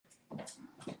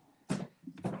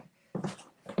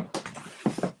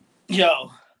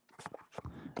Yo.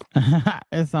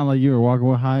 It sounded like you were walking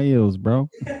with high heels, bro.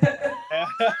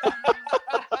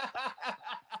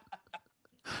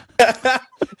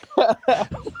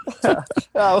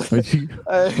 What you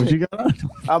got on?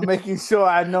 I'm making sure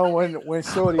I know when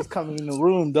Shorty's coming in the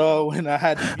room, dog. When I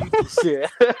had to mute the shit.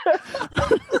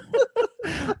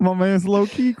 My man's low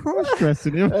key cross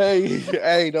dressing him.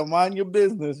 Hey, don't mind your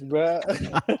business, bro.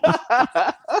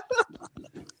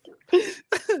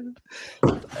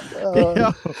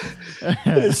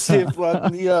 This shit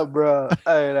fucked me up, bro.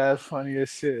 Hey, that's funny as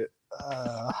shit.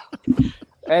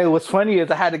 Hey, what's funny is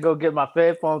I had to go get my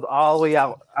headphones all the way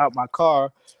out my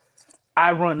car.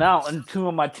 I run out and two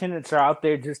of my tenants are out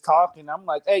there just talking. I'm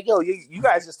like, hey, yo, you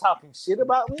guys just talking shit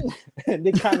about me? And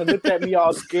they kind of looked at me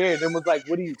all scared and was like,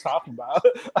 what are you talking about?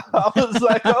 I was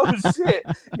like, oh, shit.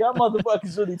 Y'all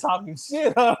motherfuckers really talking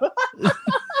shit, huh?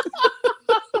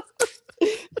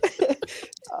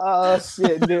 Oh,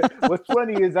 shit. Dude. What's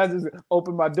funny is I just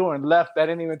opened my door and left. I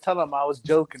didn't even tell them I was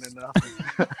joking enough.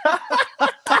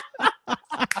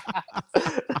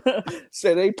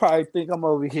 So they probably think I'm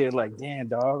over here like, damn,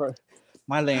 dog.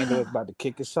 My landlord's about to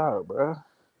kick us out, bro.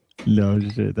 No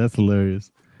shit, that's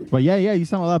hilarious. But yeah, you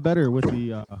sound a lot better with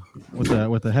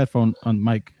the headphone on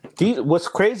mic. What's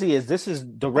crazy is this is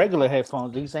the regular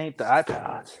headphones. These ain't the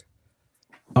iPods.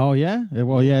 Oh yeah,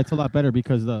 well yeah, it's a lot better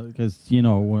because you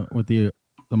know with the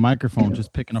microphone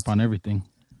just picking up on everything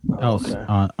else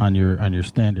on your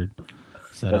standard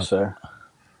setup. Yes, sir.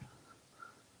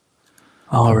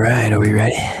 All right, are we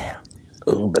ready?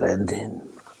 Oh, Brandon.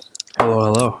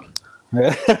 Hello. You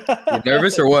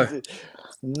nervous or what?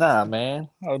 Nah, man.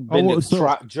 I've been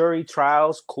to jury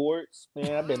trials, courts.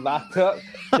 Man, I've been locked up.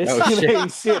 This ain't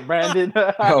shit, Brandon.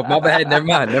 Oh, my bad. Never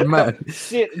mind.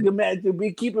 Shit, man, to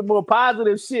be keeping more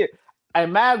positive shit. At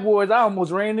Mag Wars, I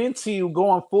almost ran into you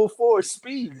going full force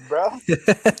speed, bro.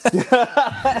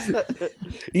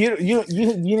 You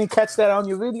didn't catch that on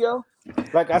your video?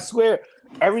 Like, I swear,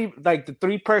 the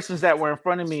three persons that were in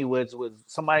front of me was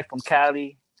somebody from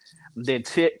Cali. Then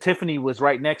Tiffany was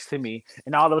right next to me,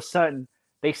 and all of a sudden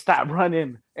they stopped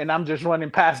running, and I'm just running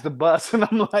past the bus, and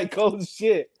I'm like, "Oh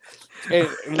shit!" And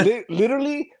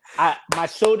literally, my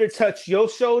shoulder touched your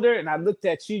shoulder, and I looked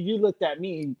at you. You looked at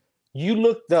me. And you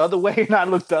looked the other way, and I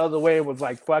looked the other way, and was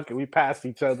like, "Fuck it, we passed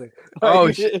each other."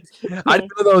 Oh shit! I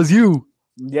didn't know that was you.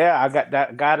 Yeah, I got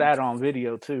that on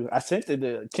video too. I sent it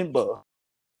to Kimbo.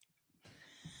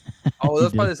 Oh,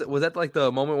 that's probably, was that like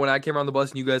the moment when I came around the bus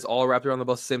and you guys all wrapped around the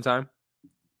bus at the same time?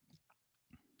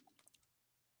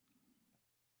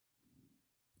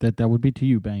 That would be to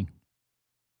you, Bang.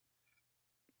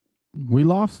 We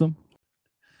lost him.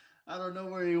 I don't know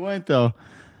where he went though.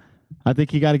 I think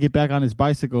he got to get back on his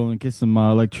bicycle and get some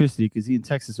electricity because he's in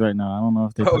Texas right now. I don't know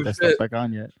if they put that stuff back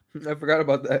on yet. I forgot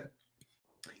about that.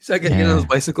 He's like getting on his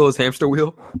bicycle, his hamster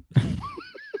wheel.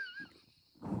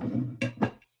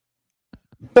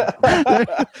 There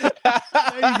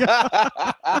you go.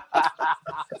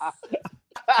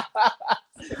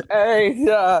 Hey,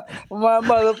 my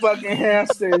motherfucking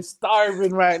hamster is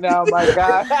starving right now, my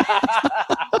guy.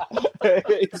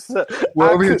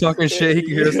 We're over here talking shit. He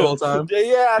can hear us the whole time.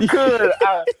 Yeah, I could.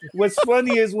 What's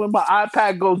funny is when my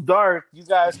iPad goes dark, you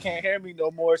guys can't hear me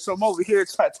no more. So I'm over here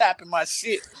tapping my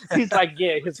shit. He's like,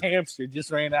 yeah, his hamster just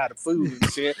ran out of food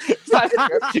and shit. like,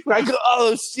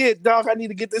 oh shit, dog, I need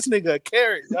to get this nigga a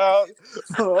carrot, dog.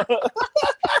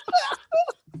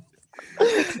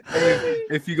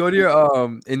 If you go to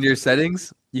your in your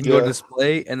settings, you can go to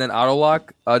display and then auto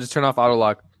lock. Just turn off auto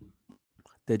lock.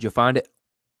 Did you find it?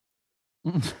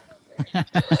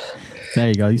 There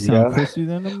you go. You sound crispy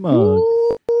than the mug.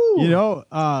 You know,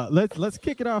 let's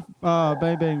kick it off,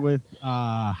 Bang Bang, with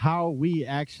how we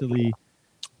actually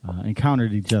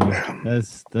encountered each other.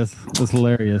 That's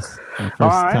hilarious. The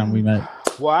first time we met.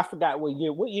 Well, I forgot what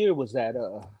year. What year was that?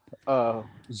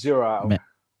 Zero.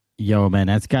 Man,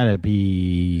 that's gotta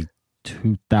be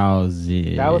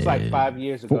 2000. That was like 5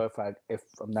 years ago, if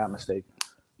I'm not mistaken.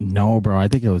 No, bro, I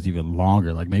think it was even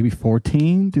longer, like maybe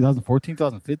 2014,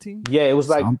 2015. Yeah, it was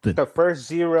like the first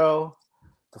Zero,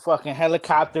 the fucking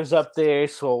helicopters up there.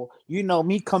 So, you know,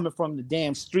 me coming from the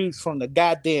damn streets, from the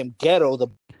goddamn ghetto,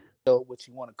 what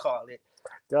you want to call it.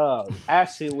 Dog, that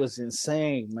shit was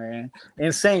insane, man.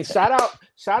 Insane. Shout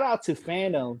out to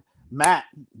Phantom Matt,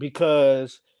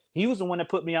 because he was the one that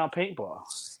put me on paintball,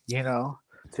 you know,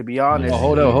 to be honest. Oh,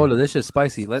 hold on. This is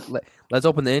spicy. Let's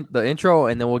open the intro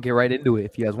and then we'll get right into it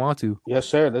if you guys want to. Yes,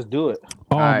 sir. Let's do it.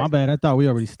 Oh, my bad. I thought we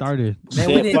already started. Man,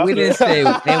 we didn't say,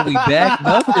 and we back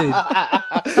nothing.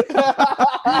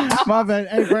 My bad.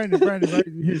 Hey,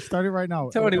 Brandon, here, start it right now.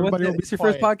 Tony, this your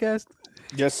first podcast?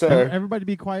 Yes, sir. Everybody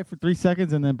be quiet for 3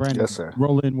 seconds, and then Brandon, Yes, sir.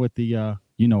 roll in with the,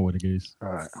 you know what it is. All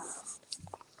right.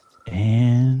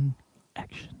 And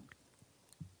action.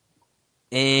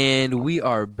 And we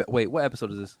are. Wait, what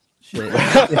episode is this? Shit. You know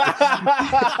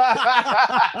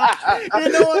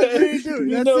what it is.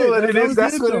 You know what it is.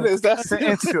 That's what it is. That's the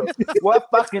intro. What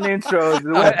fucking intro?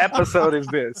 What episode is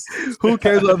this? Who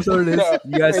cares what episode it is?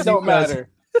 You guys It don't matter.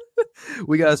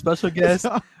 We got a special guest.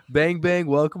 Bang Bang,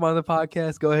 welcome on the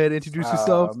podcast. Go ahead, introduce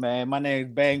yourself. Man, my name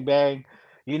is Bang Bang.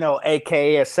 You know,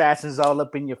 aka Assassins all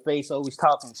up in your face, always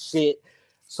talking shit.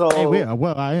 So, Hey,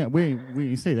 I am. We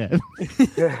ain't say that.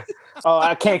 oh,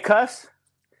 I can't cuss.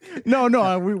 No,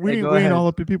 we Hey, go ain't ahead. all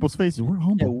up in people's faces. We're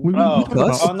humble. Yeah, We talk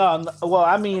about- Oh no. Well,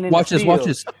 I mean, in Watch the this. field. Watch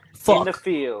this. In Fuck. the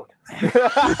field.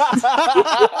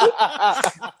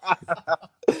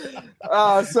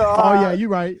 Oh yeah, you're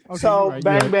right. Okay, So you're right,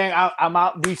 bang you're right. bang, I'm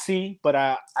out DC, but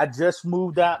I just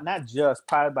moved out. Not just,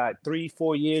 probably about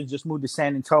 3-4 years. Just moved to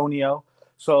San Antonio.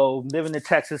 So living the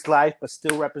Texas life, but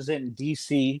still representing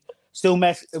DC. Still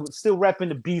repping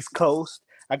the Beast Coast.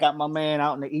 I got my man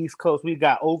out in the East Coast. We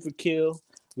got Overkill.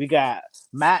 We got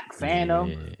Mac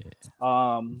Phantom.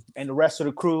 And the rest of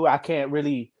the crew. I can't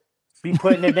really be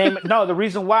putting their name. No, the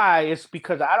reason why is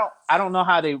because I don't know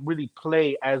how they really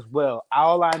play as well.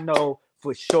 All I know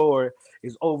for sure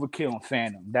is Overkill and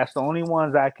Phantom. That's the only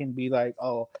ones I can be like,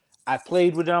 oh, I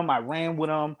played with them, I ran with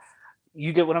them.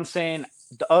 You get what I'm saying?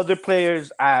 The other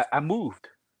players, I moved.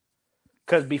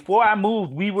 Because before I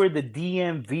moved, we were the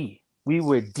DMV. We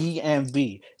were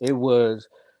DMV. It was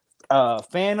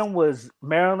Phantom was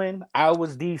Maryland, I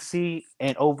was DC,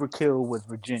 and Overkill was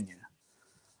Virginia.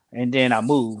 And then I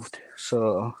moved,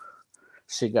 so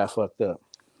shit got fucked up.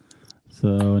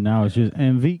 So now it's just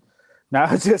MV.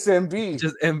 Now it's just MB.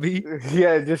 Just MV.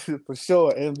 Yeah, just for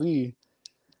sure, MB.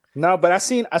 No, but I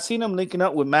seen them linking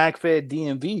up with MagFed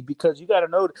DMV because you got to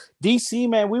know DC,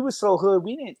 man. We were so hood,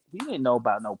 we didn't know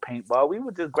about no paintball. We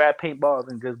would just grab paintballs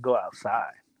and just go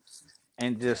outside,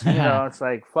 and just it's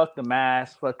like fuck the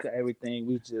mask, fuck everything.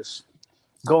 We just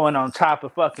going on top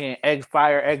of fucking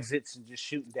fire exits and just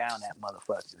shooting down that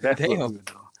motherfucker. That's what we were doing.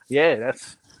 Yeah,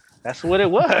 that's what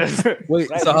it was. Wait,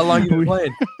 so how long you been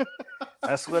playing?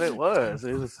 That's what it was.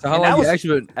 It was. So how long you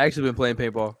actually been playing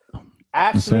paintball?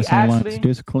 Actually,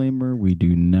 disclaimer: we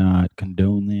do not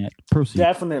condone that. Proceed.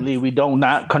 Definitely, we do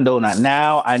not condone that.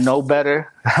 Now I know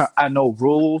better. I know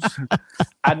rules.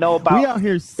 I know about We out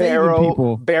here saving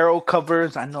people. barrel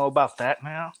covers. I know about that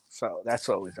now, so that's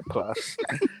always a plus.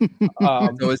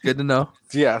 It's always good to know.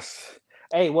 Yes.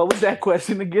 Hey, what was that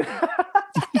question again?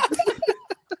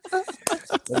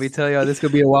 Let me tell y'all, this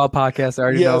could be a wild podcast. I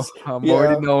already Yes. know. I'm Yeah.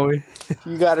 already knowing.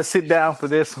 You got to sit down for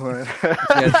this one.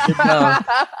 Yeah, sit down.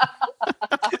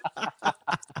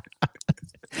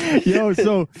 Yo,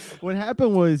 so what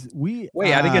happened was we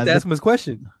Wait, I didn't get to ask him his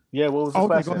question. Yeah, what was the Okay,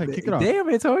 question? go ahead, kick it off. Damn,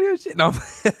 Antonio. Shit. No.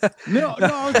 No,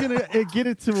 I was gonna get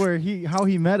it to where how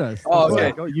he met us. Oh, Go okay.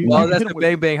 ahead, go. You Well, hit that's him the with-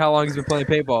 Bang Bang. How long he's been playing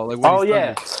paintball? Like, when Oh he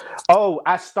yeah. started. Oh,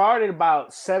 I started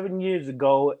about 7 years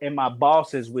ago, and my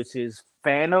bosses, which is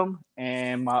Phantom,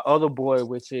 and my other boy,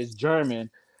 which is German,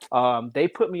 they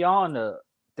put me on the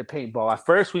paintball. At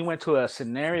first, we went to a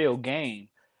scenario game,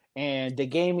 and they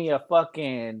gave me a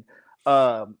fucking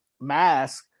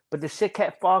mask, but the shit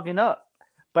kept fogging up.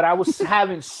 But I was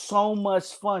having so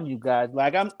much fun, you guys.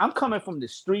 Like I'm coming from the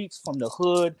streets, from the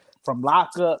hood, from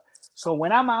lockup. So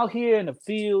when I'm out here in the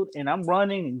field and I'm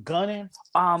running and gunning,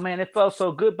 oh man, it felt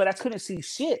so good, but I couldn't see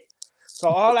shit. So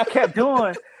all I kept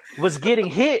doing was getting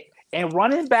hit and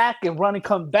running back and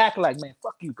coming back like, man,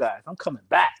 fuck you guys. I'm coming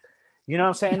back. You know what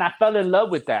I'm saying? I fell in love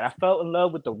with that. I fell in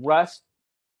love with the rush.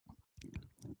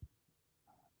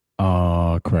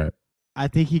 Oh crap! I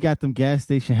think he got them gas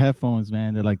station headphones,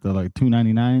 man. They're like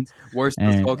 $2.99s. Worse than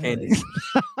And- skull candy.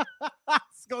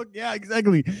 Yeah,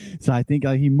 exactly. So I think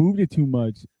he moved it too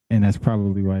much, and that's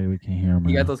probably why we can't hear him.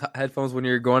 You got those headphones when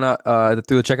you're going out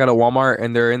through the checkout at Walmart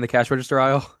and they're in the cash register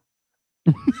aisle.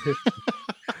 The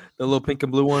little pink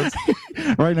and blue ones.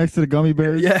 right next to the gummy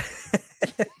bears. Yeah.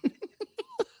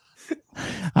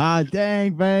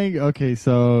 Dang, bang. Okay,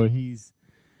 so he's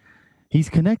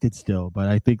connected still, but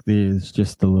I think there's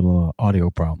just a little audio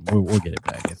problem. We'll get it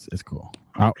back. It's cool.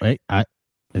 Oh, wait,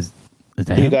 is that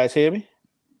Can you him? guys hear me?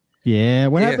 Yeah.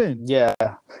 What Yeah. happened? Yeah.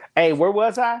 Hey, where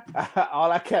was I?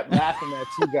 All I kept laughing at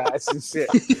you guys and shit.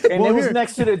 And Well, it was here-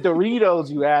 next to the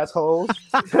Doritos, you assholes.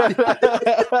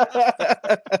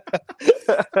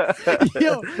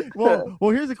 Yo,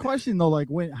 well, here's a question though. Like,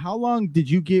 how long did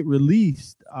you get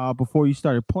released before you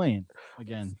started playing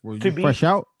again? Were you fresh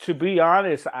out? To be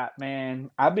honest, I've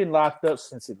been locked up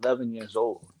since 11 years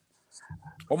old.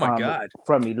 Oh my God.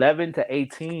 From 11 to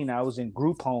 18, I was in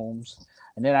group homes,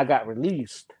 and then I got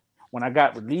released. When I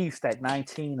got released at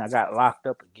 19, I got locked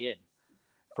up again.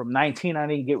 From 19, I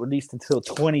didn't get released until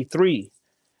 23.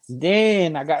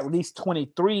 Then I got released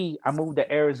 23. I moved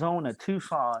to Arizona,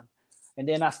 Tucson, and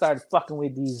then I started fucking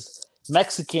with these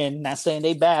Mexican. Not saying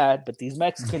they bad, but these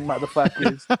Mexican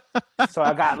motherfuckers. So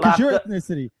I got locked your up.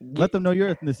 ethnicity. Let them know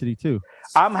your ethnicity too.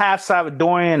 I'm half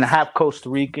Salvadorian, half Costa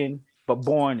Rican, but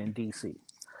born in DC.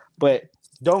 But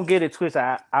don't get it twisted.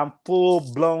 I'm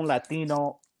full blown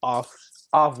Latino off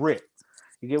rip.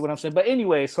 You get what I'm saying? But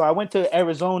anyway, so I went to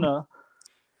Arizona,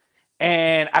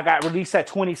 and I got released at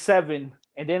 27.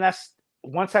 And then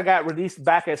once I got released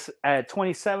back at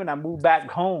 27, I moved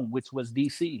back home, which was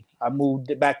DC. I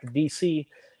moved back to DC,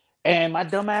 and my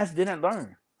dumb ass didn't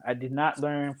learn. I did not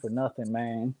learn for nothing,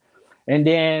 man. And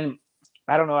then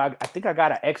I don't know. I think I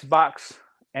got an Xbox,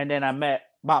 and then I met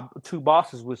my two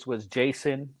bosses, which was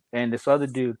Jason and this other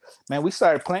dude. Man, we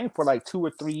started playing for like 2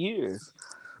 or 3 years,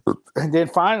 and then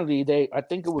finally, I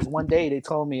think it was one day they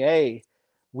told me, "Hey,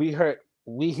 we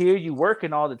hear you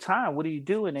working all the time. What are you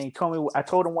doing?" And I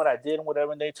told them what I did and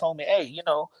whatever, and they told me, "Hey,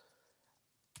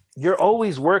 you're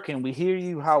always working. We hear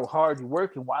you how hard you're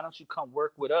working. Why don't you come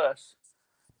work with us?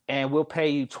 And we'll pay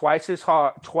you twice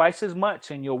as much,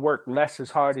 and you'll work less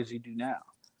as hard as you do now."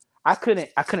 I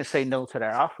couldn't say no to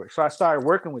that offer. So I started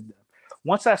working with them.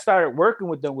 Once I started working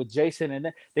with them with Jason, and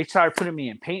then they started putting me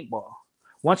in paintball.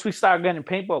 Once we started getting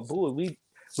paintball, we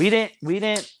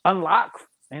didn't unlock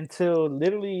until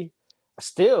literally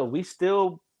we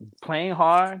still playing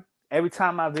hard. Every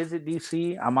time I visit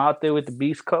DC, I'm out there with the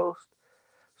Beast Coast.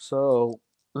 So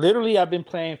literally I've been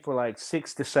playing for like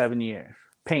 6 to 7 years,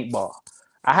 paintball.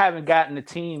 I haven't gotten the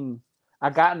team.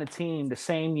 I got in the team the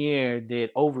same year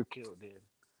that Overkill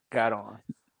got on,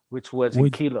 which was in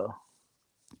Kilo.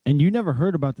 And you never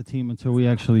heard about the team until we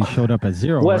actually showed up at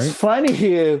Zero, What's right? funny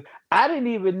is I didn't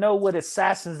even know what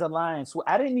Assassin's Alliance was.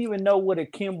 I didn't even know what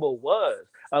Akimbo was.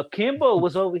 Akimbo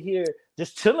was over here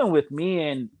just chilling with me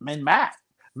and Mac.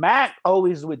 Mac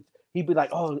always he'd be like,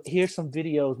 "Oh, here's some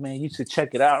videos, man. You should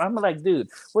check it out." I'm like, "Dude,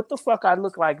 what the fuck I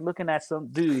look like looking at some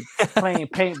dude playing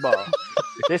paintball?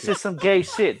 This is some gay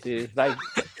shit, dude. Like,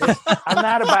 I'm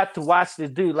not about to watch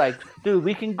this dude. Like, dude,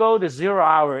 we can go to 0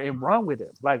 hour and run with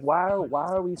him. Like, why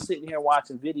are we sitting here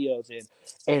watching videos?"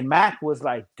 And Mac was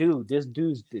like, "Dude, this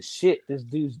dude's the shit. This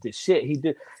dude's the shit." He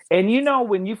did. And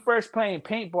when you first playing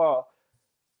paintball,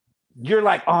 you're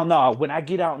like, "Oh no, when I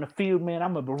get out in the field, man,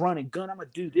 I'm gonna be running gun, I'm gonna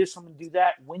do this, I'm gonna do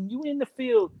that." When you in the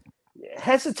field,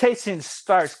 hesitation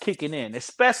starts kicking in,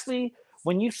 especially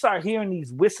when you start hearing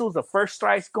these whistles of first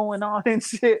strikes going on and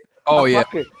shit. Oh yeah.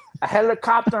 A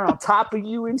helicopter on top of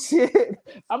you and shit.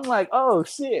 I'm like, oh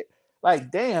shit.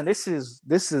 Like, damn, this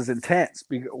is intense.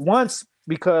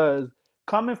 Because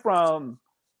coming from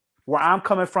where I'm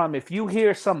coming from, if you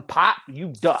hear some pop,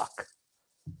 you duck.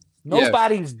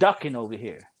 Nobody's ducking over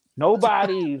here.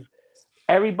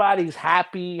 Everybody's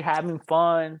happy, having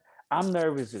fun. I'm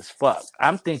nervous as fuck.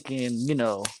 I'm thinking,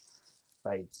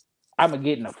 like I'm gonna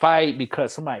get in a fight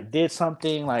because somebody did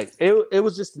something. Like it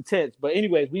was just intense. But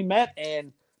anyways, we met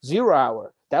in 0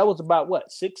 hour. That was about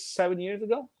what, 6-7 years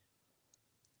ago?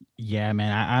 Yeah,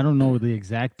 man. I don't know the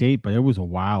exact date, but it was a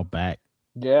while back.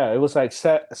 Yeah, it was like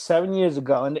 7 years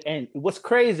ago. And what's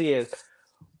crazy is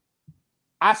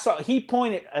I saw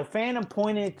a phantom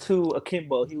pointed to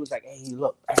Akimbo. He was like, "Hey,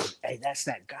 look, hey, that's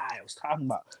that guy I was talking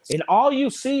about." And all you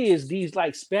see is these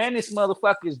like Spanish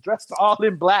motherfuckers dressed all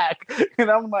in black. And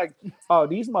I'm like, "Oh,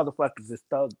 these motherfuckers is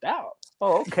thugged out."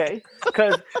 Oh, okay.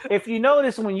 Because if you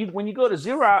notice when you go to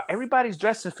 0 hour, everybody's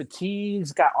dressed in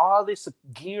fatigues, got all this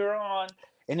gear on,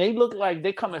 and they look like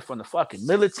they're coming from the fucking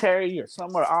military or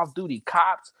somewhere off-duty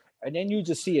cops. And then you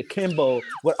just see Akimbo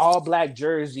with all black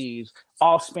jerseys,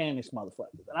 all Spanish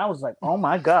motherfuckers. And I was like, oh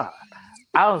my God.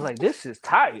 I was like, this is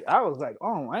tight. I was like,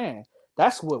 oh man,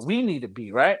 that's what we need to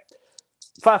be, right?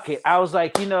 Fuck it. I was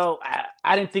like,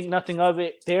 I didn't think nothing of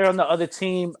it. They're on the other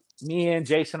team. Me and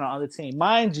Jason on the other team.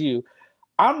 Mind you,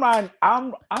 I'm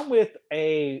with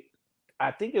I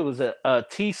think it was a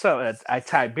T something, a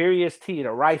Tiberius T,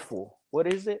 the rifle. What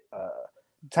is it?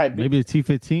 Maybe a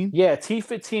T-15? Yeah,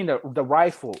 T-15, the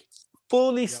rifle,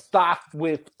 fully stocked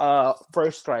with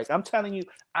first strike. I'm telling you,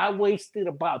 I wasted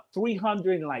about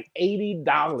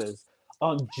 $380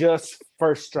 on just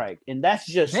first strike, and that's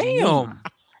just me.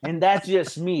 And that's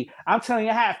just me. I'm telling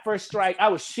you, I had first strike. I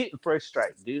was shitting first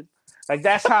strike, dude. Like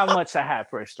that's how much I had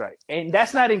first strike, and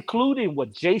that's not including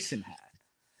what Jason had.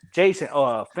 Jason,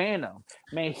 Phantom,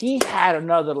 man, he had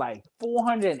another like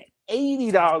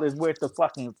 $480 worth of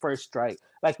fucking first strike.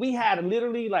 Like we had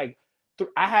literally like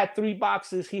I had 3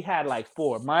 boxes. He had like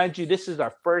 4. Mind you, this is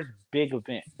our first big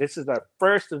event. This is our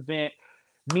first event.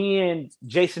 Me and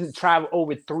Jason traveled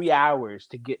over 3 hours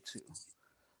to get to.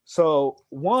 So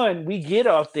we get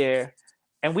up there,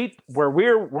 and when we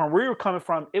were coming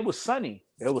from, it was sunny.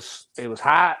 It was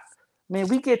hot. Man,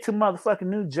 we get to motherfucking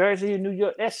New Jersey and New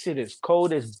York. That shit is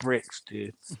cold as bricks,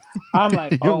 dude. I'm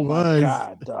like, oh my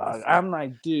God, dog. I'm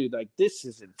like, dude, like this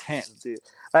is intense, dude.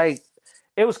 Like,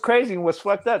 it was crazy. And what's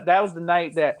fucked up, that was the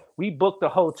night that we booked the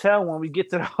hotel. When we get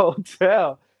to the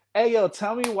hotel, hey, yo,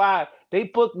 tell me why they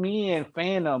booked me and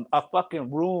Phantom a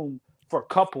fucking room for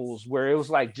couples where it was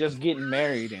like just getting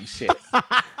married and shit.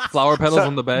 Flower petals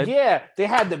on the bed. Yeah, they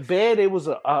had the bed. It was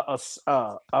a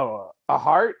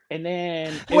heart, and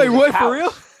then wait, what, for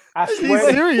real? I He's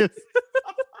swear. serious.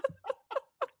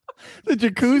 The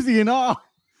jacuzzi and all. It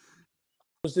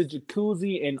was the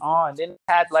jacuzzi and all, and then it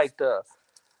had like the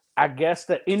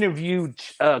interview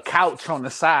couch on the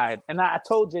side. And I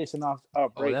told Jason off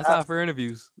break. That's not for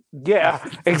interviews. Yeah,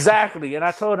 exactly. And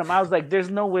I told him, I was like, "There's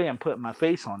no way I'm putting my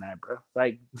face on that, bro.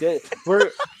 Like,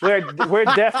 we're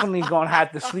definitely gonna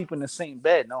have to sleep in the same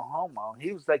bed. No homo."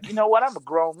 He was like, "You know what? I'm a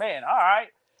grown man. All right."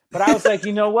 But I was like,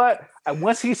 you know what?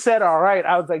 Once he said all right,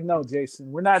 I was like, no,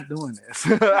 Jason, we're not doing this.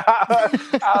 The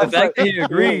fact that he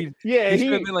agreed. Yeah, he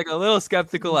should have been like a little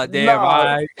skeptical. Like,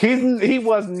 damn, he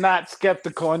was not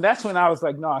skeptical, and that's when I was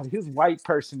like, no, his white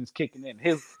person is kicking in.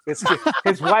 His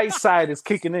white side is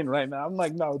kicking in right now. I'm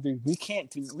like, no, dude, we can't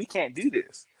do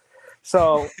this.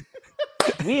 So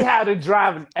we had to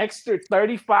drive an extra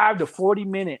 35 to 40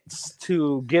 minutes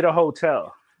to get a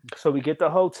hotel. So we get the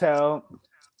hotel.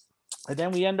 And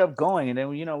then we end up going, and then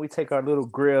we take our little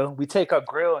grill. We take our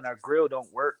grill, and our grill don't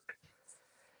work.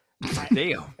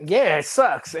 Damn. Yeah, it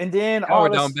sucks. And then we're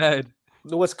down bad.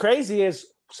 What's crazy is,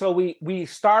 so we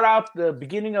start out the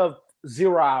beginning of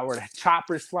 0 hour. The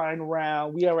chopper's flying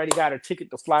around. We already got our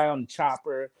ticket to fly on the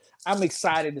chopper. I'm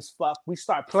excited as fuck. We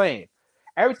start playing.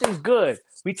 Everything's good.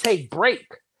 We take break.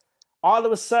 All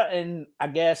of a sudden, I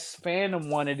guess Phantom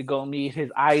wanted to go meet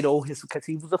his idol, because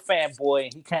he was a fanboy,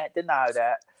 and he can't deny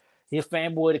that. He's a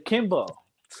fanboy to Kimbo.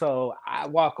 So I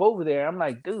walk over there. I'm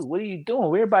like, dude, what are you doing?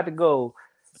 We're about to go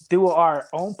do our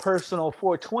own personal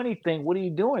 420 thing. What are you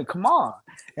doing? Come on.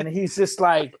 And he's just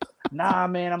like, nah,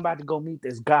 man, I'm about to go meet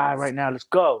this guy right now. Let's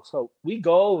go. So we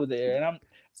go over there,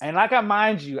 and like I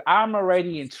mind you, I'm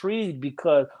already intrigued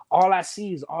because all I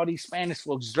see is all these Spanish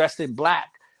folks dressed in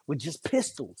black with just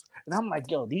pistols. And I'm like,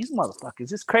 yo, these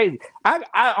motherfuckers, it's crazy.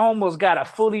 I almost got a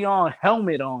fully on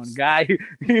helmet on, guy.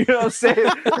 You know what I'm saying?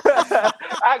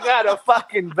 I got a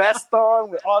fucking vest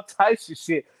on with all types of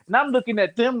shit. And I'm looking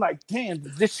at them like, damn,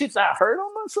 this shit's I hurt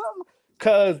them or something?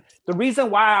 Because the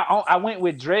reason why I went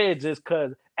with dreads is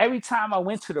because every time I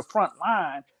went to the front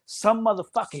line, some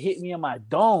motherfucker hit me in my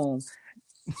dome.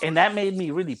 And that made me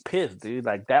really pissed, dude.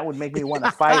 Like, that would make me want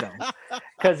to fight him.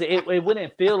 Because it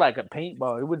wouldn't feel like a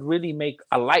paintball. It would really make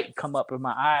a light come up in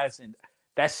my eyes. And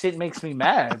that shit makes me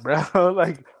mad, bro.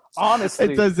 Like,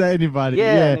 honestly. It does to anybody.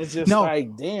 Yeah. And it's just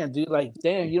like, damn, dude. Like,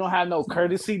 damn, you don't have no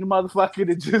courtesy to motherfucker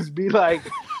to just be like,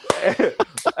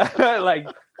 like,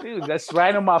 dude, that's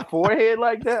right on my forehead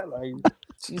like that. Like,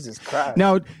 Jesus Christ.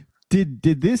 Now, did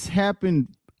this happen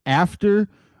after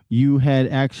you had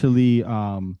actually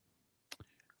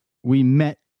we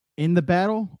met in the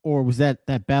battle, or was that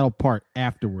battle part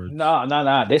afterwards?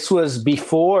 No. This was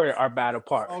before our battle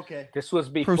part. Okay. This was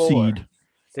before. Proceed.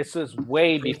 This was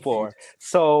way before.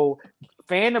 So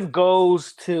Phantom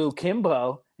goes to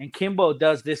Kimbo, and Kimbo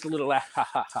does this little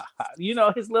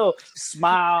his little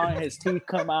smile, and his teeth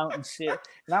come out and shit.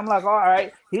 And I'm like, all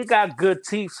right, he got good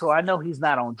teeth, so I know he's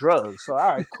not on drugs. So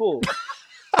all right, cool.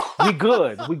 We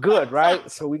good, right?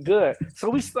 So we good. So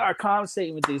we start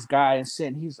conversating with this guy and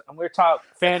shit.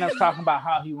 Phantom's talking about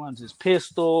how he runs his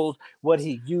pistols, what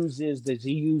he uses. Does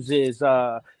he use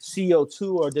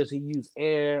CO2 or does he use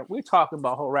air? We're talking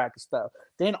about a whole rack of stuff.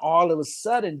 Then all of a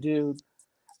sudden, dude,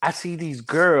 I see these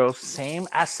girls, same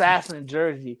assassin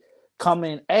jersey,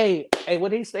 coming. Hey,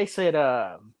 what they said?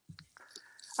 I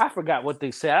forgot what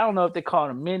they said. I don't know if they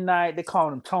called him Midnight. They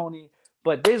called him Tony.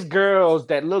 But these girls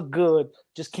that look good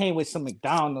just came with some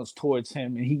McDonald's towards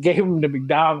him, and he gave him the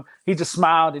McDonald's. He just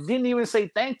smiled and didn't even say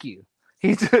thank you.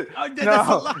 He just,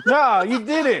 no, you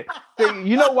didn't.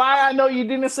 You know why I know you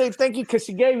didn't say thank you? Because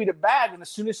she gave you the bag, and as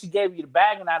soon as she gave you the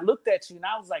bag, and I looked at you, and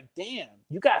I was like, damn,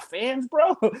 you got fans,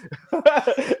 bro?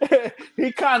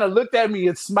 He kind of looked at me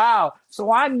and smiled.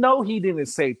 So I know he didn't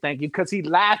say thank you because he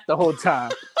laughed the whole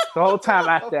time. The whole time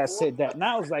after I said that. And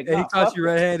I was like, nah, he caught you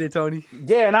red-handed, Tony.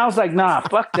 Yeah, and I was like, nah,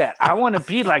 fuck that. I want to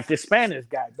be like this Spanish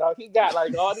guy, dog. He got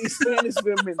like all these Spanish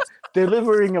women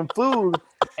delivering him food.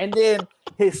 And then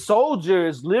his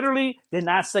soldiers literally did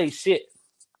not say shit.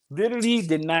 Literally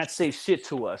did not say shit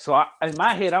to us. So in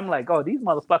my head, I'm like, oh, these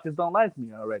motherfuckers don't like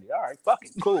me already. All right,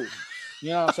 fucking cool. You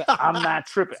know what I'm saying? I'm not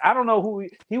tripping. I don't know who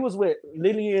he was with.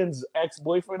 Lillian's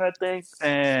ex-boyfriend, I think.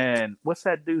 And what's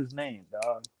that dude's name,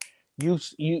 dog?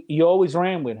 You always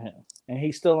ran with him, and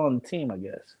he's still on the team, I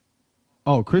guess.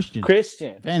 Oh, Christian.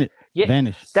 Yeah,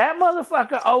 Vanished. That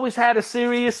motherfucker always had a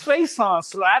serious face on.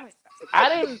 So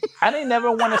I didn't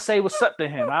never want to say what's up to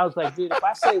him. I was like, dude, if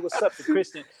I say what's up to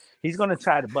Christian, he's gonna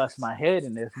try to bust my head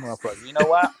in this motherfucker. You know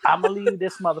what? I'm gonna leave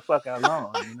this motherfucker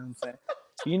alone. You know what I'm saying?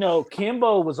 You know,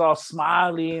 Kimbo was all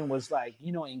smiley and was like,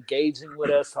 you know, engaging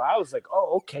with us. So I was like,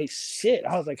 oh, okay, shit.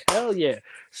 I was like, hell yeah.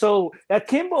 So that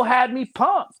Kimbo had me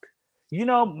pumped. You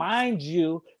know, mind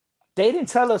you, they didn't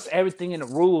tell us everything in the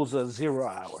rules of 0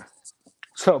 hour.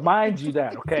 So mind you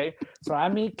that, okay? So I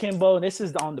meet Kimbo, and this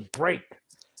is on the break.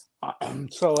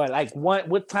 So like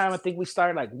what time I think we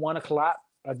started? Like 1 o'clock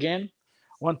again,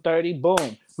 1:30.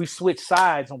 Boom, we switch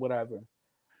sides and whatever.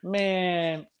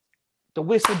 Man, the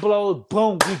whistle blows.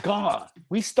 Boom, we gone.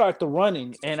 We start the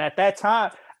running, and at that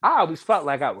time, I always felt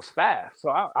like I was fast. So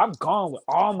I'm gone with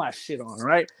all my shit on,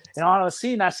 right? And all of a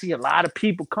sudden, I see a lot of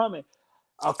people coming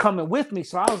with me.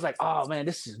 So I was like, oh man,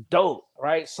 this is dope,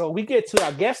 right? So we get to,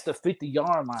 I guess, the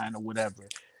 50-yard line or whatever.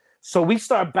 So we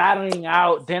start battling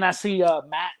out. Then I see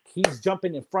Matt. He's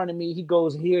jumping in front of me. He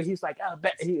goes here. He's like, oh,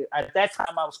 here. At that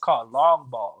time, I was called long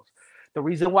balls. The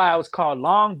reason why I was called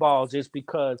long balls is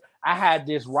because I had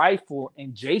this rifle,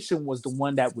 and Jason was the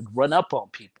one that would run up on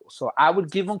people. So I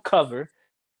would give them cover.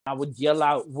 I would yell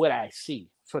out what I see.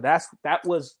 So that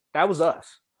was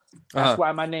us. That's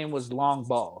why my name was Long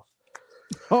Balls.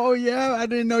 Oh yeah, I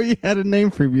didn't know you had a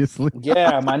name previously.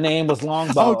 Yeah, my name was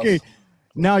Long Balls. Okay.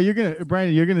 Now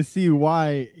Brandon, you're gonna see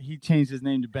why he changed his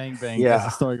name to Bang Bang as the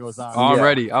story goes on. Oh,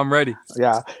 I'm ready.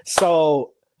 Yeah.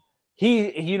 So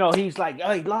he's like,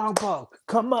 hey, Long Ball,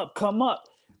 come up.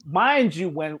 Mind you,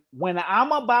 when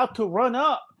I'm about to run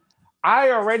up,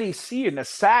 I already see an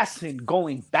assassin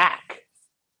going back.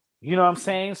 You know what I'm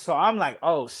saying? So I'm like,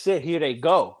 oh shit, here they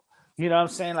go. You know what I'm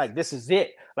saying? Like, this is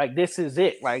it. Like,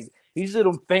 these are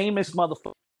them famous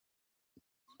motherfuckers.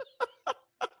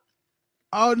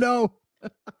 Oh no.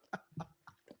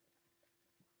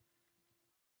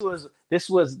 This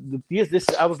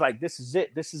I was like, this is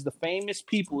it. This is the famous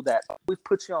people that always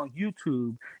put you on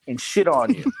YouTube and shit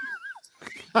on you.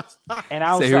 And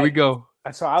I was here we go.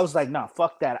 So I was like, nah,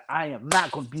 fuck that. I am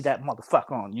not gonna be that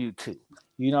motherfucker on YouTube.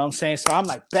 You know what I'm saying? So I'm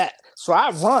like, bet. So I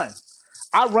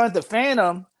run the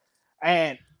Phantom,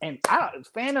 and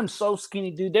Phantom's so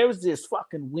skinny, dude. There was this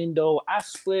fucking window. I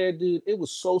swear, dude, it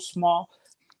was so small,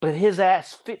 but his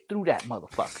ass fit through that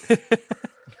motherfucker.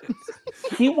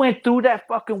 He went through that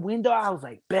fucking window. I was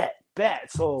like, bet.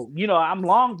 So, you know, I'm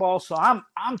long ball, so I'm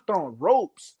throwing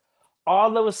ropes.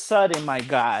 All of a sudden, my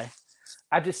guy,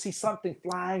 I just see something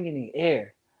flying in the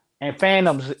air. And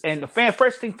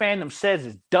first thing Phantom says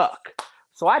is duck.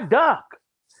 So I duck.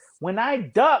 When I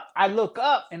duck, I look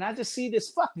up and I just see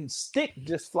this fucking stick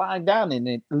just flying down. And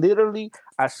it literally,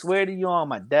 I swear to you on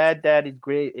my daddy's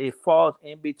grave, it falls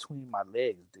in between my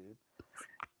legs, dude.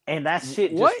 And that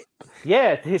shit just,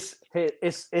 yeah,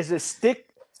 it's a stick.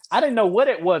 I didn't know what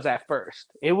it was at first.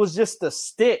 It was just a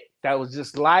stick that was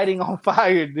just lighting on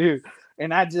fire, dude.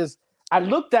 And I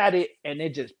looked at it and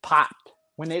it just popped.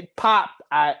 When it popped,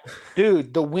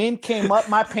 the wind came up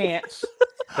my pants.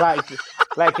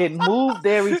 Like it moved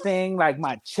everything, like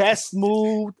my chest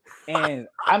moved. And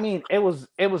I mean, it was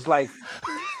like,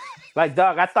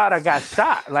 dog, I thought I got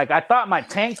shot. Like, I thought my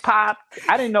tank popped.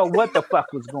 I didn't know what the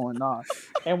fuck was going on.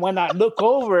 And when I look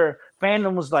over,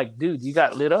 Phantom was like, dude, you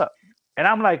got lit up. And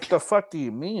I'm like, the fuck do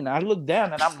you mean? I look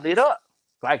down and I'm lit up.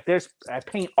 Like, there's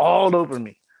paint all over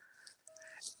me.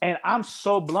 And I'm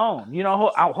so blown. You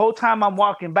know, the whole time I'm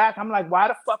walking back, I'm like, why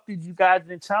the fuck did you guys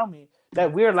didn't tell me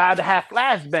that we're allowed to have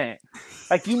flashbang?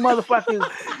 Like, you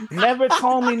motherfuckers never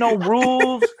told me no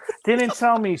rules, didn't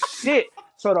tell me shit.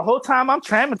 So the whole time I'm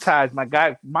traumatized, my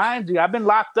guy. Mind you, I've been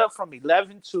locked up from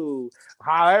 11 to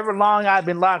however long I've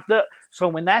been locked up. So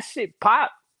when that shit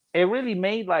popped, it really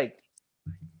made like,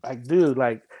 dude,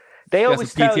 like they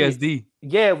always tell PTSD.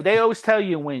 Yeah, they always tell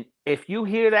you if you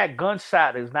hear that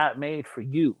gunshot is not made for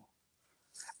you.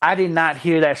 I did not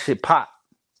hear that shit pop.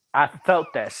 I felt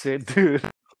that shit, dude.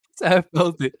 I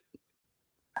felt it.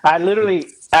 I literally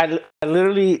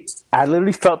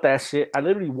felt that shit. I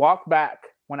literally walked back.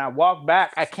 When I walked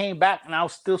back, I came back and I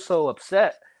was still so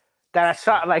upset that I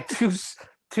shot like two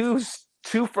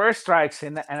first strikes,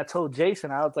 and I told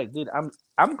Jason, I was like, dude,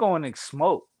 I'm going to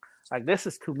smoke. Like, this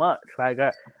is too much. Like,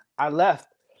 I left.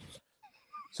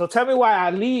 So tell me why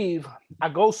I leave. I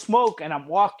go smoke and I'm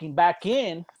walking back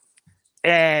in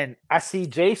and I see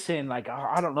Jason like,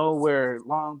 I don't know where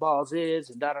Long Balls is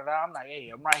and da-da-da. I'm like, hey,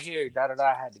 I'm right here, da-da-da.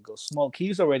 I had to go smoke.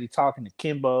 He's already talking to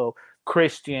Kimbo,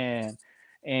 Christian,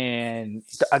 and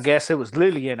I guess it was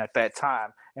Lillian at that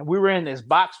time. And we were in this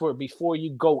box where before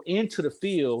you go into the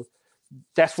field,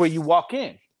 that's where you walk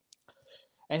in.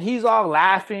 And he's all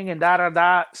laughing and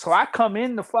da-da-da. So I come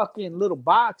in the fucking little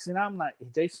box and I'm like,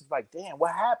 Jason's like, damn,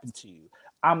 what happened to you?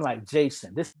 I'm like,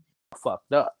 Jason, this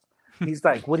fucked up. He's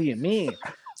like, what do you mean?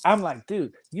 I'm like,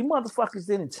 dude, you motherfuckers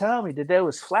didn't tell me that there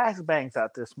was flashbangs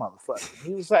out this motherfucker.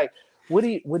 He was like, what do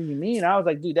you mean? I was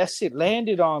like, dude, that shit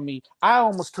landed on me. I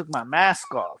almost took my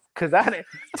mask off because I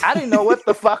didn't know what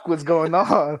the fuck was going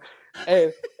on.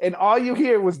 And all you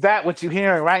hear was that what you're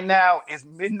hearing right now is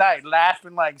Midnight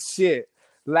laughing like shit.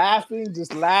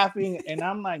 Just laughing. And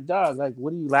I'm like, dog, like,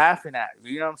 what are you laughing at?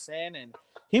 You know what I'm saying? And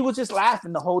he was just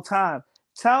laughing the whole time.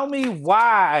 Tell me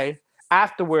why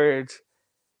afterwards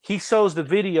he shows the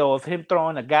video of him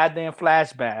throwing a goddamn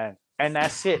flashbang and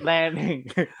that shit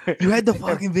landing. You had the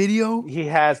fucking video? He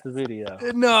has the video.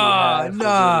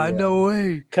 No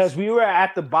way. Because we were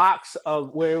at the box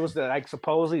of where it was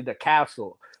supposedly the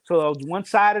castle. So one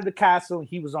side of the castle,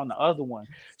 he was on the other one.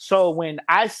 So when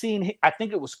I think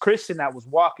it was Christian that was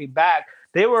walking back,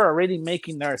 they were already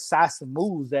making their assassin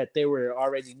moves that they were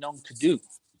already known to do.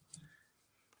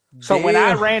 So when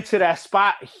I ran to that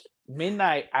spot,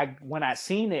 Midnight, when I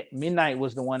seen it, Midnight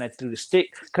was the one that threw the stick.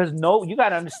 Because you got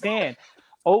to understand,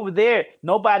 over there,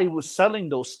 nobody was selling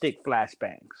those stick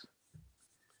flashbangs.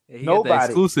 He got the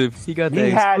exclusive. He got the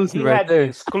exclusive right there. The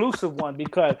exclusive one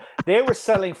because they were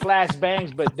selling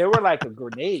flashbangs, but they were like a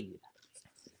grenade.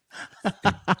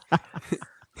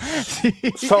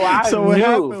 So I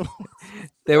knew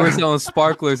they were selling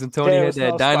sparklers, and Tony had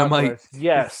that dynamite. Sparklers.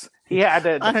 Yes, he had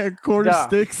that. I had quarter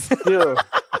sticks,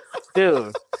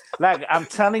 dude. Like I'm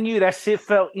telling you, that shit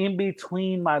felt in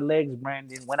between my legs,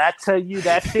 Brandon. When I tell you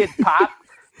that shit popped.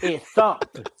 It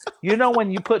thumped. You know when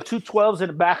you put 212s in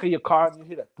the back of your car and you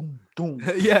hear that boom, boom.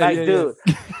 Dude,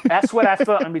 that's what I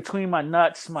felt in between my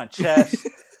nuts, my chest,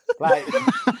 like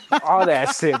all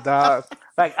that shit, dog.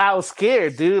 Like I was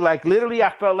scared, dude. Like literally, I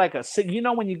felt like a sick. You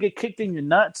know when you get kicked in your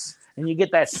nuts and you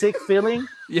get that sick feeling?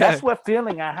 Yeah. That's what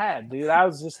feeling I had, dude. I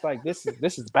was just like, this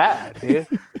is bad, dude.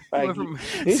 Like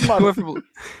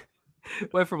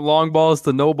went from long balls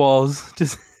to no balls,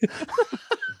 just.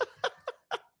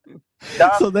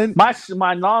 So then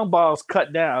my long balls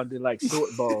cut down to like short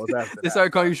balls after they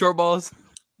started calling you short balls.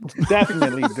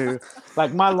 Definitely, dude.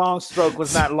 Like my long stroke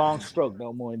was not long stroke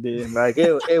no more, dude. Like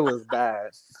it was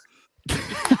bad.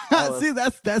 See,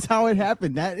 that's how it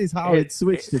happened. That is how it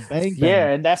switched to Bang Bang.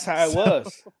 Yeah, and that's how it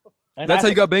was. And that's how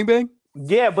you got Bang Bang?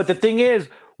 Yeah, but the thing is,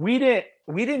 we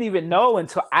didn't even know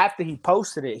until after he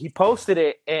posted it. He posted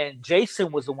it, and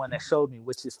Jason was the one that showed me,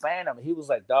 which is fandom. He was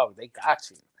like, dog, they got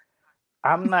you.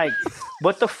 I'm like,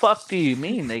 what the fuck do you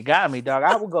mean they got me, dog?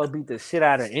 I will go beat the shit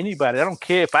out of anybody. I don't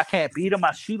care if I can't beat them.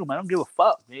 I shoot them. I don't give a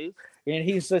fuck, dude. And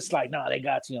he's just like, no, they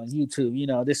got you on YouTube. You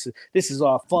know, this is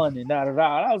all fun and da da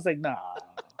da. I was like, nah.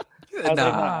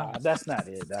 Nah, that's not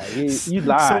it, dog. You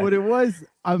lied. So what it was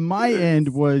on my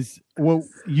end was, well,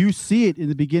 you see it in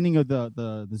the beginning of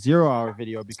the 0 hour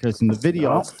video because in the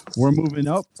video we're moving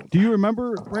up. Do you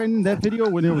remember, Brandon, that video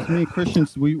when it was me and Christian?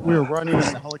 We were running and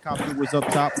the helicopter was up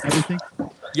top and everything?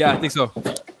 Yeah, I think so.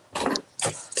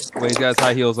 Well, he's got his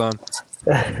high heels on.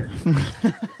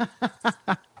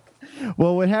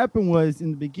 Well, what happened was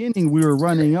in the beginning we were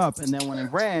running up, and then when I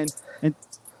ran, and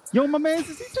yo, my man, is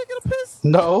he taking a piss?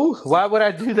 No, why would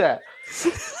I do that?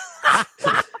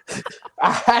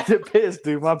 I had to piss,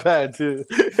 dude. My bad, dude.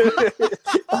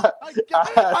 I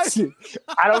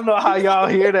don't know how y'all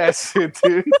hear that shit,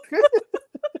 dude.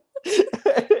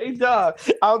 Hey, dog.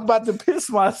 I was about to piss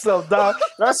myself, dog.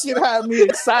 That shit had me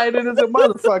excited as a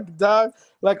motherfucker, dog.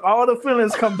 Like, all the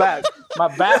feelings come back.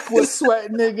 My back was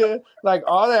sweating, nigga. Like,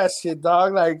 all that shit,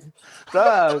 dog. Like,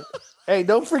 dog. Hey,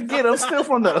 don't forget, I'm still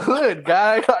from the hood,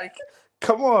 guy. Like,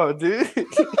 come on, dude.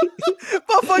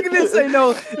 Motherfucker didn't say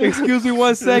no. Excuse me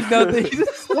one sec, nothing.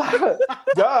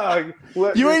 Dog.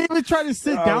 What, you ain't even trying to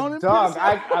sit down and dog,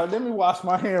 let me wash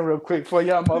my hand real quick for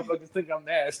y'all motherfuckers think I'm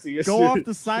nasty. Go off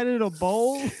the side of the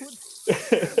bowl.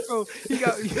 Bro,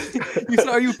 you said,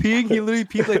 are you peeing? He literally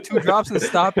peed like 2 drops and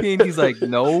stopped peeing. He's like,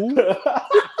 no.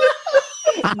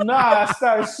 Nah, I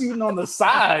started shooting on the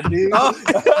side, dude.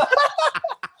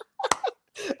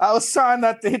 I was trying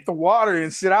not to hit the water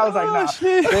and shit. I was like, nah,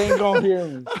 shit. They ain't gonna hear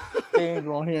me. They ain't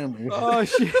gonna hear me. Oh,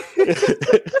 shit.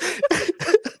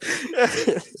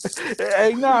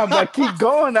 Hey, nah, but keep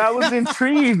going. I was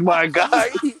intrigued, my guy.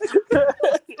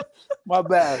 My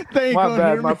bad. They ain't My gonna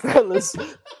bad, hear my me. fellas.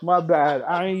 My bad.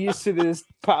 I ain't used to this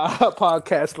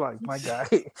podcast like my guy.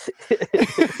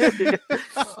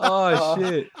 Oh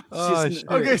shit. Oh Just- shit.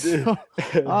 Okay,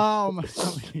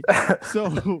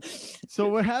 so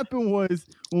what happened was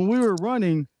when we were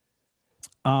running,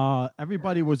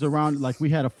 everybody was around, like we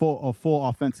had a full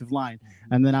offensive line,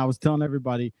 and then I was telling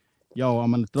everybody, yo,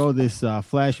 I'm gonna throw this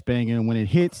flashbang, and when it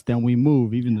hits, then we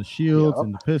move. Even the shields Yup.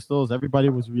 and the pistols, everybody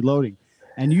was reloading,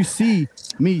 and you see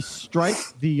me strike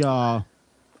the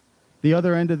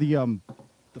other end of the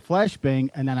flashbang,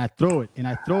 and then I throw it, and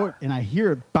I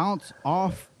hear it bounce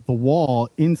off the wall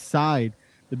inside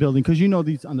the building, because you know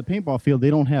these on the paintball field they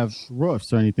don't have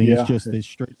roofs or anything. Yeah. It's just this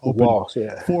straight open Walls,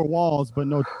 yeah. 4 walls, but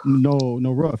no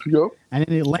roof. Yup. And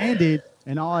then it landed,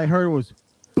 and all I heard was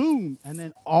boom, and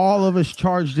then all of us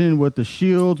charged in with the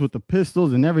shields, with the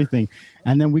pistols, and everything.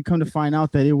 And then we come to find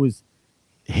out that it was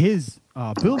his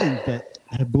building that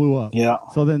had blew up. Yeah.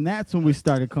 So then that's when we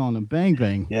started calling him Bang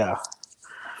Bang. Yeah.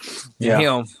 Yeah.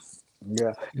 Damn.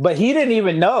 Yeah. But he didn't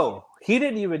even know.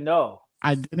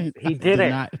 I didn't. He I didn't. did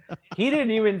not. He didn't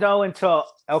even know until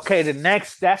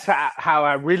that's how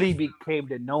I really became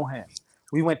to know him.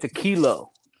 We went to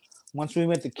Kilo. Once we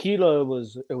went to Kilo,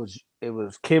 it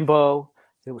was Kimbo,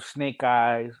 it was Snake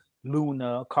Eyes,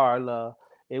 Luna, Carla,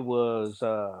 it was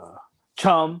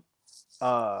Chum.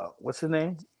 What's his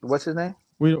name? We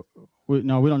don't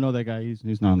know that guy.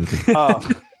 He's not on the team. Oh,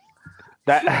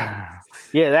 that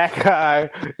guy.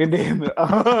 And then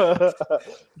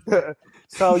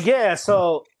so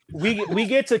we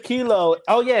get to Kilo.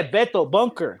 Oh yeah, Beto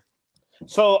Bunker.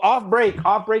 So off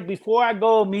break before I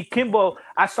go meet Kimbo,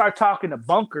 I start talking to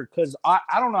Bunker because I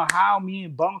don't know how me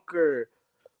and Bunker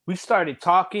we started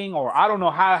talking, or I don't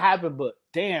know how it happened, but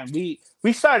damn, we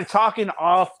started talking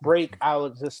off break. I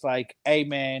was just like, hey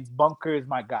man, Bunker is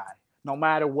my guy. No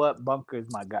matter what, Bunker is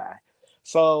my guy.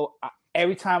 So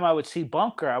every time I would see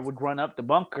Bunker, I would run up to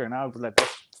Bunker and I would be like,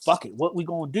 fuck it, what we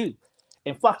gonna do?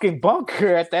 And fucking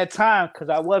Bunker at that time, because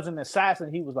I was an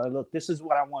assassin, he was like, look, this is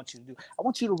what I want you to do. I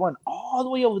want you to run all the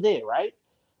way over there, right?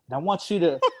 And I want you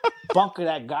to bunker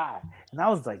that guy. And I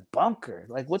was like, bunker?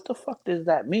 Like, what the fuck does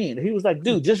that mean? He was like,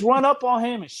 dude, just run up on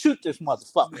him and shoot this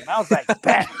motherfucker. And I was like,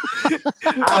 bet.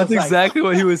 That's exactly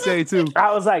what he would say too.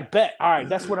 I was like, bet. All right,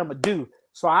 that's what I'm going to do.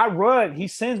 So I run. He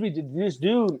sends me to this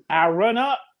dude. I run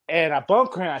up and I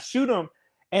bunker and I shoot him.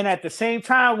 And at the same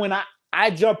time, when I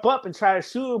jump up and try to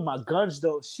shoot him, my guns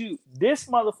don't shoot. This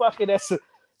motherfucker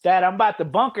that I'm about to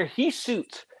bunker, he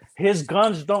shoots. His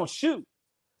guns don't shoot.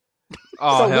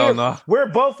 Oh, so hell no. We're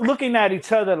both looking at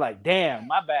each other like, damn,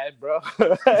 my bad, bro.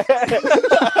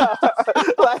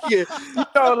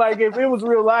 like if it was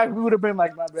real life, we would have been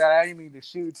like, my bad, I didn't mean to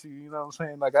shoot you. You know what I'm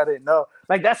saying? Like, I didn't know.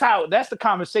 Like, that's the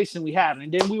conversation we had.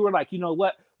 And then we were like, you know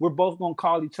what? We're both going to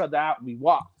call each other out. And we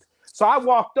walked. So I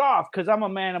walked off because I'm a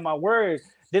man of my word.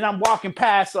 Then I'm walking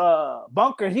past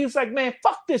Bunker. And he was like, man,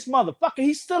 fuck this motherfucker.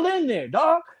 He's still in there,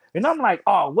 dog. And I'm like,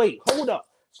 oh, wait, hold up.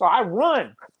 So I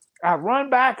run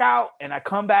back out and I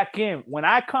come back in. When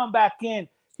I come back in,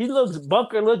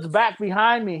 Bunker looks back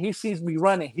behind me. He sees me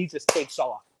running. He just takes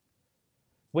off.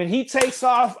 When he takes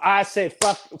off, I said,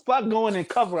 fuck going in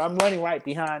cover. I'm running right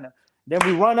behind him. Then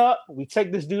we run up, we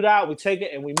take this dude out, we take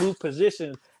it, and we move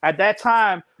positions. At that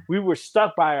time, we were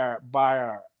stuck by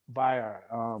our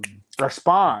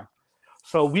spawn.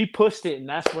 So we pushed it, and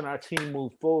that's when our team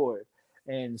moved forward.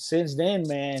 And since then,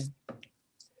 man,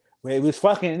 it was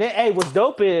fucking. Hey, what's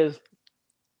dope is,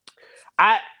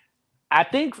 I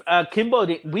think Kimbo,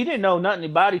 we didn't know nothing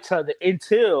about each other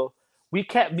until we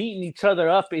kept meeting each other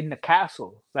up in the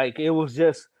castle. Like, it was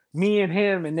just me and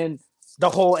him, and then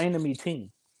the whole enemy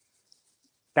team.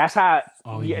 That's how.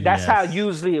 That's how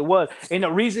usually it was. And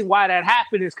the reason why that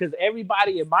happened is because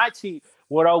everybody in my team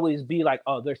would always be like,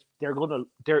 "Oh, they're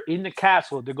in the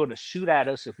castle. They're gonna shoot at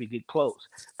us if we get close."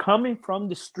 Coming from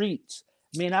the streets,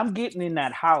 man, I'm getting in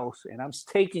that house and I'm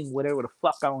taking whatever the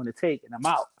fuck I want to take, and I'm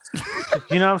out.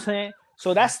 You know what I'm saying?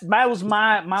 So that was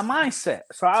my mindset.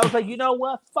 So I was like, you know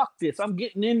what? Fuck this. I'm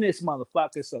getting in this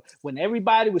motherfucker. So when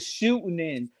everybody was shooting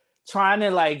and trying to,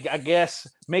 like, I guess,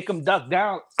 make them duck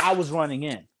down, I was running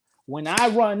in. When I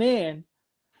run in,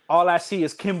 all I see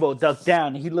is Kimbo duck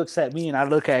down, and he looks at me, and I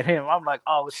look at him. I'm like,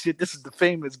 oh, shit, this is the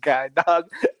famous guy, dog.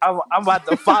 I'm about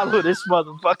to follow this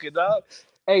motherfucker, dog.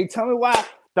 Hey, tell me why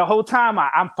the whole time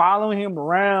I'm following him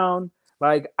around.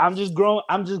 Like, I'm just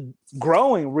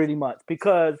growing really much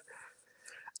because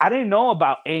I didn't know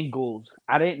about angles.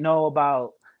 I didn't know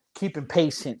about keeping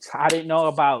patience. I didn't know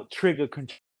about trigger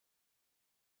control.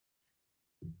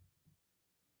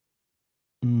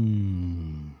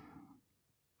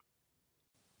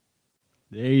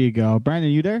 There you go. Brandon,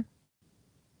 you there?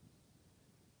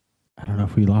 I don't know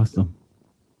if we lost him.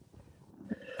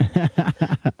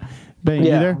 Ben,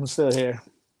 you Yeah, there? I'm still here.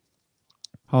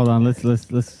 Hold on.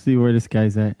 Let's see where this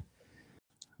guy's at.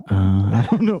 I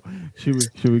don't know.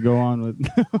 Should we go on with?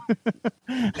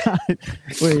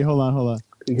 Wait, hold on.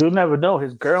 You'll never know.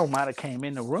 His girl might have came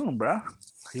in the room, bro.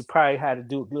 He probably had to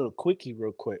do a little quickie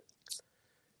real quick.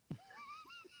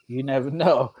 You never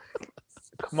know.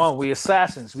 Come on, we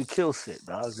assassins. We kill shit,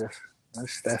 dog.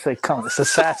 That's like come. It's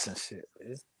assassin shit.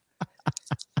 Man.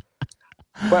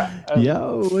 But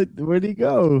Yo, where'd he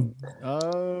go?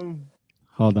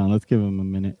 Hold on. Let's give him a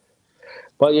minute.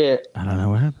 But yeah, I don't know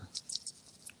what happened.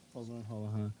 Hold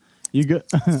on. You good?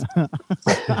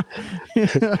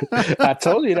 I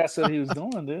told you that's what he was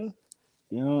doing, dude.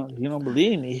 You don't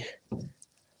believe me.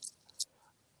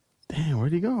 Damn,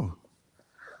 where'd he go?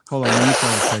 Hold on, let me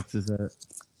try to text his at.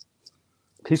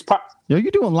 He's Yo,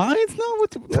 you doing Lions now?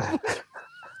 What the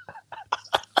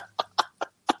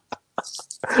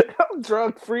I'm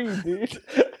drug free, dude.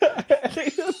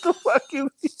 What the fuck you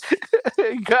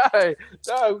guy?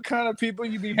 Dog, what kind of people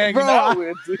you be hanging out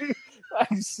with, dude? Like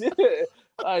shit.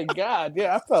 Like God,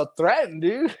 yeah, I felt threatened,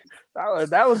 dude.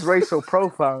 That was racial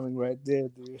profiling right there,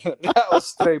 dude. That was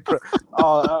straight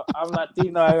I'm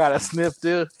Latino, I gotta sniff,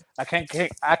 dude. I can't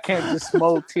just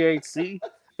smoke THC.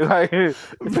 Like,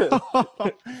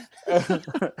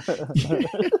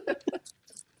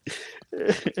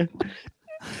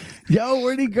 Yo,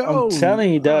 where'd he go? I'm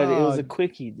telling you, dog, it was a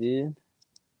quickie, dude.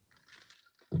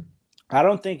 I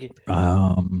don't think it.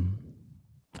 I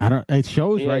don't. It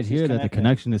shows right here that the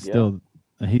connection is still.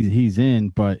 He's in,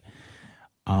 but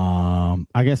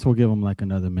I guess we'll give him like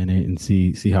another minute and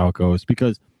see how it goes.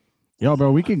 Because, yo,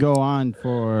 bro, we can go on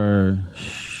for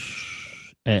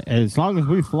as long as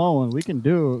we flowing. We can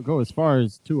go as far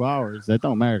as 2 hours. That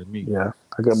don't matter to me. Yeah,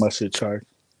 I got my shit charged.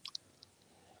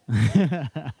 You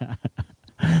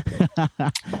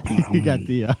got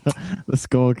the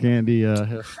skull candy.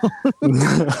 That's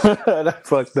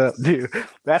fucked up, dude.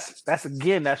 That's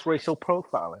racial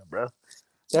profiling, bro.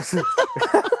 That's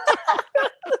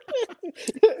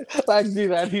like,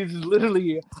 dude, that he's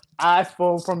literally an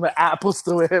iPhone from the Apple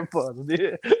Store headphones,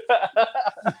 dude.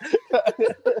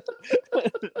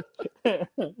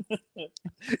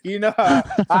 You know,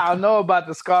 I don't know about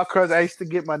the Skull Crush. I used to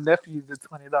get my nephew the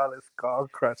 $20 Skull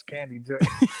Crush candy joint.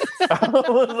 I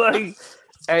was like,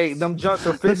 hey, them junks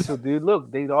official, dude.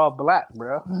 Look, they all black,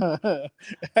 bro. The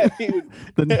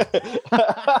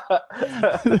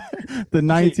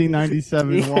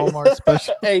 1997 Walmart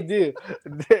special. Hey, dude,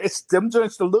 them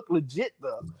joints to look legit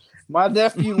though. My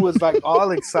nephew was like all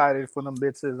excited for them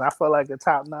bitches. I felt like a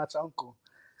top-notch uncle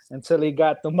until he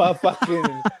got the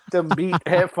motherfucking them Beat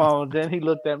headphones. Then he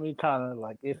looked at me kind of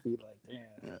like iffy, like,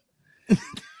 damn.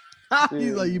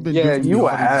 He's like, you've been you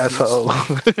an asshole.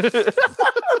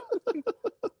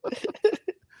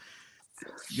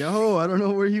 Yo, I don't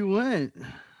know where he went.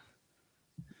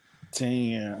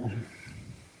 Damn.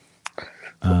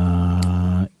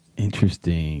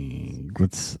 Interesting.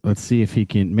 Let's see if he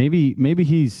can. Maybe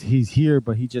he's here,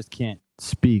 but he just can't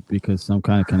speak because some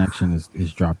kind of connection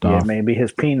is dropped off. Yeah, maybe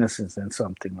his penis is in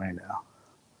something right now.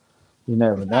 You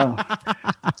never know.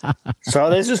 So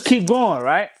let's just keep going,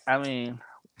 right? I mean,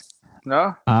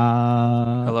 no.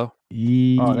 Hello.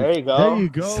 Oh, there you go. There you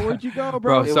go. Where'd you go,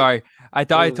 bro? Sorry. I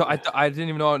didn't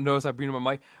even notice I bring my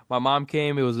mic. My mom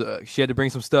came. It was she had to bring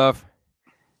some stuff.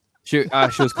 She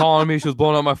was calling me. She was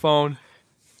blowing up my phone.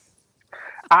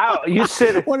 You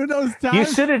should one of those times. You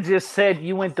should have just said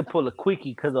you went to pull a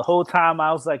quickie because the whole time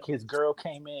I was like, his girl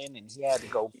came in and he had to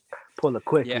go pull a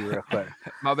quickie real quick.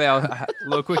 My bad, a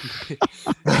little quickie.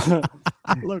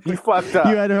 You fucked up.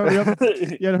 You had to hurry up.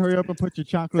 You had to hurry up and put your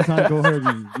chocolates on. Go ahead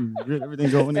and get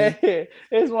everything going in.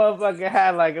 This motherfucker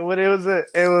had like when it was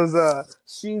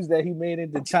shoes that he made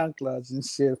into chanclas and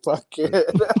shit. Fuck it.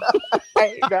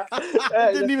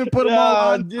 Didn't even put them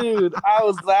on, dude. I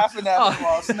was laughing at him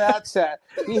on Snapchat.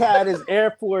 He had his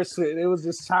Air Force shit. It was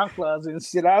just chanclas and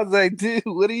shit. I was like, dude,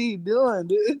 what are you doing,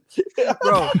 dude?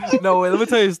 Bro, no wait. Let me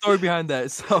tell you the story behind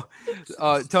that. So,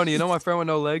 Tony, you know my friend with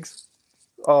no legs?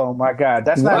 Oh my God,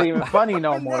 that's not even funny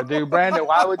no more, dude. Brandon,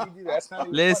 why would you do that? That's not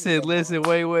even listen,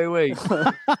 wait.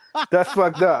 That's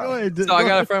fucked up. So I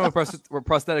got a friend with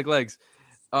prosthetic legs.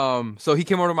 So he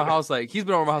came over to my house. Like he's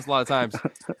been over my house a lot of times,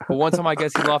 but one time I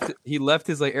guess he left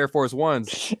his like Air Force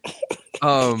Ones.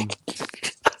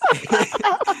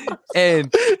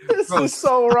 And this is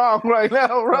so wrong right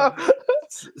now, bro.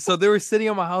 So they were sitting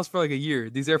on my house for like a year.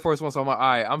 These Air Force Ones. So I'm like, all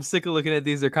right, I'm sick of looking at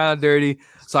these. They're kind of dirty.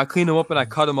 So I cleaned them up and I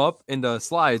cut them up in the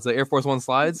slides, the Air Force One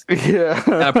slides. Yeah.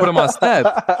 And I put them on step.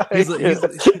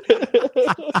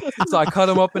 So I cut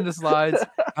them up into slides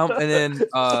And then,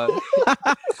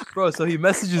 bro, so he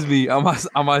messages me on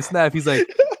my Snap. He's like,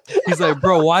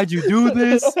 bro, why'd you do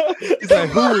this? He's like,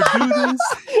 who would do this?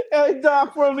 Hey,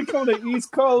 dog, from to come to the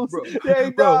East Coast. Bro,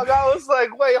 Hey, dog, I was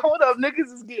like, wait, hold up.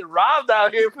 Niggas is getting robbed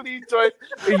out here for these joints.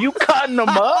 Are you cutting them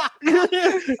up?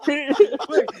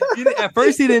 At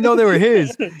first, he didn't know they were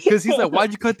his because he's like,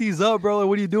 why'd you cut these up, bro? Like,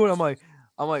 what are you doing? I'm like,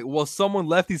 well, someone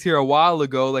left these here a while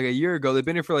ago, like a year ago. They've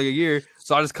been here for like a year.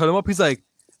 So I just cut them up. He's like,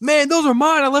 man, those are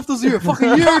mine. I left those here a fucking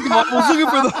year ago. I was looking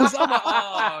for those. I'm like,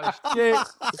 oh, shit.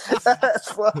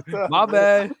 That's fucked up. My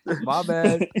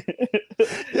bad.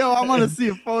 Yo, I want to see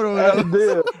a photo of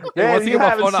them. Yeah, once you get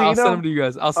my phone, I'll send them to you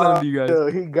guys.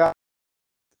 Dude, he got.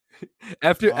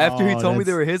 After he told me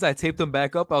they were his, I taped them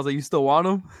back up. I was like, you still want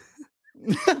them?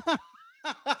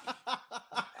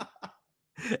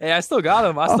 Hey, I still got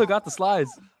them. I still got the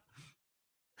slides.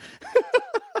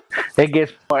 It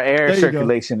gets more air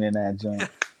circulation in that joint.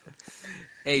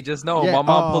 Hey, just know my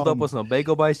mom pulled up with some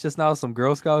bagel bites just now, some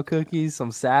Girl Scout cookies,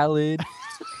 some salad.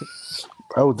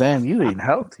 Oh, damn, you eating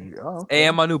healthy. Oh, okay. Hey,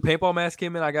 and my new paintball mask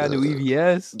came in. I got a new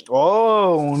EVS.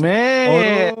 Oh,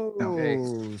 man.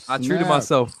 Hey, I treated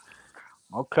myself.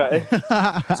 Okay.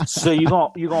 So you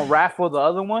gonna raffle the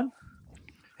other one?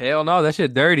 Hell no, that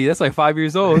shit dirty. That's like 5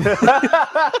 years old.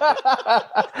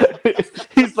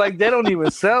 He's like, they don't even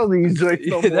sell these joints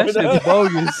no more. That shit's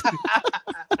bogus.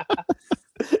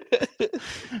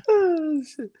 Oh,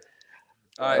 shit.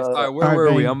 All right, where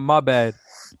were we? My bad.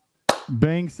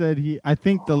 Bang said I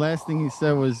think the last thing he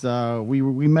said was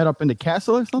we met up in the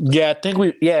castle or something. Yeah, I think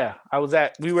we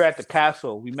were at the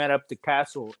castle. We met up at the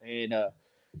castle and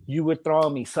you were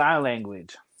throwing me sign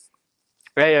language.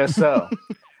 ASL.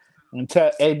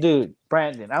 Hey, dude,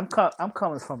 Brandon, I'm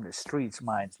coming from the streets,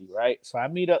 mind you, right? So I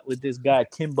meet up with this guy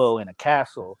Kimbo in a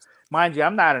castle. Mind you,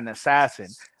 I'm not an assassin.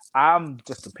 I'm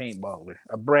just a paintballer,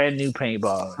 a brand new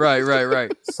paintballer.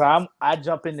 Right. So I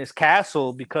jump in this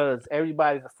castle because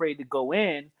everybody's afraid to go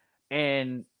in,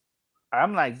 and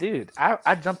I'm like, dude,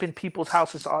 I jump in people's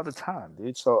houses all the time,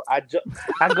 dude. So I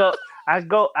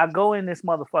go in this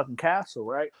motherfucking castle,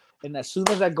 right? And as soon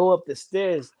as I go up the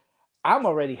stairs, I'm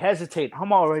already hesitating.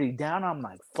 I'm already down. I'm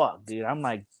like, fuck, dude. I'm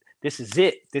like, this is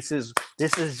it. This is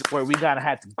where we gotta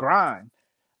have to grind.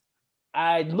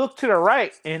 I look to the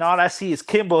right, and all I see is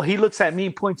Kimbo. He looks at me,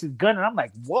 points his gun, and I'm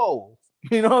like, whoa.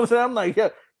 You know what I'm saying? I'm like,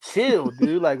 yo, chill,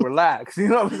 dude. Like, relax. You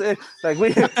know what I'm saying? Like,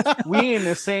 we in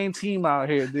the same team out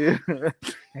here, dude.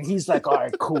 And he's like, all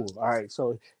right, cool. All right.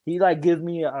 So he like gives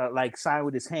me a like sign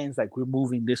with his hands, like we're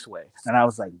moving this way. And I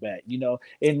was like, bet, you know,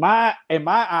 in my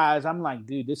eyes, I'm like,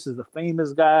 dude, this is a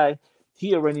famous guy.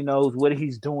 He already knows what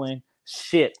he's doing.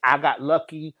 Shit, I got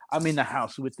lucky. I'm in the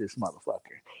house with this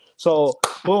motherfucker. So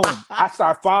boom, I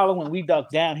start following. We duck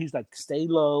down. He's like, stay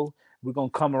low. We're gonna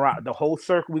come around the whole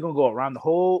circle. We're gonna go around the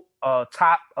whole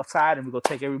top side, and we're gonna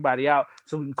take everybody out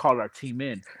so we can call our team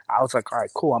in. I was like, all right,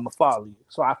 cool, I'm gonna follow you.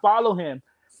 So I follow him,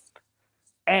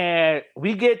 and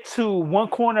we get to one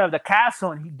corner of the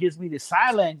castle, and he gives me the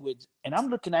sign language, and I'm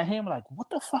looking at him like, what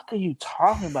the fuck are you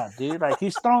talking about, dude? Like,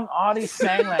 he's throwing all these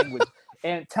sign language,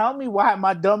 and tell me why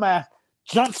my dumb ass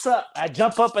jumps up. I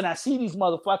jump up and I see these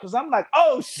motherfuckers. I'm like,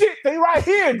 oh shit, they right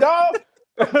here, dog.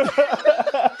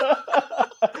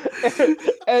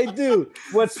 Hey, dude,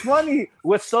 what's funny,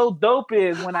 what's so dope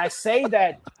is when I say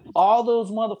that, all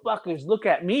those motherfuckers look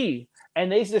at me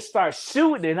and they just start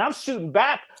shooting, and I'm shooting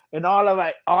back, and all of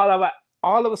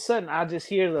a sudden I just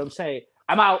hear them say,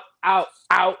 I'm out,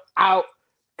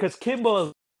 because Kimbo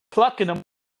is plucking them.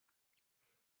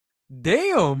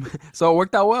 Damn. So it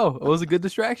worked out well. It was a good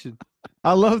distraction.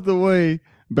 I love the way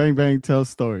Bang Bang tells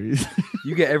stories.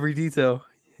 You get every detail.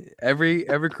 Every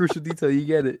crucial detail, you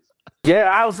get it.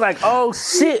 Yeah, I was like, oh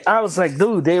shit. I was like,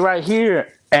 dude, they right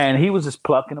here. And he was just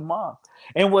plucking them off.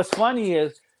 And what's funny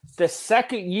is the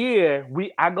second year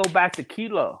I go back to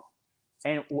Kilo.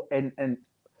 And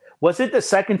was it the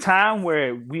second time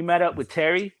where we met up with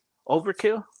Terry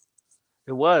Overkill?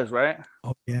 It was, right?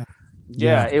 Oh yeah.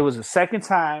 Yeah, it was the second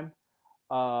time.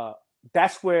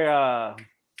 That's where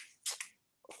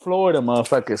Florida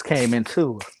motherfuckers came in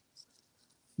too.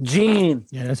 Gene.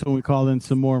 Yeah, that's when we call in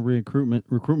some more recruitment.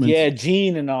 Yeah,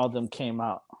 Gene and all them came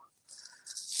out.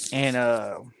 And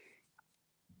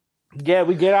yeah,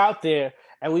 we get out there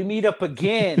and we meet up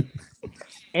again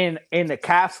in the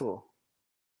castle.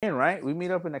 Right? We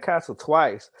meet up in the castle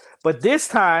twice. But this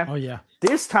time,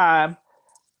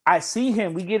 I see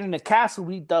him. We get in the castle,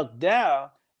 we duck down,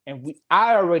 and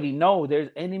I already know there's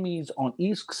enemies on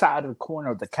each side of the corner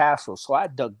of the castle. So I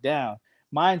duck down.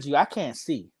 Mind you, I can't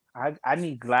see. I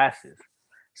need glasses.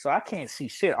 So I can't see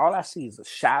shit. All I see is the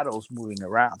shadows moving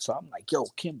around. So I'm like, yo,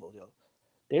 Kimbo,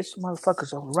 there's some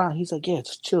motherfuckers all around. He's like, yeah,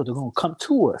 just chill. They're gonna come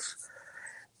to us.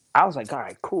 I was like, all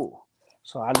right, cool.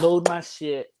 So I load my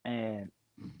shit, and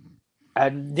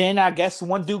then I guess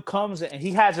one dude comes and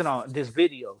he has it on this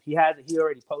video. He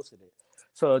already posted it.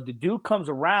 So the dude comes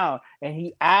around and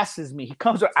he asks me. He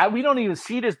comes. We don't even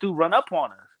see this dude run up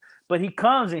on us, but he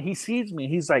comes and he sees me.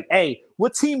 He's like, "Hey,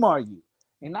 what team are you?"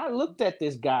 And I looked at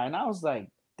this guy and I was like,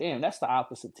 "Damn, that's the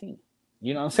opposite team."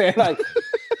 You know what I'm saying? Like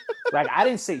I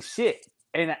didn't say shit,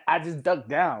 and I just ducked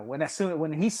down. When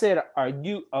he said, "Are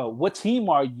you? What team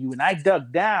are you?" and I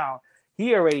ducked down,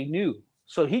 he already knew.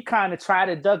 So he kind of tried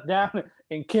to duck down,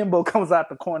 and Kimbo comes out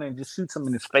the corner and just shoots him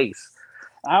in his face.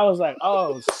 I was like,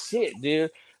 "Oh shit,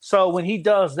 dude!" So when he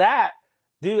does that,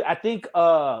 dude, I think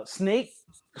Snake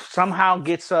somehow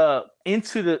gets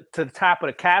into the top of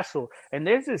the castle, and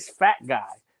there's this fat guy.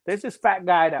 There's this fat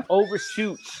guy that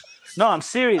overshoots. No, I'm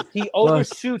serious. He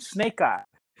overshoots Snake Eye.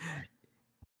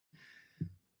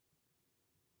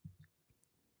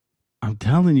 I'm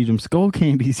telling you, them skull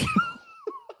candies.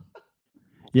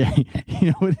 Yeah, you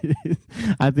know what it is?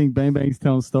 I think Bang Bang's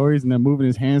telling stories and then moving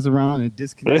his hands around and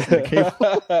disconnecting the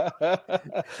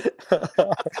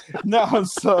cable. No,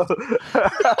 so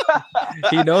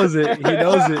he knows it. He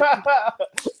knows it.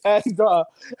 And,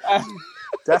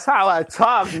 that's how I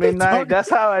talk, Midnight. That's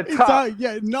how I talk.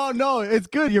 Yeah, no, it's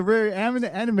good. You're very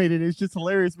animated. It's just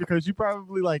hilarious because you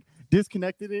probably like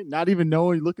disconnected it, not even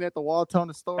knowing, looking at the wall, telling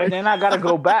the story. And then I gotta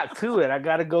go back to it. I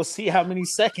gotta go see how many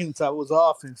seconds I was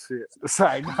off and shit. It's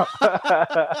like, no.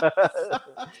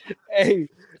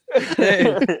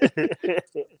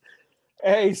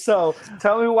 Hey, so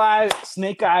tell me why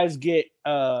Snake Eyes get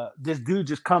this dude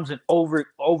just comes and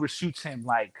overshoots him.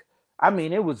 Like, I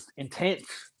mean, it was intense.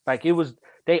 Like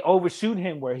they overshoot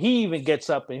him where he even gets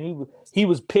up and he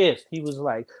was pissed. He was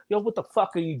like, "Yo, what the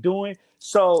fuck are you doing?"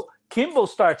 So Kimbo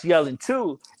starts yelling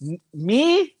too.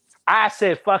 Me, I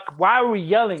said, "Fuck, why are we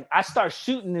yelling?" I start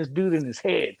shooting this dude in his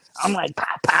head. I'm like,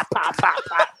 pop, pop, pop, pop,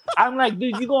 pop. I'm like,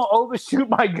 dude, you gonna overshoot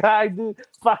my guy, dude?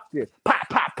 Fuck this. Pop,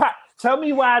 pop, pop. Tell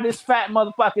me why this fat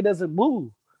motherfucker doesn't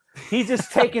move. He's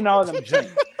just taking all them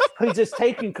drinks. He's just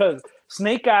taking because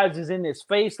Snake Eyes is in his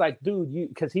face, like, dude,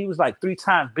 because he was like 3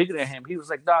 times bigger than him. He was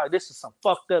like, dog, this is some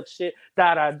fucked up shit,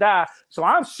 da da da. So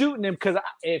I'm shooting him because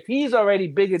if he's already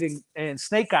bigger than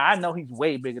Snake Eye, I know he's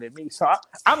way bigger than me. So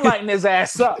I'm lighting his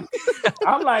ass up.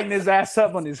 I'm lighting his ass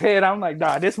up on his head. I'm like,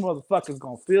 dog, this motherfucker's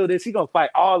gonna feel this. He gonna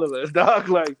fight all of us, dog.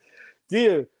 Like,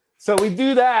 dude. So we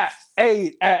do that.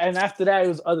 Hey, and after that, it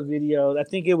was other videos. I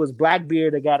think it was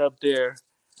Blackbeard that got up there.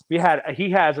 He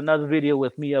has another video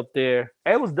with me up there.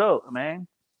 It was dope, man.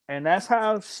 And that's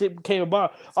how shit came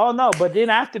about. Oh no, but then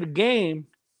after the game,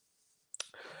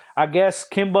 I guess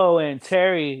Kimbo and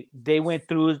Terry, they went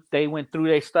through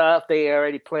their stuff. They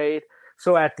already played.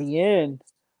 So at the end,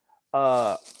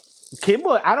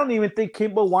 Kimbo, I don't even think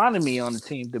Kimbo wanted me on the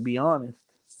team, to be honest.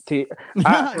 To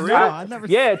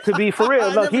be for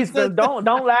real. Look,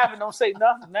 don't laugh and don't say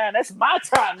nothing, man. That's my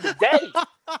time today.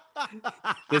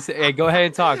 Hey, go ahead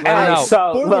and talk. Let it out.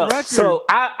 So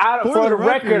for the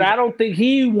record, I don't think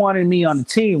he wanted me on the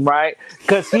team, right?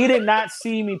 Because he did not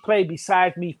see me play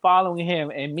besides me following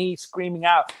him and me screaming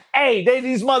out, "Hey,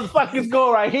 these motherfuckers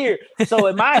go right here." So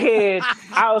in my head,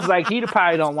 I was like, he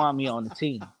probably don't want me on the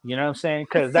team. You know what I'm saying?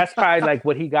 Because that's probably like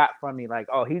what he got from me. Like,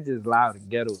 oh, he's just loud and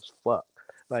ghetto as fuck.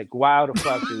 Like, why the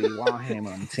fuck do we want him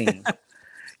on the team?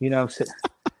 You know what I'm saying?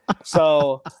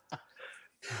 So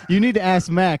you need to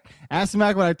ask Mac. Ask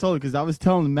Mac what I told him, because I was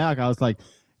telling Mac, I was like,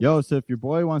 yo, so if your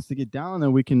boy wants to get down,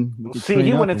 then we can see,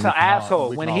 he went into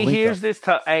asshole. When he hears this,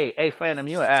 hey, Phantom,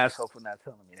 you're an asshole for not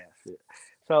telling me that shit.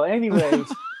 So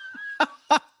anyways,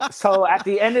 so at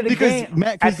the end of the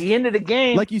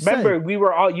game, like you remember, said, we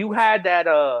were all, you had that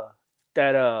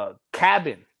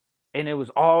cabin, and it was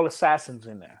all assassins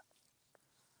in there.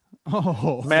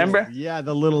 Oh, remember? Yeah,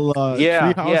 the little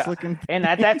treehouse looking. And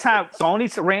at that time, the only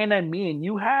Serena me and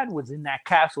you had was in that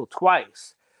castle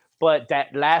twice. But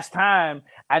that last time,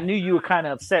 I knew you were kind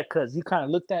of upset because you kind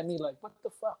of looked at me like, "What the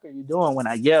fuck are you doing?" when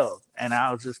I yelled, and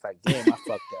I was just like, "Damn, I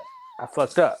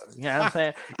fucked up." You know what I'm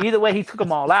saying? Either way, he took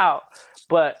them all out,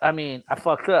 but I mean, I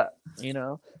fucked up. You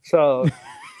know, so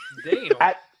damn.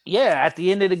 At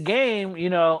the end of the game,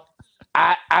 you know,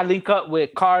 I link up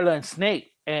with Carla and Snake.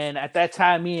 And at that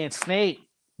time, me and Snake,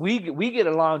 we get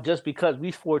along just because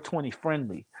we 420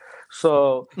 friendly.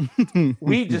 So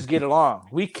we just get along.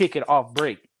 We kick it off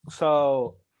break.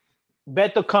 So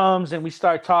Beto comes and we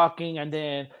start talking. And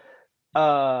then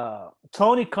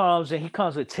Tony comes and he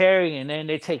comes with Terry. And then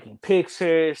they're taking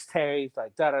pictures. Terry's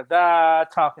like, da-da-da,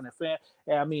 talking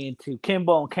to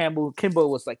Kimbo. And Kimbo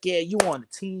was like, yeah, you on the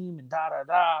team and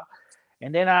da-da-da.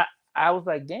 And then I was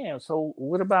like, damn. So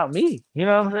what about me? You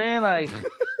know what I'm saying? Like,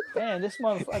 damn, this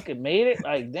motherfucker made it.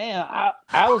 Like, damn,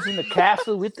 I was in the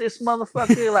castle with this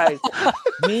motherfucker. Like,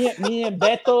 me and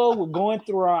Beto were going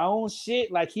through our own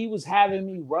shit. Like, he was having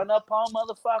me run up on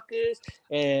motherfuckers,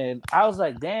 and I was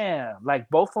like, damn, like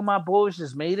both of my boys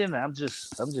just made it, and I'm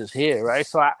just here, right?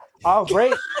 So I'll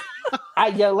break. I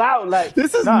yell out like,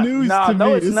 this is news to me.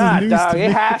 No, it's this not, dog.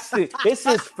 it has to. This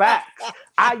is facts.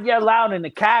 I yell out in the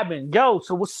cabin, yo,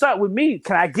 so what's up with me?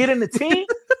 Can I get in the team?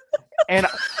 And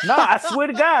no, I swear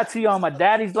to God to you on my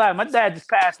daddy's life. My dad just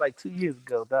passed like 2 years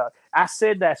ago, dog. I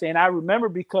said that, and I remember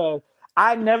because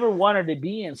I never wanted to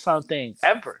be in something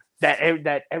ever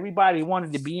that everybody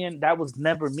wanted to be in. That was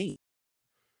never me.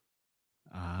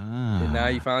 And now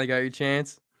you finally got your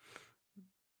chance.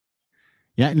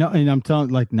 Yeah, no, and I'm telling,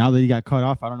 like, now that he got cut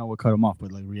off, I don't know what cut him off,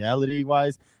 but like reality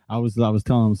wise, I was telling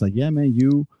him, I was like, yeah, man,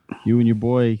 you and your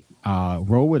boy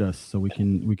roll with us so we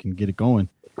can get it going.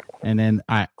 And then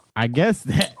I guess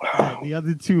that the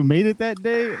other two made it that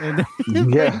day, and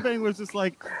then Bang Bang was just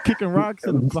like kicking rocks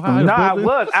behind the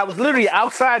building. I was literally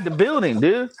outside the building,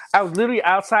 dude. I was literally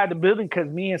outside the building because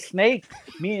me and Snake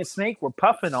were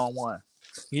puffing on one.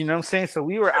 You know what I'm saying? So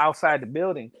we were outside the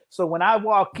building. So when I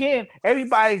walk in,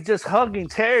 everybody's just hugging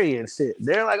Terry and shit.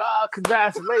 They're like, "Oh,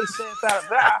 congratulations!"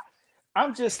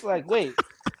 I'm just like, wait.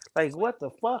 Like, what the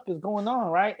fuck is going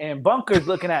on, right? And Bunker's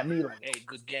looking at me like, hey,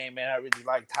 good game, man. I really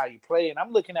liked how you play. And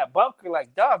I'm looking at Bunker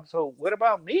like, dog, so what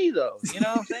about me, though? You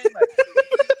know what I'm saying? Like,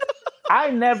 I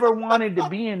never wanted to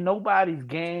be in nobody's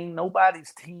gang,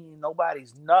 nobody's team,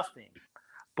 nobody's nothing.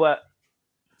 But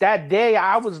that day,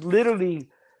 I was literally,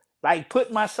 like,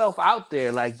 putting myself out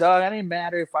there. Like, dog, it didn't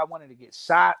matter if I wanted to get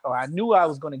shot or I knew I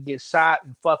was going to get shot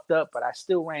and fucked up, but I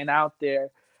still ran out there.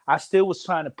 I still was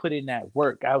trying to put in that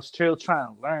work. I was still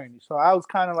trying to learn. So I was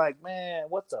kind of like, man,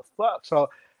 what the fuck? So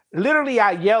literally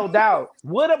I yelled out,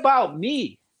 what about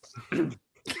me?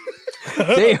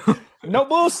 Damn. No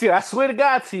bullshit. I swear to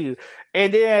God to you.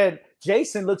 And then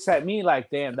Jason looks at me like,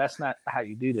 damn, that's not how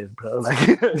you do this, bro. Like,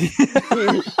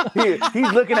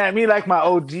 he's looking at me like my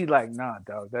OG, like, nah,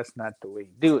 dog, that's not the way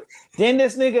you do it. Then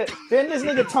this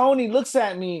nigga Tony looks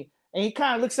at me and he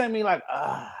kind of looks at me like,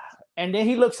 and then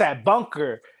he looks at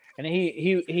Bunker, and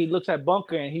he looks at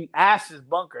Bunker, and he asks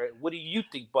Bunker, what do you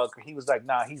think, Bunker? He was like,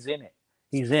 nah, he's in it.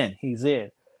 He's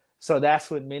in. So that's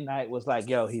when Midnight was like,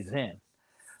 yo, he's in.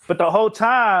 But the whole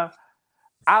time,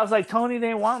 I was like, Tony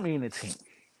didn't want me in the team.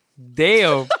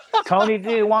 Damn. Tony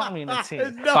didn't want me in the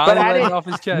team. But I didn't off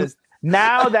his chest.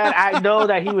 Now that I know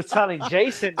that he was telling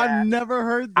Jason that, I've never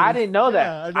heard this. I didn't know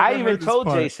that. I even told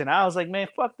part. Jason, I was like, man,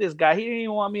 fuck this guy. He didn't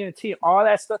even want me in the team. All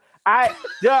that stuff.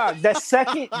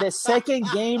 The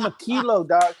second game of Kilo,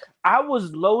 dog, I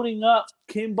was loading up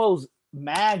Kimbo's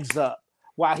mags up.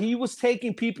 While he was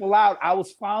taking people out, I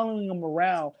was following him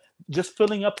around, just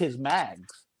filling up his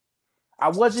mags. I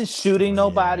wasn't shooting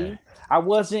nobody. Yeah. I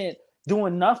wasn't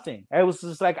doing nothing. It was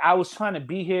just like I was trying to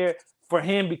be here for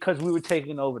him because we were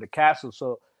taking over the castle.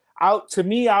 So to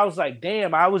me, I was like,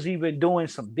 damn, I was even doing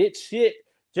some bitch shit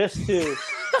just to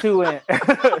you were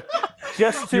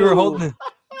holding.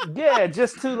 Yeah,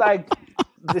 just to like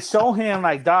to show him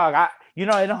like, dog, it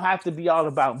don't have to be all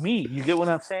about me. You get what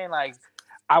I'm saying? Like,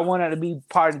 I wanted to be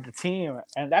part of the team,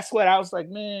 and that's what I was like,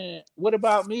 man, what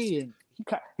about me? And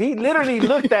he literally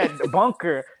looked at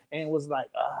Bunker and was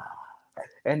like,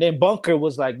 and then Bunker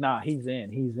was like, nah, he's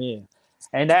in.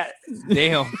 And that,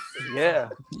 damn, yeah,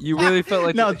 you really felt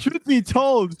like. Now, truth be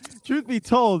told,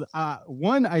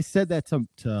 one, I said that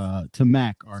to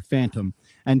Mac or Phantom,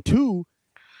 and two,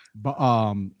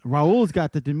 Raul's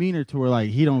got the demeanor to where like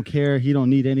he don't care, he don't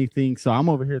need anything. So I'm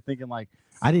over here thinking like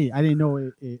I didn't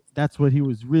know that's what he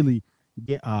was really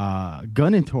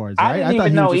gunning towards. Right? I didn't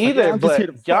even know either, like,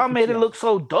 but y'all made it look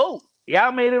so dope.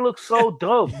 Y'all made it look so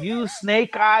dope. You,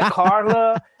 Snake Eye,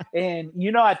 Carla, and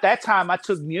at that time I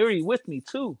took Muri with me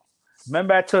too.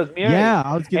 Remember I took Muri? Yeah,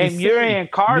 I was gonna say Muri and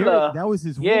Carla. Muri, that was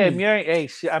his. Yeah, woman. Muri. Hey,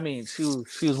 she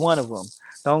was one of them.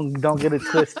 Don't get it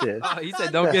twisted. Oh, he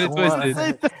said, "Don't get it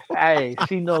twisted." Hey,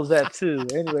 she knows that too.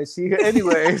 Anyways.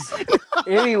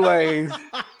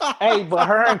 Hey, but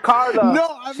her and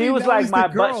Carla, she was like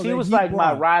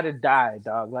my ride or die,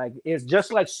 dog. Like, it's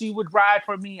just like she would ride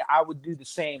for me, I would do the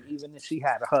same, even if she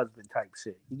had a husband type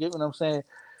shit. You get what I'm saying?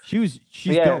 She's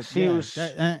dope. She was,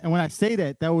 and when I say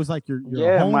that was like your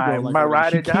homegirl, my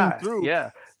ride or die. Through. Yeah.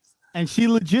 And she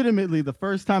legitimately, the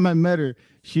first time I met her,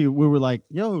 we were like,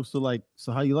 yo, so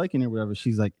how you liking it or whatever.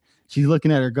 She's like, she's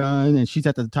looking at her gun, and she's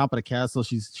at the top of the castle.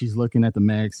 She's looking at the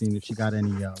magazine if she got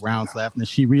any rounds left, and then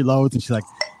she reloads, and she's like,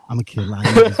 "I'm gonna kill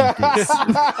lions with this."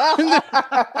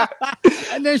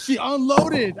 And then she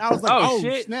unloaded. I was like, "Oh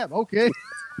shit. Snap! Okay."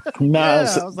 No,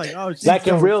 yeah, I was like, "Oh shit!" Like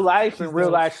in real life,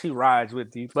 she rides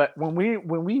with you. But when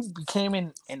we became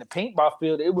in the paintball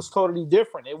field, it was totally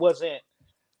different. It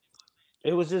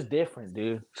was just different,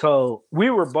 dude. So we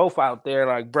were both out there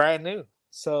like brand new.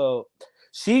 So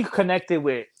she connected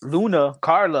with Luna,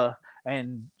 Carla,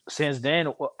 and since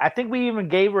then, I think we even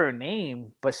gave her a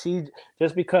name, but she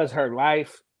just because her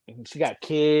life and she got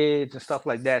kids and stuff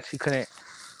like that, she couldn't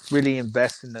really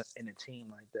invest in the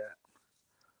team like that.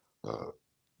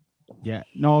 Yeah,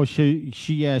 no, she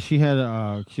had she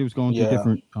was going through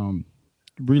different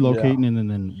relocating and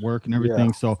then work and everything.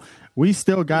 Yeah. So we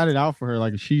still got it out for her.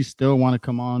 Like if she still want to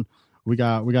come on, we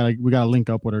got to link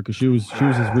up with her because she was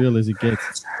as real as it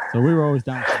gets. So we were always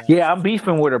down for that. Yeah, I'm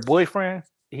beefing with her boyfriend.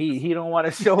 He don't want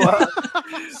to show up.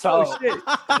 So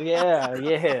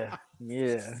yeah.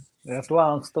 That's a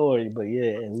long story, but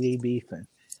yeah, we beefing.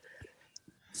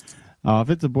 If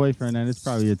it's a boyfriend, then it's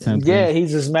probably a temp. Yeah,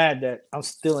 he's just mad that I'm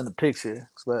still in the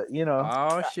picture. But you know,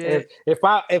 oh shit. If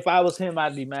I was him,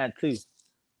 I'd be mad too.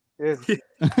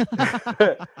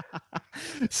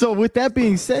 So with that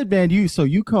being said, man, you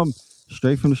come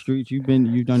straight from the streets. You've done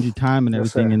your time and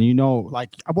everything, yes, and you know, like,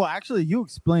 well, actually, you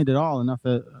explained it all enough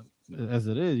as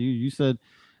it is. You said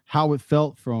how it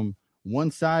felt from one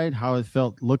side, how it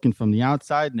felt looking from the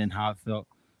outside, and then how it felt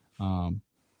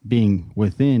being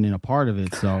within and a part of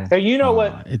it. So, and you know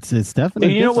what? It's definitely.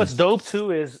 And you know what's dope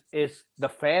too is the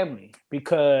family,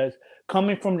 because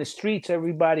coming from the streets,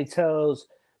 everybody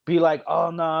be like,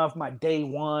 oh no, if my day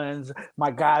ones,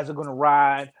 my guys are gonna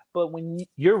ride. But when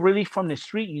you're really from the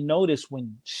street, you notice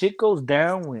when shit goes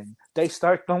down, when they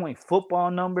start throwing football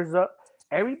numbers up,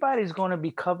 everybody's gonna be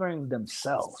covering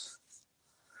themselves.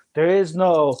 There is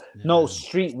no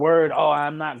street word. Oh,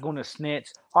 I'm not gonna snitch.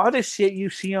 All this shit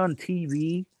you see on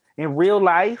TV in real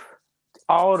life,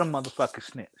 all the motherfuckers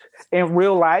snitch. In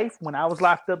real life, when I was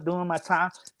locked up doing my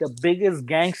time, the biggest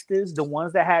gangsters, the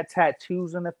ones that had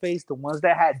tattoos on their face, the ones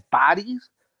that had bodies,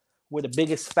 were the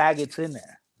biggest faggots in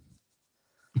there.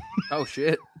 Oh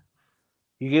shit.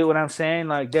 You get what I'm saying?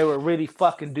 Like, they were really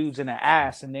fucking dudes in the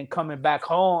ass, and then coming back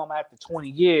home after 20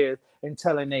 years and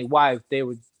telling their wife they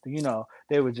were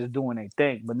just doing their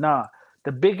thing. But nah,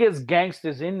 the biggest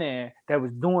gangsters in there that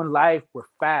was doing life were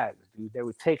fags, dude. They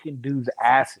were taking dudes'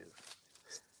 asses.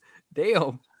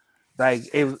 Damn. Like,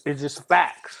 it's just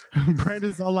facts.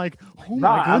 Brandon's all like, oh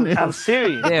my goodness. I'm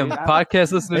serious. Damn,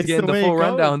 podcast listeners getting the full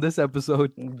rundown this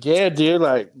episode. Yeah, dude.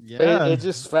 Like, it's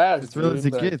just facts. As real as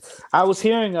it gets. I was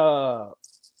hearing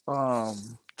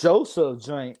Joseph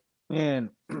joint, and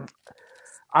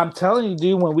I'm telling you,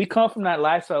 dude, when we come from that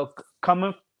lifestyle,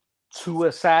 coming to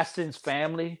Assassin's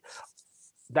family,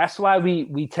 that's why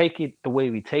we take it the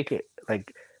way we take it.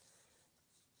 Like,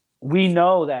 we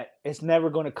know that it's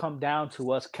never going to come down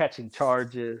to us catching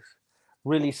charges,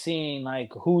 really seeing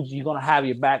like who's you going to have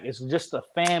your back. It's just a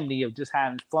family of just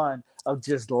having fun, of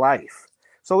just life.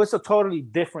 So it's a totally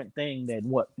different thing than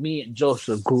what me and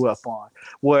Joseph grew up on,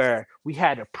 where we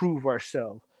had to prove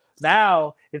ourselves.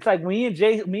 Now it's like me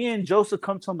and Joseph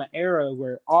come from an era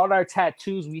where all our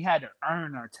tattoos, we had to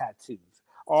earn our tattoos.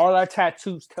 All our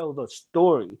tattoos tell the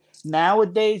story.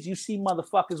 Nowadays, you see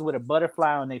motherfuckers with a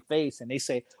butterfly on their face, and they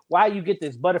say, "Why you get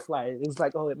this butterfly?" It was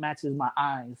like, "Oh, it matches my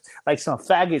eyes." Like some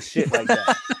faggot shit like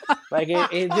that. Like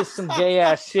it's just some gay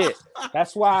ass shit.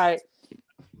 That's why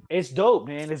it's dope,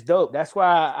 man. It's dope. That's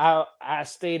why I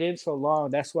stayed in so long.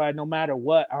 That's why no matter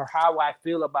what or how I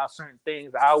feel about certain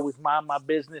things, I always mind my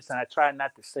business and I try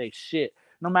not to say shit,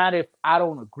 no matter if I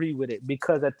don't agree with it.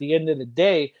 Because at the end of the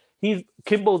day,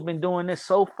 Kimbo's been doing this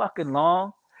so fucking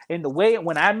long. And the way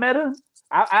when I met him,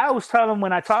 I always tell him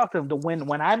when I talk to him,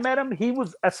 when I met him, he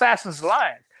was Assassin's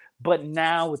Alliance. But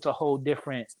now it's a whole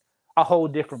different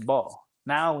ball.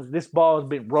 Now this ball has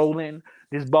been rolling.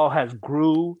 This ball has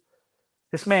grew.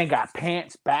 This man got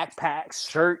pants, backpacks,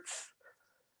 shirts.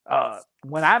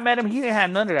 When I met him, he didn't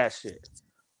have none of that shit.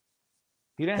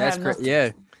 He didn't have nothing.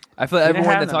 Yeah. I feel like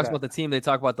everyone that talks about the team, they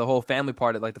talk about the whole family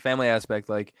part, like the family aspect.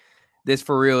 Like, this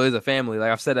for real is a family. Like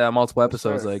I've said that on multiple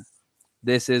episodes. Like,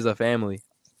 this is a family.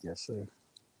 Yes, sir.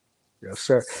 Yes,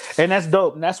 sir. And that's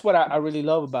dope. And that's what I really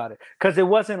love about it. Because it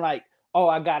wasn't like, oh,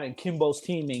 I got in Kimbo's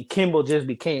team and Kimbo just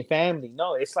became family.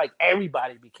 No, it's like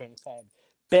everybody became family.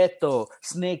 Beto,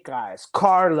 Snake Eyes,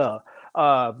 Carla,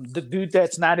 the dude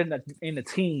that's not in the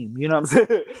team. You know what I'm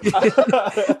saying?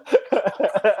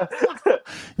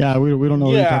 Yeah, we don't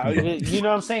know. Yeah, you know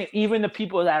what I'm saying? Even the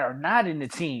people that are not in the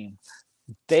team,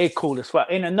 They cool as fuck.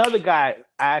 And another guy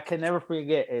I can never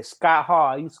forget is Scott Hall.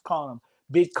 I used to call him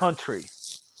Big Country.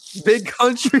 Big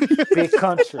Country. Big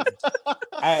Country.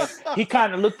 He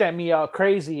kind of looked at me all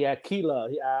crazy at Kila.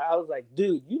 I was like,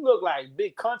 dude, you look like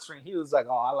Big Country. And he was like,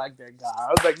 oh, I like that guy. I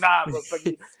was like, nah,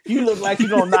 motherfucker, you look like you're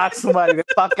going to knock somebody the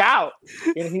fuck out.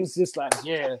 And he was just like,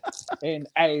 yeah. And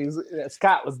hey,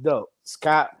 Scott was dope.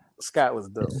 Scott was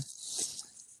dope.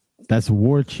 That's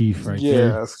War Chief right there.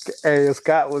 Yeah, hey,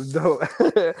 Scott was dope.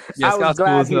 Yeah, I was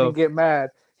glad he didn't get mad.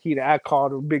 I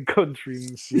called him Big Country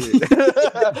and shit.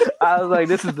 I was like,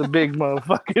 this is the big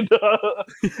motherfucker.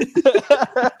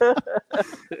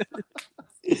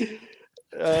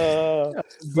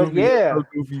 But yeah,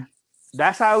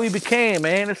 that's how we became,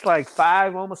 man. It's like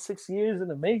 5, almost 6 years in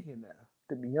the making now.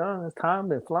 To be honest, time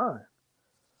been flying.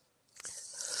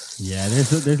 Yeah,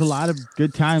 there's a lot of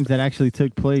good times that actually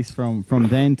took place from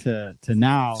then to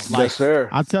now. Like, yes, sir.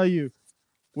 I'll tell you,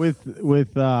 with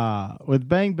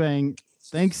Bang Bang.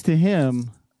 Thanks to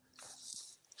him,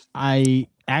 I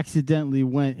accidentally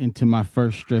went into my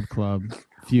first strip club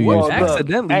a few years ago.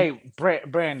 Accidentally? Hey,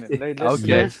 Brandon.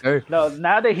 Okay, sure. No,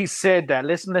 now that he said that,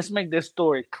 let's make this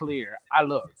story clear.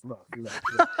 Look.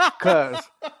 Because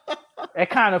it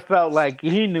kind of felt like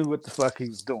he knew what the fuck he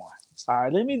was doing. All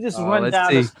right, let me just run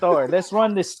down the story. Let's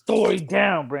run this story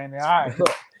down, Brandon. All right,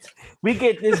 look. We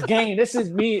get this game. This is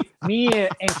me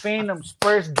and Phantom's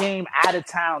first game out of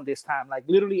town this time. Like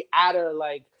literally out of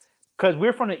because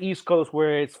we're from the East Coast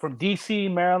where it's from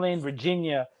DC, Maryland,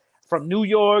 Virginia, from New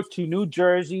York to New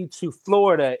Jersey to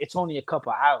Florida. It's only a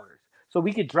couple hours. So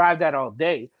we could drive that all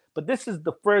day. But this is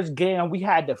the first game we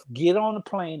had to get on the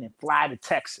plane and fly to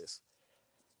Texas.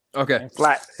 Okay.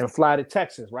 And fly to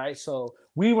Texas, right? So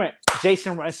we went,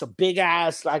 Jason rents a big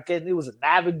ass, it was a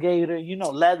Navigator,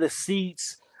 leather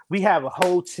seats. We have a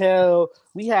hotel.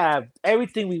 We have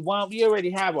everything we want. We already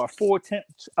have our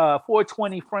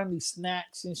 420 friendly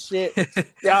snacks and shit.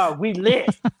 Yo, we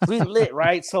lit,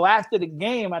 right? So after the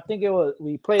game, I think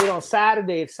we played on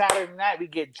Saturday. Saturday night, we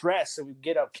get dressed and we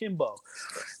get up Kimbo.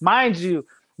 Mind you,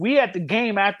 we at the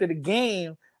game. After the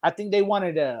game, I think they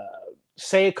wanted to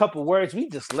say a couple words. We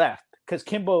just left because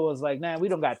Kimbo was like, "Man, we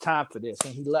don't got time for this,"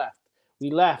 and he left.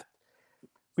 We left.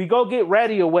 We go get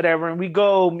ready or whatever, and we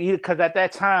go meet because at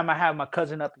that time I have my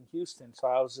cousin up in Houston, so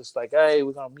I was just like, "Hey,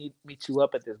 we're gonna meet you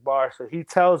up at this bar." So he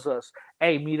tells us,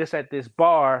 "Hey, meet us at this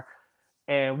bar,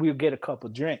 and we'll get a couple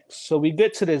drinks." So we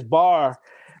get to this bar,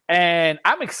 and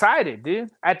I'm excited, dude.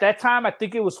 At that time, I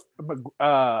think it was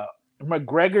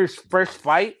McGregor's first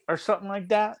fight or something like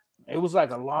that. It was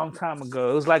like a long time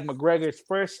ago. It was like McGregor's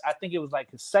first. I think it was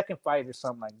like his second fight or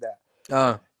something like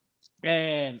that.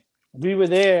 And we were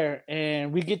there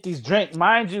and we get these drinks.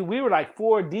 Mind you, we were like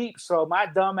 4 deep. So my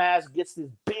dumb ass gets this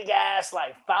big ass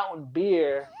like fountain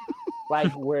beer,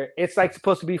 where it's like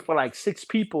supposed to be for like 6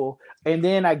 people. And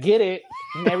then I get it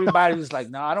and everybody was like,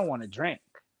 no, I don't want to drink.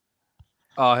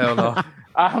 Oh, hell no.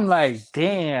 I'm like,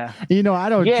 damn. I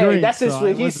don't drink. Yeah, that's just so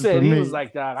what he said. He was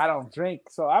like, dog, I don't drink.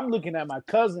 So I'm looking at my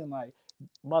cousin like,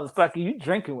 motherfucker, you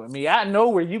drinking with me. I know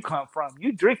where you come from.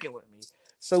 You drinking with me.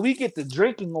 So we get to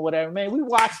drinking or whatever, man. We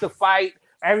watch the fight.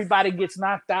 Everybody gets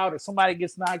knocked out or somebody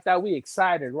gets knocked out. We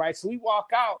excited, right? So we walk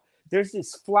out. There's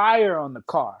this flyer on the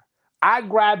car. I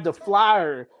grab the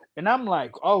flyer and I'm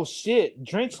like, oh shit,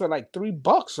 drinks for like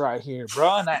 $3 right here,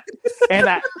 bro. And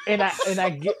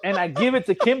I give it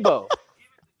to Kimbo.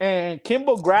 And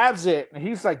Kimbo grabs it and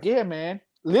he's like, yeah, man.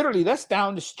 Literally, that's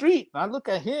down the street. And I look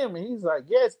at him and he's like,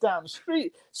 yeah, it's down the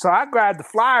street. So I grab the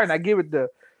flyer and I give it the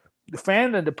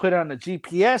Phantom to put it on the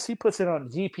GPS. He puts it on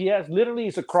the GPS. Literally,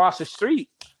 it's across the street.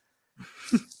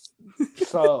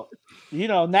 So,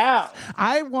 now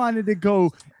I wanted to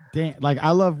go.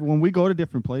 I love when we go to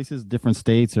different places, different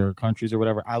states or countries or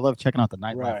whatever. I love checking out the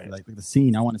nightlife, right. like the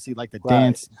scene. I want to see the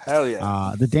dance. Hell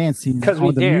yeah. The dance scene. Because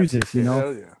the music,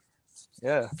 Hell yeah.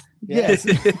 Yeah. Yes.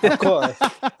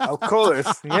 Of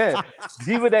course. Yeah.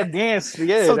 See with that dance.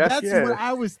 Yeah. So that's what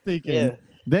I was thinking. Yeah.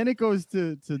 Then it goes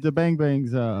to the Bang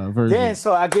Bang's version. Then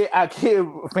so I give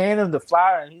Phantom the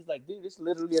flyer and he's like, dude, it's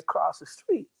literally across the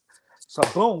street. So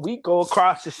boom, we go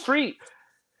across the street.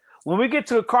 When we get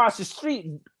to across the street,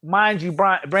 mind you,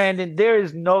 Brandon, there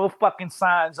is no fucking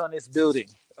signs on this building.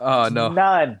 Oh no.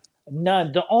 None.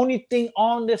 The only thing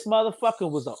on this motherfucker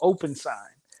was an open sign.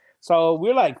 So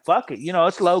we're like, fuck it.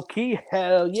 It's low key.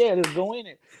 Hell yeah, let's go in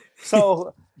it.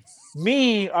 So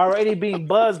me already being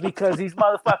buzzed because these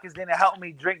motherfuckers didn't help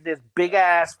me drink this big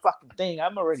ass fucking thing.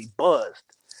 I'm already buzzed.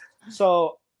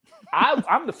 So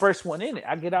I'm the first one in it.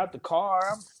 I get out the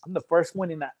car. I'm the first one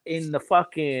in the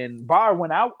fucking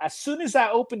bar. As soon as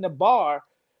I open the bar,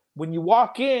 when you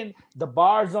walk in, the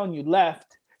bar's on your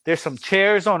left. there's some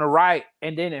chairs on the right,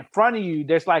 and then in front of you,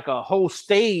 there's like a whole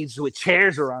stage with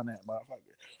chairs around that motherfucker.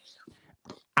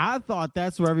 I thought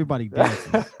that's where everybody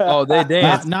dances. Oh, they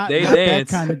dance. Not they that dance.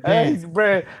 kind of Hey, dance.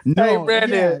 Brandon. No, Hey,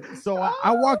 Brandon. yeah. So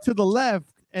I walked to the left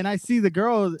and I see the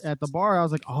girl at the bar. I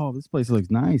was like, oh, this place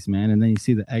looks nice, man. And then you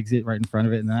see the exit right in front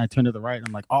of it. And then I turned to the right and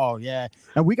I'm like, oh, yeah.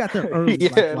 And we got there early.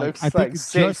 Yeah, it like, looks I think like it's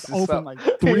 6 just or open something.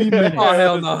 like 3 minutes. Oh,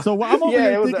 hell no. So I'm over Yeah,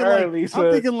 here it was thinking early, like, so-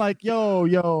 I'm thinking like,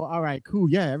 yo, all right, cool.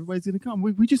 Yeah, everybody's going to come.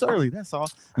 We just early. That's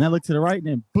all. And I look to the right and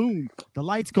then boom, the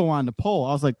lights go on the pole.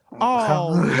 I was like,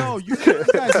 oh, no, you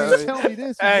guys didn't tell me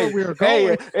this before we were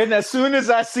going. And as soon as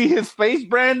I see his face,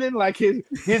 Brandon, like his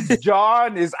jaw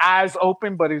and his eyes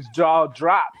open, but his jaw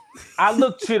dropped. I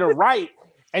looked to the right,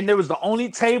 and there was the only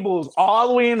tables all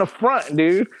the way in the front,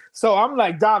 dude. So I'm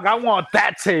like, dog, I want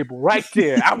that table right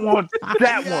there. I want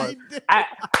that Yeah, one. I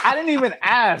didn't even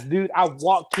ask, dude. I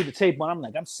walked to the table, and I'm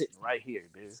like, I'm sitting right here,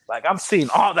 dude. Like, I'm seeing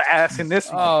all the ass in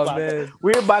this one. Oh, Like, man.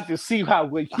 we're about to see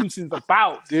what Houston's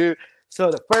about, dude.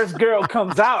 So the first girl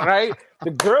comes out, right?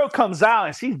 The girl comes out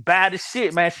and she's bad as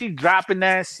shit, man. She's dropping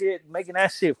that shit, making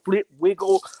that shit flip,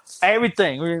 wiggle,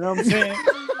 everything. You know what I'm saying?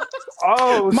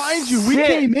 Oh, mind you, we shit.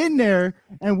 came in there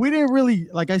and we didn't really,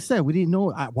 like I said, we didn't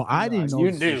know. I didn't know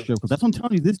you this was a knew. strip club. That's what I'm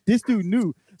telling you. This dude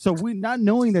knew. So we not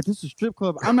knowing that this is a strip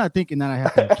club. I'm not thinking that I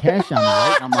have to have cash on me,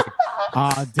 right? I'm like,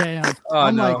 damn. Oh,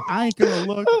 I'm no. like, I ain't gonna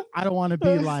look. I don't want to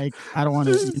be like, I don't want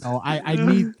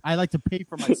to, I like to pay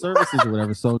for my services or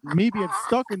whatever. So maybe I'm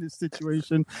stuck in this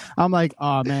situation. I'm like,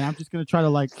 oh man, I'm just gonna try to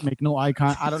like make no eye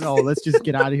contact. I don't know. Let's just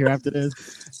get out of here after this.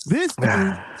 This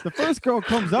dude, the first girl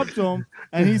comes up to him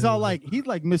and he's all like, he's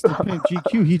like Mr. Pimp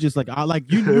GQ. He just like, like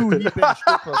you knew he'd been a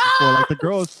strip club before. Like the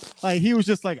girls, like he was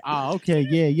just like, okay,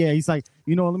 yeah. He's like,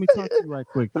 let me talk to you right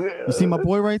quick. You see my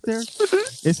boy right there?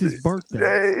 It's his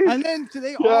birthday. And then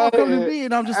they all come to me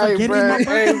and I'm just like, get in my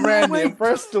birthday. Hey, Brandon,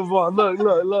 first of all, look.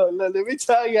 Let me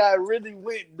tell you how it really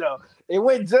went, though. It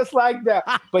went just like that,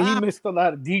 but he missed a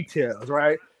lot of details,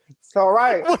 right? So,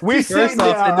 right, we sitting First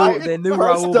off, there. they knew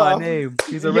First Raul by off, name.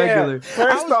 He's a yeah, regular. I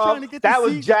First was off, trying to get that the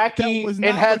was seat Jackie that was and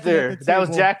not looking at Heather. the That was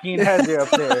table. Jackie and Heather up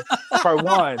there for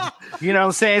one. You know what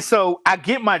I'm saying? So I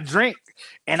get my drink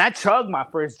and I chug my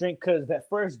first drink because that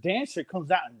first dancer comes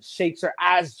out and shakes her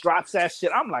eyes, drops that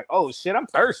shit. I'm like, oh shit, I'm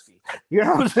thirsty. You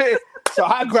know what I'm saying? So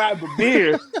I grab a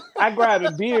beer.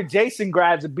 Jason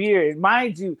grabs a beer. And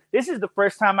mind you, this is the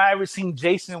first time I ever seen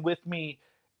Jason with me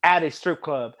at a strip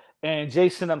club. And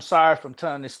Jason, I'm sorry if I'm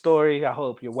telling this story. I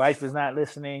hope your wife is not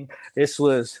listening.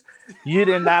 You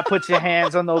did not put your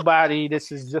hands on nobody.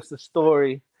 This is just a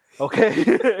story.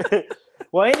 Okay.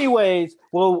 Well, anyways,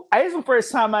 it's the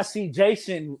first time I see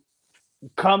Jason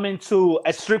come into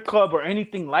a strip club or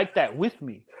anything like that with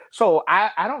me. So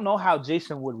I don't know how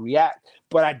Jason would react,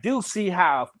 but I do see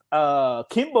how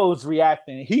Kimbo's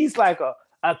reacting. He's like a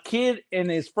kid in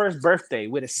his first birthday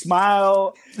with a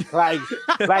smile, like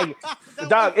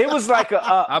dog. It was like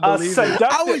a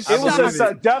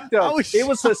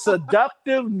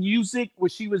seductive music when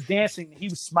she was dancing. He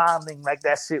was smiling like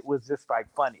that shit was just like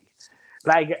funny.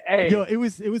 Like, hey, it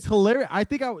was hilarious. I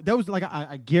think that was like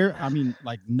I mean,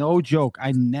 like no joke.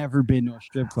 I never been to a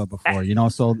strip club before,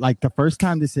 So like the first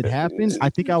time this had happened,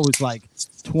 I think I was like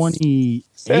 28.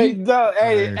 Hey,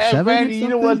 Randy, you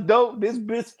know what's something? dope? This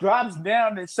bitch drops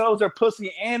down and shows her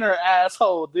pussy and her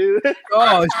asshole, dude.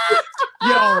 Oh, shit.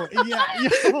 Yo.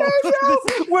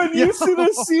 When you should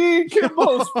have seen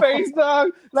Kimbo's face, dog,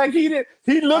 like he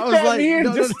looked at me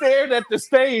and just stared at the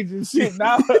stage and shit.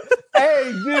 Now,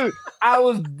 hey, dude, I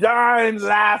was dying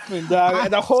laughing, dog.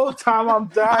 And the whole time I'm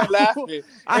dying laughing.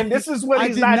 And this is what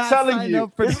he's not telling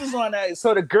you. This is when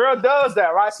so the girl does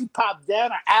that, right? She popped down,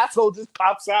 her asshole just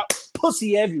pops out,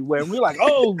 pussy everywhere. And we're like,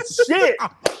 oh shit.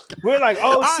 We're like,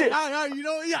 oh shit. Oh,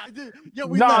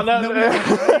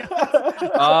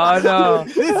 no.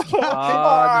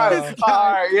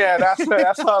 All right, yeah,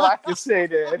 that's all I can say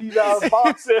there.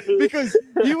 Because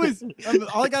he was.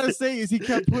 All I gotta say is he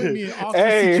kept putting me in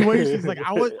awkward situations. Like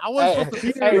I wasn't supposed to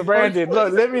be there. Hey, Brandon,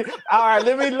 look, let me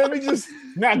just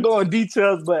not go in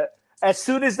details, but as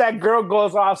soon as that girl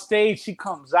goes off stage, she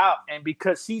comes out, and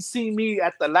because she seen me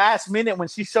at the last minute when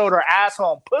she showed her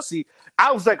asshole and pussy,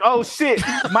 I was like, oh shit,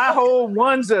 my whole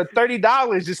ones of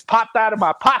 $30 just popped out of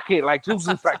my pocket. Like it was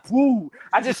just like, woo.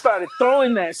 I just started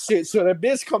throwing that shit. So the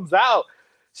bitch comes out.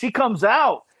 She comes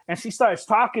out and she starts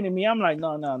talking to me. I'm like,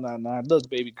 no.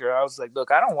 Look, baby girl. I was like,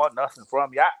 look, I don't want nothing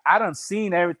from you. I done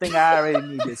seen everything I already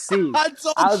need to see.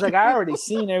 I was like, I already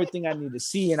seen everything I need to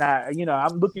see. And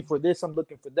I'm looking for this. I'm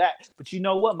looking for that. But you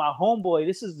know what? My homeboy,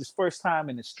 this is his first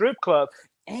time in the strip club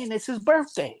and it's his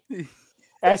birthday.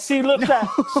 And she looked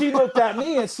at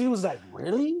me and she was like,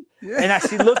 really? And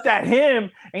she looked at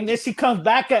him and then she comes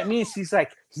back at me and she's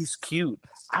like, he's cute.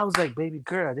 I was like, baby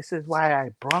girl, this is why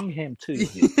I brung him to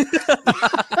you.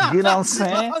 You know what I'm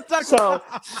saying? So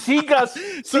she gets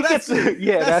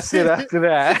yeah, that's it after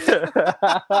that.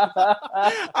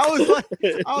 I was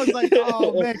like,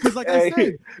 oh man, because like I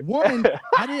said, one,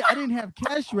 I didn't have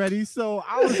cash ready, so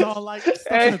I was all like stuck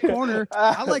in the corner.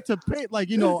 I like to pay, like,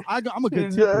 you know, I'm a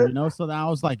good tipper, you know. So then I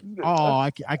was like, oh,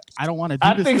 I don't want to do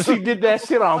this. I think she did that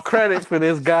shit on credit for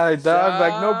this guy, dog.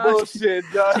 Like no bullshit,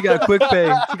 dog. She got quick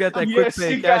pay. She got that quick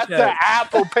pay. She got the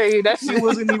Apple Pay. That shit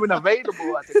wasn't even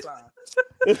available at the time.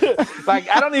 Like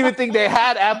I don't even think they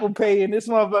had Apple Pay, and this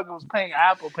motherfucker was paying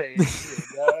Apple Pay. And shit,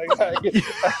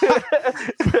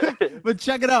 but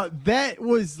check it out. That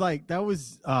was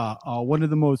one of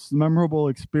the most memorable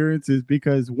experiences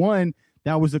because one,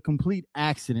 that was a complete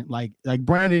accident. Like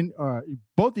Brandon,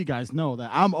 both of you guys know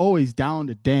that I'm always down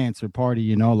to dance or party.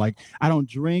 You know, like I don't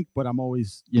drink, but I'm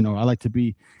always, you know, I like to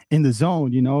be in the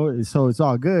zone. You know, so it's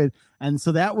all good. And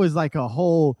so that was like a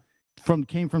whole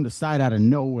came from the side out of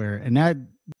nowhere, and that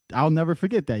I'll never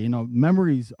forget that. You know,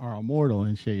 memories are immortal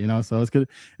and shit. You know, so it's good.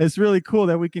 It's really cool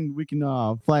that we can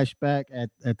flash back at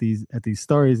these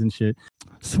stories and shit.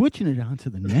 Switching it on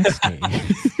to the next day,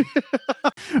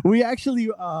 we actually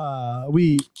I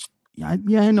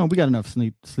know we got enough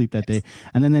sleep that day,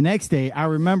 and then the next day I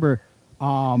remember.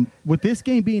 With this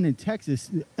game being in Texas,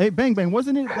 hey, Bang Bang,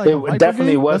 wasn't it like it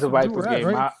definitely game? was a Vipers game.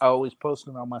 Right? I always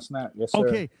posted on my Snap. Yes, sir.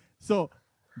 Okay, so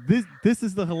this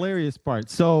is the hilarious part.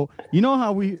 So you know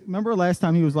how we remember last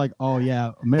time he was like, "Oh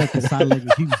yeah, American Sign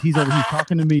Language." He's over here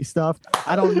talking to me stuff.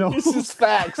 I don't know. This is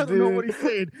facts, dude. I don't know what he's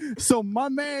saying. So my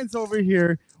man's over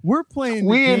here. We're playing.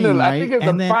 We in the. Right? I think it's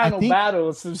the final battle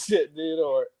or some shit, dude,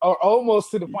 or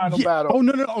almost to the final battle. Oh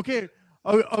no, okay.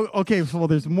 Oh, okay, so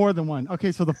there's more than one.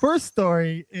 Okay, so the first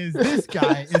story is this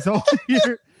guy is over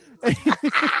here.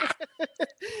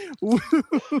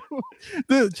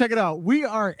 Dude, check it out. We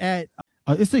are at.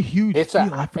 It's a huge. I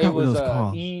forgot what it was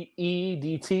called.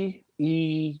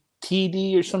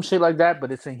 ETD or some shit like that,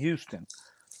 but it's in Houston.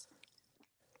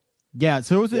 Yeah,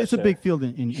 so it's a big field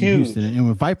in Houston, and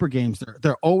with Viper games,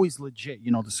 they're always legit. You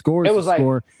know, the score. It was like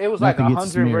score,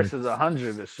 100 versus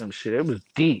 100 or some shit. It was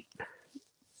deep.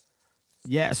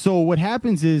 Yeah, so what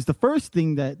happens is the first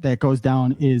thing that goes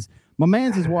down is my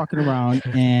man's is walking around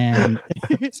and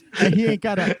he ain't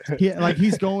got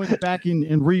he's going back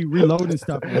and reloading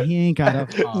stuff and he ain't got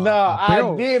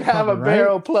I did have a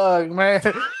barrel plug, man.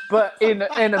 But in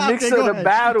the mix of the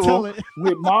battle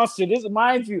with Monster, this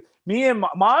mind you, me and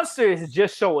Monster is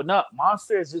just showing up.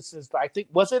 Monster is just I think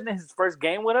wasn't it his first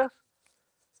game with us?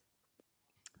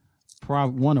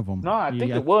 Probably one of them. No, I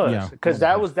think it was because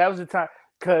that was the time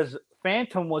because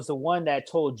Phantom was the one that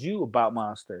told you about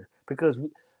Monster because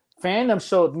Phantom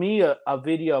showed me a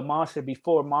video of Monster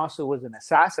before Monster was an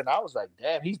assassin. I was like,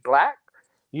 damn, he's black.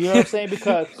 You know what I'm saying?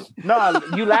 Because no,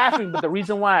 you laughing, but the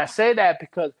reason why I say that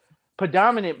because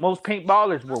most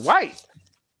paintballers were white.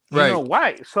 You know,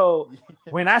 white. So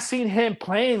when I seen him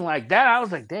playing like that, I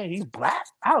was like, damn, he's black.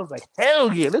 I was like,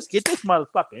 hell yeah, let's get this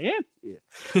motherfucker in here.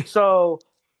 So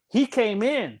he came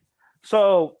in.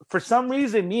 So for some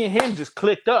reason, me and him just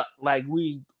clicked up. Like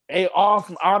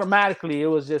automatically, it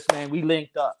was just, man, we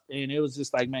linked up. And it was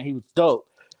just like, man, he was dope.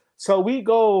 So we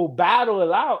go battle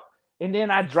it out. And then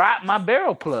I dropped my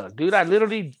barrel plug. Dude, I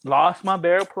literally lost my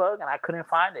barrel plug and I couldn't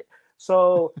find it.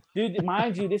 So, dude,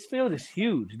 mind you, this field is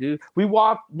huge, dude. We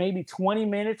walked maybe 20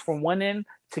 minutes from one end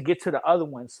to get to the other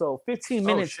one. So 15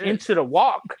 minutes into the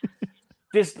walk,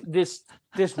 this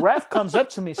ref comes up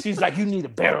to me. She's like, you need a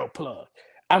barrel plug.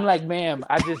 I'm like, ma'am,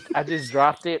 I just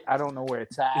dropped it. I don't know where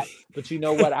it's at. But you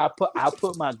know what? I'll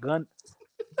put my gun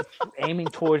aiming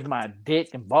towards my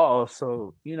dick and balls.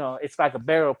 So, you know, it's like a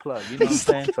barrel plug. You know what I'm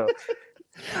saying? So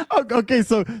okay,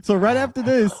 so right after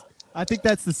this, I think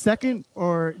that's the second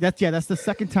that's the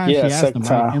second time she asked him,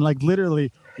 right? And like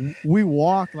literally we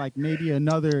walked like maybe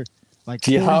another like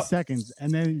 40 seconds,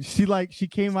 and then she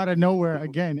came out of nowhere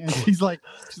again, and she's like,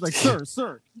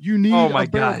 sir, you need a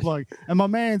barrel plug. And my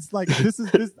man's like, this.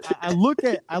 I look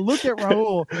at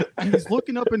Raul, and he's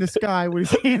looking up in the sky with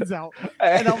his hands out,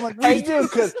 and I'm like, hey, dude,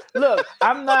 because look,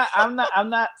 I'm not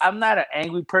an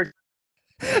angry person.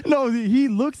 No, he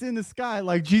looks in the sky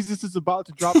like Jesus is about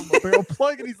to drop him a barrel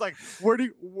plug, and he's like, where do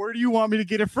you want me to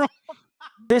get it from?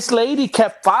 This lady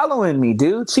kept following me,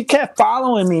 dude. She kept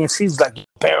following me, and she's like,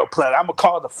 barrel plug. I'm going to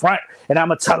call the front, and I'm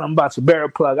going to tell them about your barrel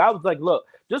plug. I was like, look,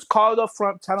 just call the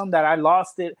front, tell them that I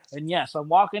lost it. And yes, I'm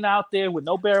walking out there with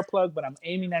no barrel plug, but I'm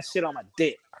aiming that shit on my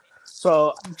dick.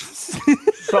 So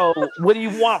what do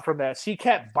you want from that? She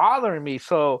kept bothering me.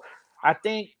 So I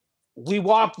think we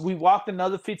walked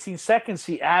another 15 seconds.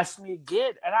 She asked me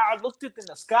again, and I looked up in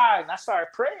the sky and I started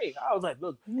praying. I was like,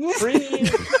 look, please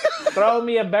throw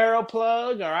me a barrel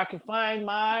plug or I can find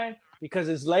mine, because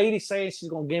this lady saying she's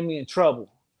gonna get me in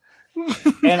trouble.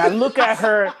 And I look at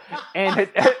her,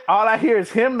 and all I hear is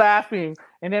him laughing,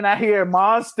 and then I hear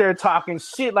Monster talking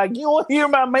shit like, "You don't hear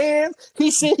my man?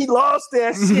 He said he lost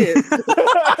that shit."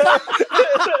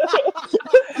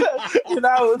 And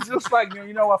I was just like,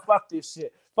 you know what? Fuck this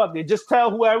shit. Fuck it. Just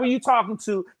tell whoever you talking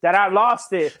to that I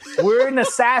lost it. We're in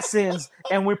Assassins,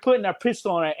 and we're putting our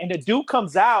pistol on it. And the dude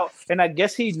comes out, and I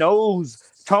guess he knows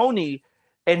Tony,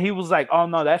 and he was like, "Oh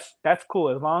no, that's cool.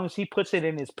 As long as he puts it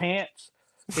in his pants."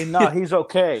 And no, he's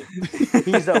okay.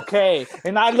 He's okay.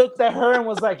 And I looked at her and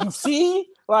was like, you see?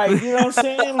 Like, you know what I'm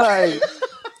saying? Like,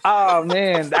 oh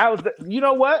man, you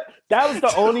know what? That was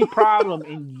the only problem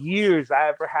in years I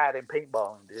ever had in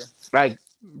paintballing, dude. Like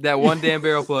that one damn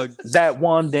barrel plug. That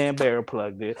one damn barrel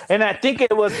plug, dude. And I think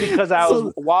it was because I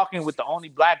was walking with the only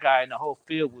black guy in the whole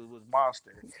field was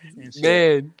Monster.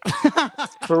 Man.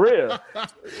 For real.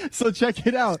 So check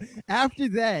it out. After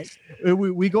that,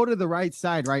 we go to the right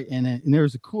side, right? And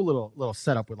there's a cool little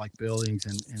setup with like buildings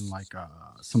and like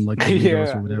some like windows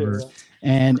or whatever.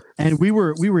 Yeah. And we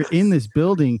were in this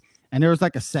building, and there was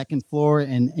like a second floor,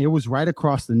 and it was right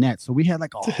across the net. So we had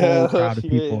like a whole crowd of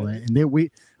people, and then we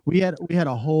had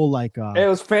a whole like it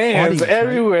was fans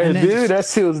everywhere, right? Dude. That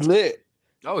shit was lit.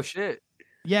 Oh shit.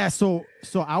 Yeah, so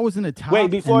I was in the top.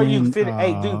 Wait, before you finish,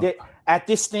 hey dude, at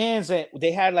this stands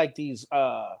they had like these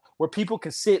where people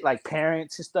could sit, like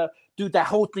parents and stuff. Dude, that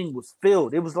whole thing was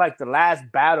filled. It was like the last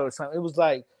battle or something. It was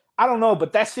like, I don't know,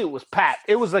 but that shit was packed.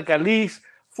 It was like at least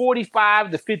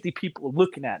 45 to 50 people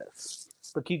looking at us.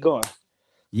 But keep going.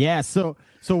 Yeah, so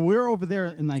we're over there,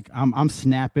 and like I'm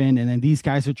snapping, and then these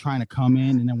guys are trying to come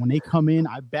in, and then when they come in,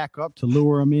 I back up to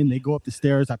lure them in. They go up the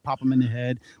stairs, I pop them in the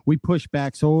head. We push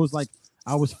back, so it was like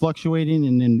I was fluctuating,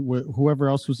 and then whoever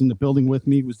else was in the building with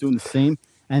me was doing the same,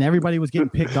 and everybody was getting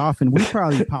picked off, and we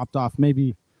probably popped off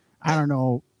maybe, I don't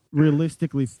know,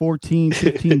 realistically 14,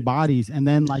 15 bodies, and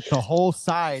then like the whole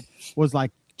side was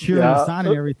like cheering us on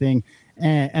and everything.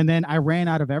 And then I ran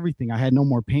out of everything. I had no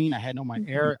more paint. I had no more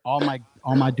air. All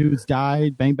my dudes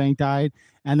died. Bang Bang died.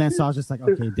 And then so I was just like,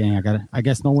 okay, dang, I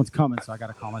guess no one's coming, so I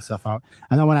gotta call myself out.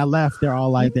 And then when I left, they're all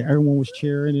like, everyone was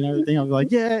cheering and everything. I was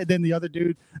like, yeah. And then the other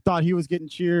dude thought he was getting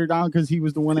cheered on because he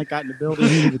was the one that got in the building.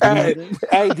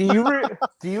 Hey, do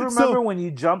you remember when you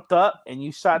jumped up and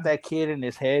you shot that kid in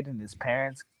his head and his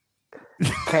parents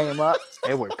came up?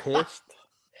 They were pissed.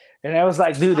 And I was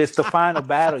like, dude, it's the final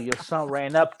battle. Your son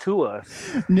ran up to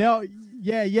us. No,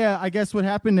 yeah. I guess what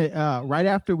happened right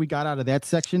after we got out of that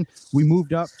section, we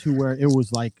moved up to where it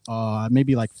was like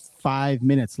maybe like 5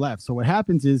 minutes left. So what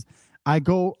happens is I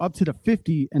go up to the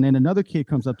 50, and then another kid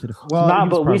comes up to the. Well, nah,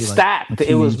 but we stacked.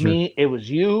 It was me. It was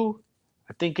you.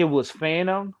 I think it was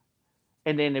Phantom,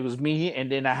 and then it was me,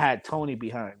 and then I had Tony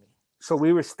behind me. So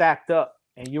we were stacked up,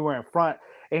 and you were in front.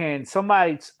 And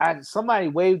somebody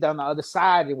waved on the other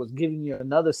side. It was giving you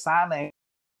another sign.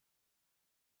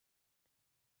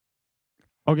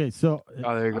 Okay, so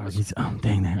there you go.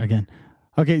 Dang that again.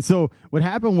 Okay, so what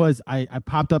happened was I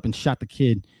popped up and shot the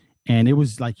kid, and it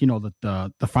was like, you know,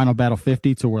 the final battle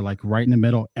 50, so we're like right in the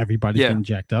middle. Everybody's getting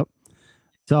jacked up.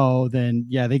 So then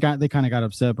they kind of got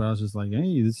upset, but I was just like,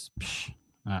 hey,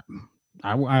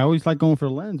 I always like going for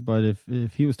the lens, but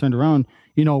if he was turned around,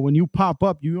 you know, when you pop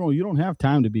up, you don't have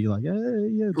time to be like,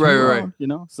 right, you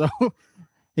know. So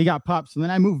he got popped. So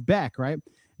then I moved back, right?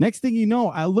 Next thing you know,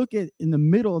 I look at in the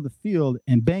middle of the field,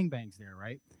 and Bang Bang's there,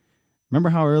 right? Remember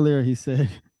how earlier he said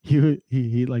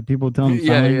he like people telling him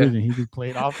sign language, and he just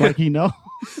played off like he know.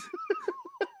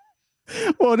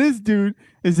 Well, this dude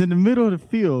is in the middle of the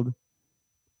field.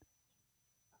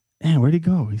 Man, where'd he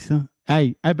go?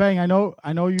 Hey, Bang, I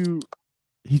know you.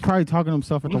 He's probably talking to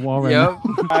himself at the wall right now.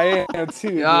 I am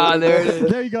too. There it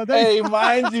is. There you go. Hey,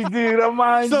 mind you, dude.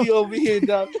 You over here,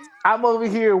 dog. I'm over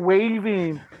here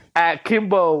waving at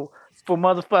Kimbo for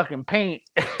motherfucking paint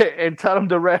and tell him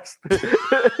the rest.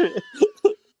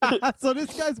 So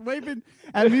this guy's waving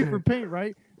at me for paint,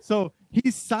 right? So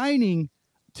he's signing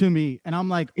to me, and I'm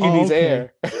like, oh, okay.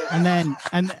 Air. And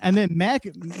then Mac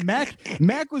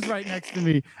was right next to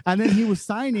me, and then he was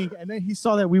signing, and then he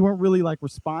saw that we weren't really like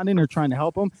responding or trying to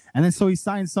help him, and then so he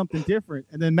signed something different,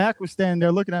 and then Mac was standing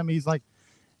there looking at me. He's like,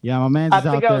 yeah, my man's out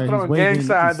there. I think I was throwing gang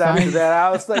signs after that.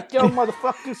 I was like, yo,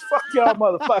 motherfuckers, fuck y'all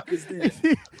motherfuckers. Then.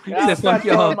 He said, fuck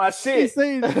y'all. My shit.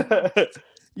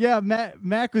 Yeah,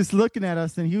 Mac was looking at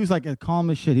us and he was like calm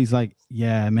as shit. He's like,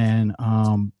 "Yeah, man,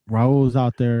 Raul's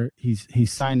out there. He's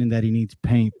signing that he needs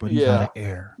paint, but he's out of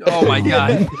air." Oh my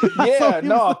god. Yeah,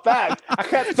 no, in fact, I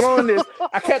kept throwing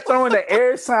the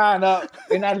air sign up,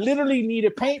 and I literally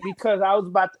needed paint because I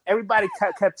was everybody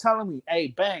kept telling me,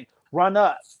 "Hey, bang, run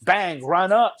up, bang,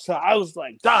 run up." So I was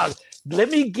like, "Dog, let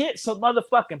me get some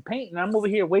motherfucking paint," and I'm over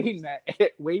here waving that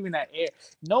air.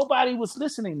 Nobody was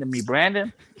listening to me,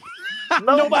 Brandon.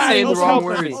 Nobody was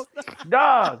helping me.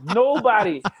 Dog,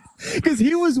 nobody. Because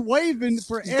he was waving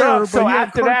for air. Dog, so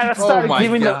after that, I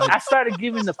God. started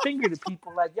giving the finger to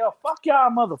people like, "Yo, fuck y'all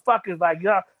motherfuckers." Like,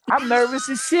 y'all, I'm nervous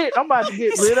as shit. I'm about to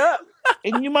get lit up.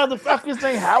 And you motherfuckers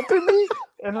ain't helping me.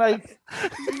 And like,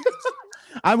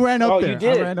 I ran up there. You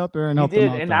did. I ran up there and you helped did, him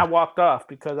out and there. I walked off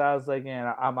because I was like,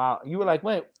 "Man, I'm out." You were like,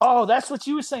 "Wait, oh, that's what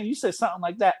you were saying." You said something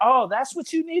like that. "Oh, that's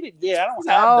what you needed." Yeah, I don't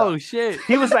have Oh none. shit.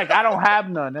 He was like, "I don't have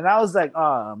none," and I was like,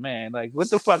 "Oh man, like what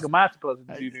the fuck am I supposed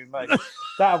to do?" Then? Like,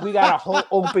 dog, we got a whole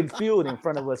open field in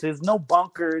front of us. There's no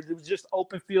bunkers. It was just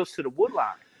open fields to the wood line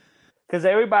because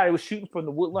everybody was shooting from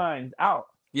the wood lines out.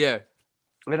 Yeah.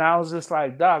 And I was just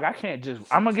like, "Dog, I can't just.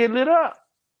 I'm gonna get lit up."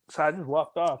 So I just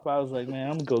walked off. I was like, "Man,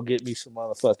 I'm gonna go get me some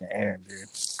motherfucking air, dude."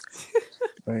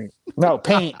 Right. No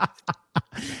paint.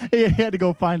 He had to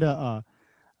go find a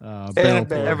barrel Air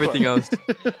puller. Everything else.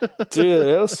 Dude,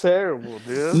 it was terrible,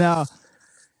 dude.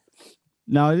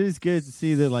 Now it is good to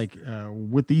see that, like,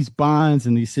 with these bonds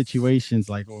and these situations,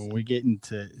 like when we get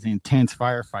into intense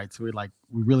firefights, we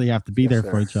really have to be there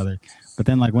for each other. But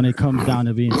then, like when it comes down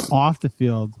to being off the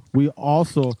field, we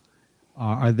also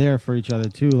are there for each other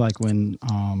too. Like when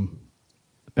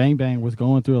Bang Bang was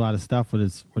going through a lot of stuff with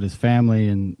his family,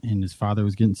 and his father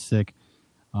was getting sick.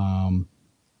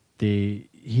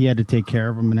 He had to take care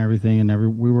of him and everything,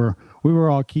 and we were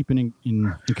all keeping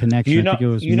in connection. I think it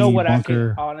was what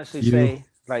Bunker, I can honestly say,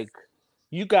 like,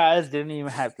 you guys didn't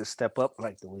even have to step up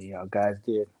like the way y'all guys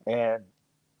did, and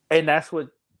that's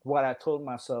what I told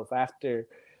myself after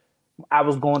I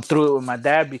was going through it with my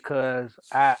dad, because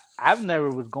I've never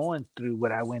was going through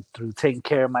what I went through, taking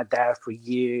care of my dad for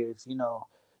years.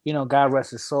 God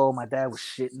rest his soul. My dad was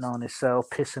shitting on himself,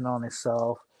 pissing on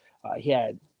himself. He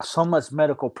had so much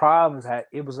medical problems that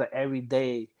it was an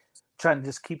everyday trying to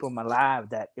just keep him alive,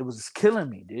 that it was just killing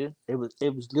me, dude. It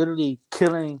was literally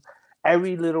killing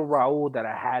every little Raul that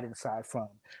I had inside, from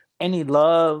any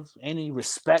love, any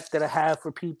respect that I have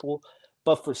for people.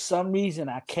 But for some reason,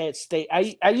 I can't stay.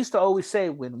 I used to always say,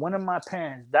 when one of my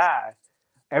parents die,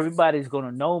 everybody's going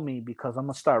to know me because I'm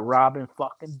going to start robbing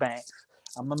fucking banks.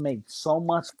 I'm going to make so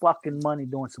much fucking money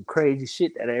doing some crazy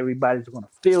shit that everybody's going to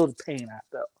feel the pain I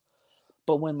felt.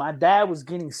 But when my dad was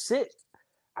getting sick,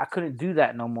 I couldn't do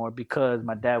that no more because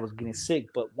my dad was getting sick.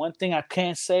 But one thing I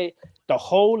can say, the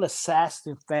whole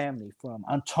Assassin family, from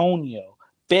Antonio,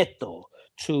 Beto,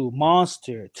 to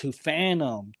Monster, to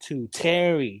Phantom, to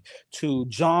Terry, to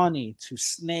Johnny, to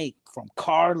Snake, from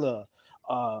Carla,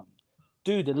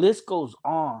 dude, the list goes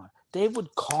on. They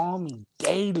would call me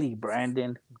daily,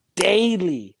 Brandon,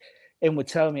 daily, and would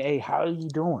tell me, "Hey, how are you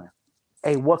doing?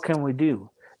 Hey, what can we do?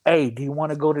 Hey, do you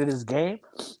want to go to this game?"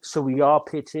 So we all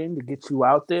pitch in to get you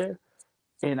out there.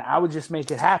 And I would just make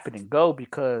it happen and go,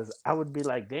 because I would be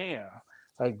like, damn,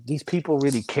 like these people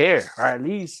really care, or at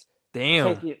least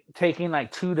taking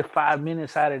like 2 to 5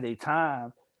 minutes out of their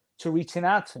time to reaching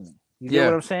out to me. You get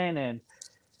what I'm saying? And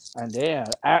damn,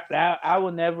 I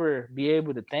will never be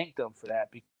able to thank them for that.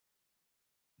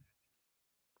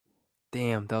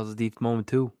 Damn, that was a deep moment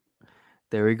too.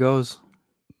 There he goes.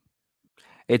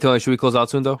 Hey, Tony, should we close out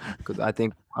soon though? Because I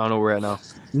don't know where we're at now.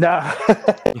 No.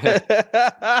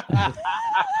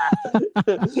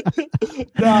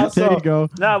 There you go.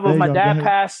 No, but my dad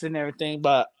passed and everything,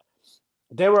 but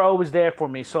they were always there for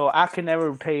me, so I can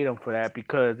never repay them for that,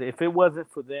 because if it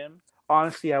wasn't for them,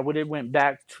 honestly, I would have went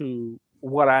back to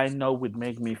what I know would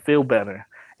make me feel better,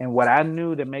 and what I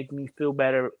knew that make me feel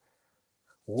better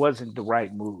wasn't the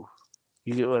right move.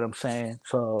 You get what I'm saying?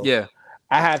 So yeah,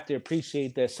 I have to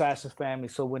appreciate the Assassin family.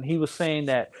 So when he was saying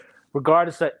that,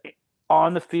 regardless of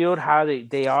on the field how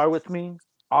they are with me,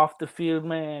 off the field,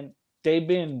 man, they've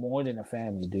been more than a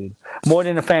family, dude. More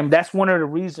than a family. That's one of the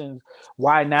reasons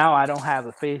why now I don't have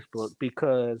a Facebook,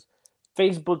 because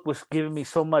Facebook was giving me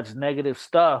so much negative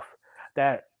stuff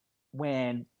that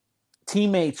when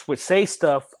teammates would say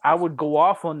stuff, I would go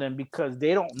off on them because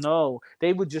they don't know.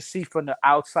 They would just see from the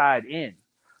outside in.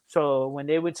 So when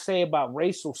they would say about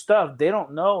racial stuff, they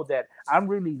don't know that I'm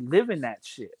really living that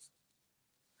shit.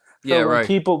 So yeah, right.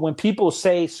 When people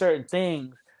say certain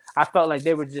things, I felt like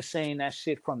they were just saying that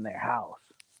shit from their house.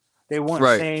 They weren't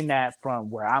saying that from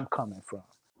where I'm coming from.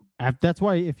 That's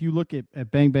why if you look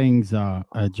at Bang Bang's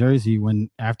jersey, when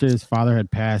after his father had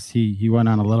passed, he went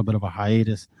on a little bit of a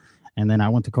hiatus, and then I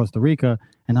went to Costa Rica,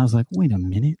 and I was like, wait a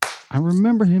minute, I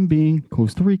remember him being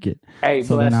Costa Rican. Hey,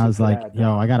 so then I was like, that,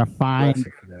 yo, I gotta find.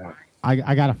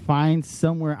 I gotta find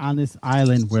somewhere on this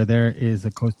island where there is a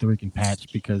Costa Rican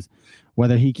patch, because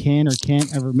whether he can or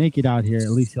can't ever make it out here, at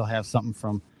least he'll have something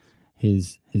from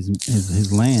his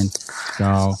land.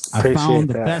 So I found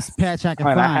the best patch I could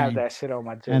find. I have that shit on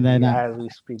my jersey, and then as we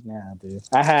speak now, dude.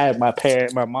 I had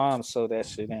my mom sew that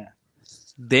shit in.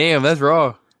 Damn, that's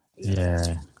raw.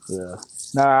 Yeah.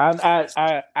 No,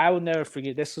 I will never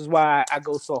forget. This is why I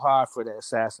go so hard for the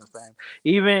Assassin fan.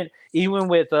 Even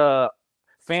with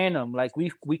Phantom, like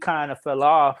we kind of fell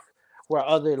off for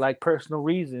other like personal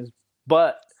reasons,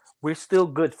 but we're still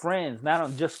good friends.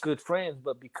 Not just good friends,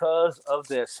 but because of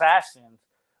the Assassins,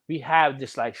 we have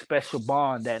this like special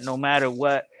bond that no matter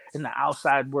what in the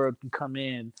outside world can come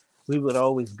in, we would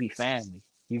always be family.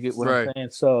 You get what I'm saying?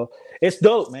 So it's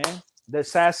dope, man. The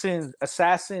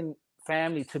assassin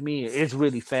family to me is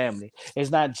really family.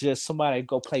 It's not just somebody to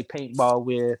go play paintball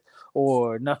with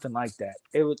or nothing like that.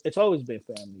 It's always been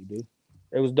family, dude.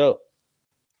 It was dope.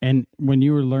 And when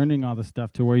you were learning all the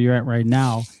stuff to where you're at right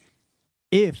now,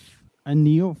 if a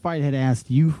neophyte had asked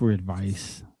you for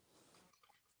advice,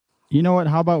 you know what?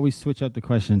 How about we switch up the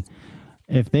question?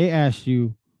 If they asked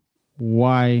you,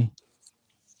 why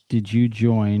did you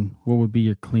join? What would be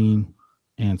your clean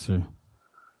answer?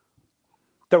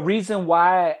 The reason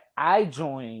why I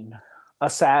joined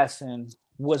Assassin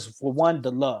was, for one,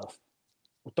 the love.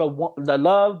 The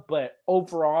love, but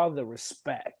overall the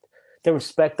respect. The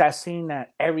respect I seen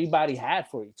that everybody had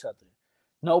for each other.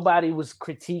 Nobody was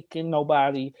critiquing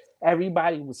nobody.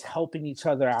 Everybody was helping each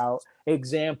other out.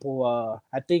 Example,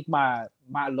 I think my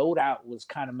loadout was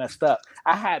kind of messed up.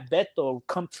 I had Beto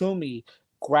come to me,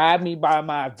 grab me by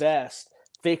my vest,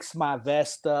 fix my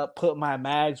vest up, put my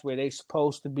mags where they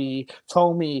supposed to be,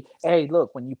 told me, hey,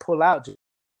 look, when you pull out.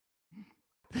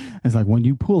 It's like when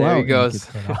you pull there out. There he goes.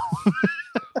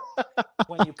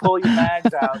 When you pull your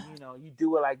mags out, you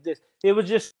do it like this. It was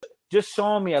just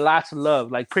showing me a lot of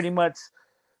love, like pretty much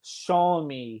showing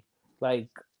me, like,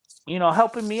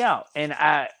 helping me out. And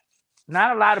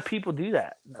not a lot of people do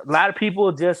that. A lot of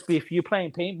people just, if you're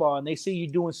playing paintball and they see you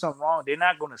doing something wrong, they're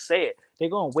not going to say it. They're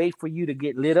going to wait for you to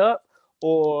get lit up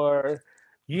or,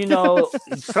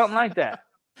 something like that.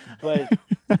 But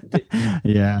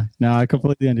yeah, no, I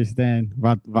completely understand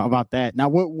about that. Now,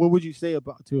 what would you say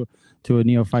about to a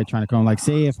neophyte trying to come? Like,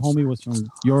 say if homie was from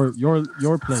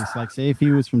your place, like say if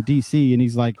he was from DC and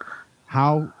he's like,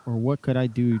 how or what could I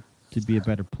do to be a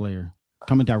better player?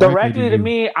 Coming directly to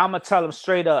me, I'm gonna tell him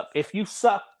straight up: if you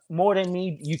suck more than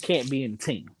me, you can't be in the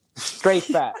team. Straight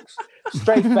facts.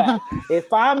 Straight facts.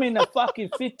 If I'm in the fucking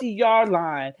 50-yard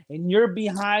line and you're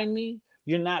behind me,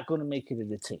 you're not gonna make it to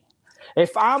the team.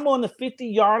 If I'm on the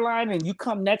 50-yard line and you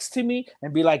come next to me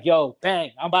and be like, yo,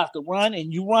 bang, I'm about to run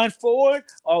and you run forward,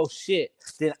 oh shit,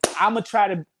 then I'm going to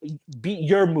try to beat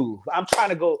your move. I'm trying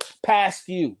to go past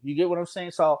you. You get what I'm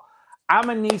saying? So I'm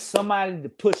going to need somebody to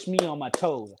push me on my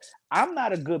toes. I'm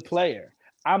not a good player.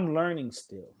 I'm learning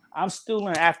still. I'm still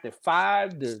learning after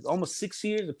 5 to almost 6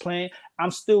 years of playing.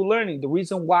 I'm still learning. The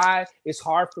reason why it's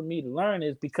hard for me to learn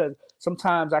is because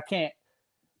sometimes I can't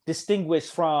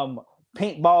distinguish from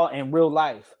paintball and real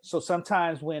life. So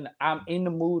sometimes when I'm in the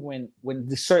mood, when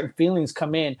the certain feelings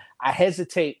come in, I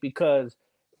hesitate because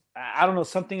I don't know,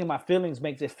 something in my feelings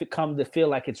makes it come to feel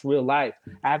like it's real life.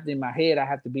 In my head, I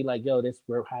have to be like, yo,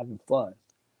 we're having fun.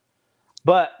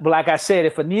 But like I said,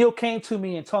 if a Neil came to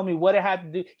me and told me what I had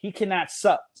to do, he cannot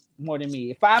suck more than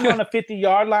me. If I'm on a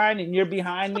 50-yard line and you're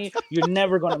behind me, you're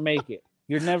never going to make it.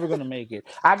 You're never going to make it.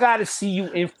 I got to see you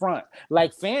in front.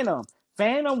 Like Phantom,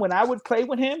 when I would play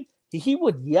with him, he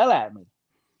would yell at me.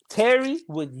 Terry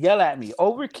would yell at me.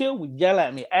 Overkill would yell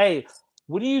at me. Hey,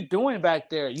 what are you doing back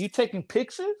there? You taking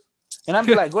pictures? And I'd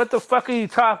be like, what the fuck are you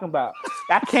talking about?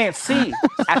 I can't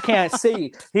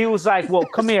see. He was like, well,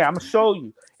 come here. I'm going to show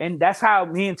you. And that's how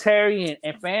me and Terry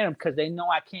and Phantom, because they know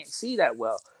I can't see that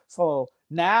well. So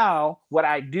now what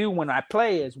I do when I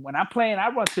play is when I'm playing, I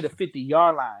run to the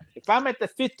 50-yard line. If I'm at the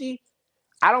 50,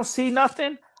 I don't see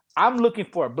nothing. I'm looking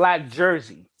for a black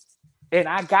jersey. And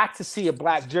I got to see a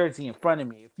black jersey in front of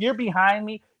me. If you're behind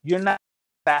me, you're not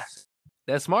fast.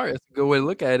 That's smart. That's a good way to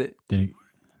look at it.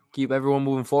 Keep everyone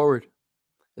moving forward,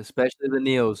 especially the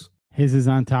Neos. His is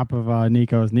on top of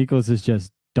Nico's. Nico's is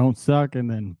just don't suck, and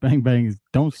then Bang Bang is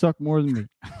don't suck more than me.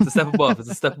 It's a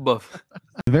step above.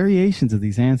 The variations of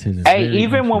these answers. Hey,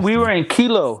 even when we were in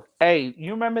Kilo, hey,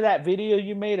 you remember that video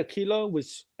you made of Kilo,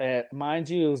 which, mind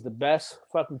you, it was the best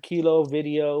fucking Kilo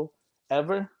video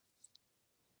ever?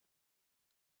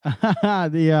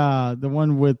 The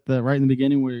one with the right in the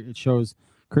beginning where it shows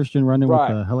Christian running with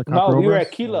Right. the helicopter No, we over were us?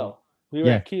 at Kilo. We were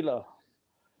Yeah. at Kilo.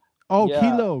 Oh, Yeah.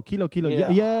 Kilo. Yeah,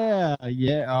 Yeah.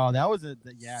 yeah. Oh, that was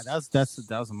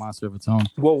that was a monster of its own.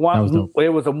 Well, That was dope.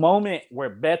 there was a moment where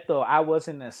Beto, I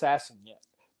wasn't an assassin yet,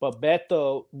 but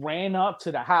Beto ran up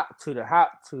to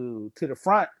the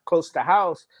front, close to the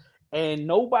house, and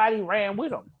nobody ran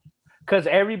with him because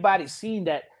everybody seen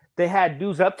that they had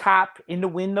dudes up top in the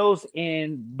windows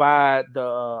and by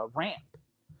the ramp,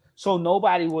 so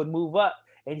nobody would move up,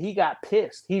 and he got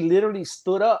pissed. He literally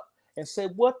stood up and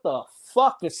said, "What the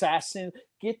fuck, assassin?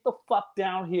 Get the fuck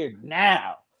down here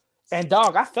now!" And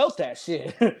dog, I felt that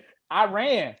shit. I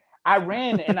ran.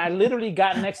 And I literally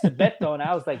got next to Beto, and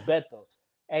I was like, Beto,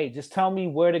 hey, just tell me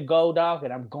where to go, dog,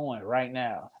 and I'm going right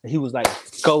now. And he was like,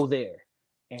 go there.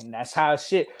 And that's how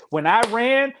shit. When I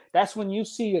ran, that's when you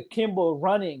see a Kimbo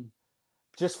running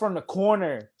just from the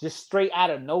corner, just straight out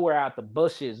of nowhere, out the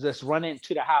bushes, just running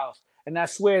to the house. And I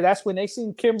swear, that's when they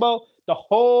seen Kimbo, the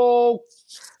whole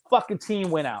fucking team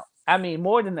went out. I mean,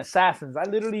 more than assassins. I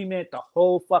literally meant the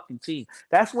whole fucking team.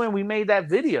 That's when we made that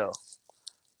video.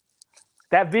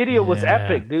 That video was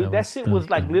epic, dude. That shit was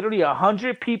like literally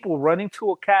 100 people running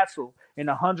to a castle and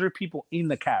 100 people in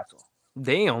the castle.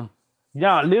 Damn.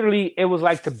 Yeah, literally, it was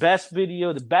like the best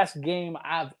video, the best game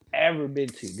I've ever been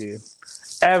to, dude.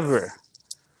 Ever.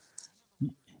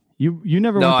 You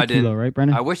never went to Kilo, right,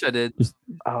 Brennan? I wish I did. Just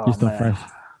fresh.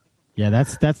 Yeah,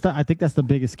 that's the I think that's the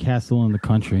biggest castle in the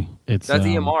country. It's that's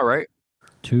EMR, right?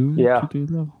 Two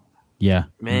level. Yeah,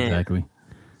 man. Exactly.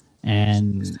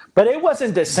 But it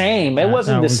wasn't the same. It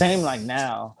wasn't the same like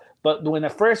now. But when the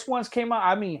first ones came out,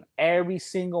 I mean, every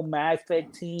single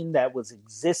MagFed team that was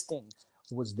existing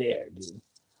was there, dude.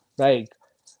 Like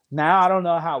now, I don't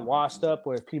know how washed up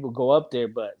or if people go up there,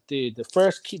 but dude, the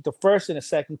first and the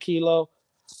second Kilo,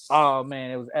 oh man,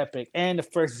 it was epic. And the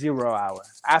first 0 hour.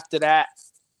 After that,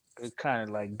 it kind of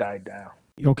like died down.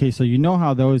 Okay, so you know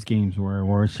how those games were,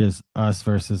 where it's just us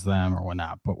versus them or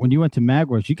whatnot. But when you went to Mag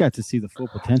Wars, you got to see the full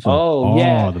potential. Oh,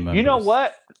 yeah. You know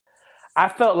what? I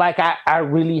felt like I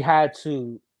really had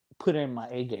to put in my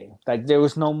A game. Like there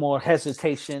was no more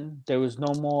hesitation. There was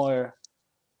no more,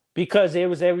 because there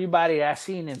was everybody I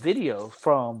seen in video.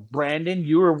 From Brandon,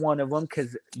 you were one of them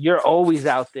because you're always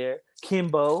out there.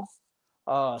 Kimbo,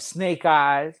 Snake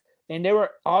Eyes, and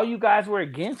all you guys were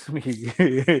against me.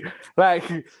 like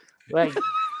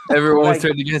everyone was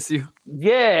turned against you.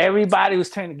 Yeah, everybody was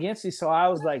turned against you. So I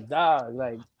was like, dog,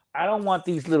 like I don't want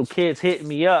these little kids hitting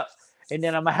me up, and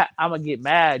then I'm gonna get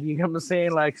mad. You know what I'm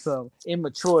saying? Like some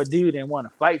immature dude and want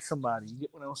to fight somebody. You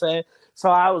get what I'm saying? So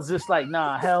I was just like,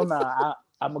 nah, hell nah.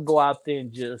 I'm gonna go out there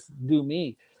and just do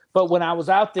me. But when I was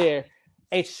out there,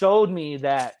 it showed me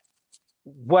that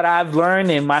what I've learned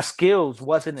and my skills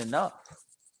wasn't enough.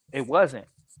 It wasn't,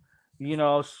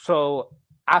 so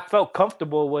I felt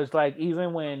comfortable. Was like,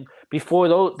 even when before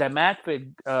that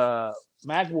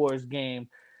Mag Wars game,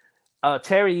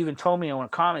 Terry even told me on a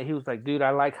comment, he was like, dude, I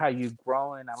like how you're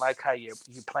growing. I like how you're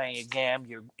playing your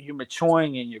game. You're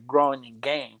maturing and you're growing in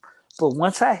game. But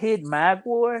once I hit Mag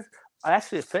Wars, that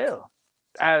shit fell.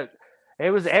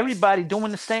 It was everybody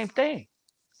doing the same thing.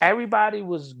 Everybody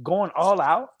was going all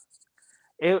out.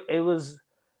 It was,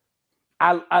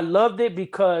 I loved it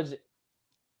because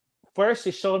first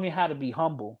it showed me how to be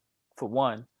humble, for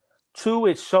one. Two,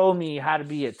 it showed me how to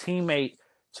be a teammate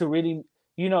to really,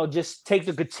 just take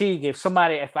the critique. If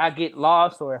I get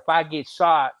lost or if I get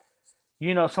shot,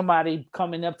 somebody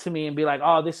coming up to me and be like,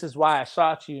 oh, this is why I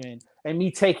shot you. And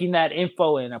me taking that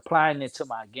info and applying it to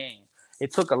my game.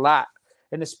 It took a lot.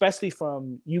 And especially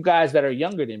from you guys that are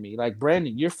younger than me, like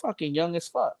Brandon, you're fucking young as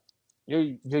fuck.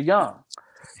 You're young.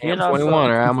 I'm 21,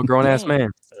 or I'm a grown ass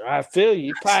man. I feel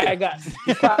you. I'm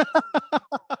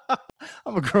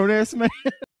a grown ass man.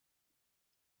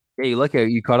 Yeah, you look at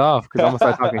you cut off because I'm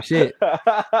gonna start talking shit.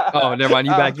 Oh, never mind.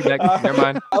 You back. Never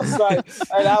mind. I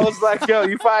was like, yo,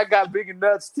 you probably got bigger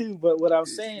nuts too. But what I'm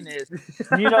saying is,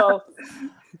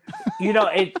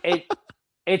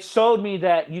 it showed me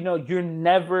that you're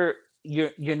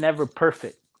never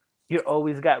perfect. You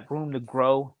always got room to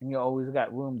grow, and you always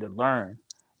got room to learn.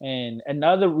 And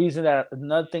another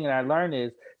thing that I learned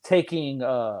is taking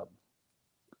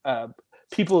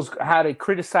people's how they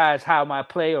criticize how I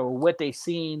play or what they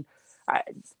seen.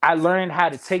 I learned how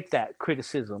to take that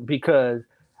criticism because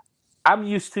I'm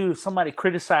used to somebody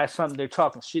criticize something, they're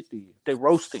talking shit to you, they're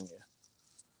roasting you.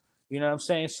 You know what I'm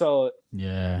saying? So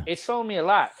yeah, it showed me a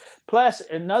lot. Plus,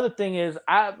 another thing is,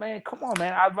 come on,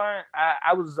 man. I learned.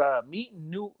 I was meeting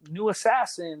new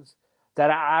assassins that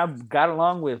I got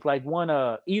along with, like one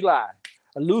Eli,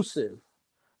 Elusive.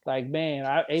 Like, man,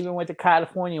 I even went to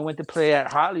California and went to play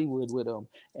at Hollywood with him.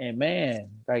 And man,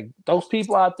 like those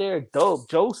people out there, dope.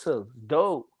 Joseph,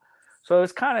 dope. So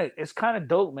it's kind of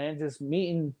dope, man. Just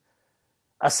meeting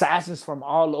assassins from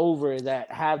all over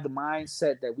that have the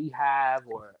mindset that we have,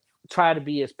 or try to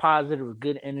be as positive or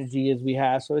good energy as we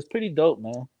have. So it's pretty dope,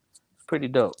 man. It's pretty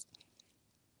dope.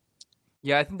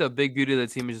 Yeah, I think the big beauty of the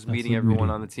team is just That's meeting the everyone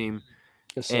beauty. on the team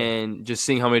Yes, sir. and just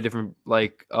seeing how many different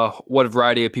what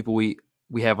variety of people we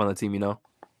have on the team. You know.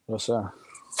 Yes, sir.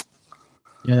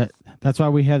 Yeah, that's why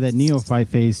we have that neophyte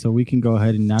phase, so we can go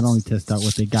ahead and not only test out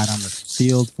what they got on the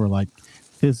field for like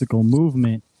physical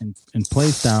movement and play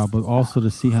style, but also to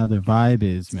see how their vibe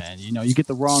is, man. You know, you get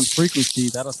the wrong frequency,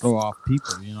 that'll throw off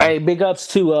people, you know. Hey, big ups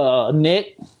to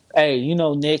Nick. Hey, you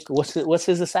know Nick. What's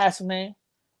his assassin name?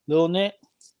 Little Nick.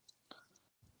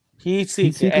 Heat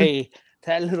Seeker. Seeker? Hey,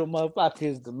 that little motherfucker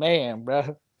is the man,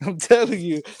 bro. I'm telling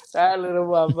you, that little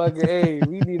motherfucker. Hey,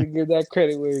 we need to give that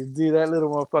credit where it's due. That little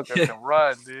motherfucker can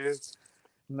run, dude.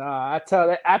 Nah, I tell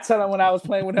him when I was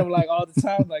playing with him like all the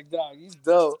time, like, dog, he's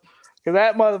dope. Cause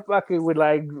that motherfucker would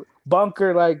like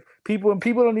bunker like people, and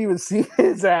people don't even see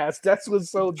his ass. That's what's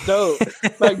so dope.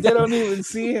 Like they don't even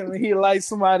see him, and he lights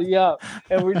somebody up,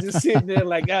 and we're just sitting there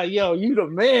like, oh, yo, you the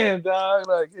man, dog.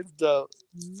 Like it's dope.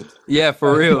 Yeah,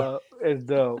 for It's real. dope. It's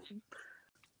dope.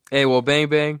 Hey, well, Bang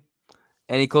Bang.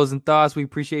 Any closing thoughts? We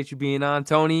appreciate you being on,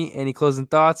 Tony. Any closing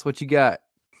thoughts? What you got?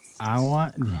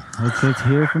 Let's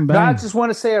hear from No, I Ben. just want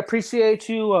to say I appreciate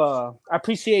you. I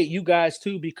appreciate you guys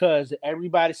too, because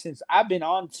everybody since I've been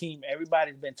on the team,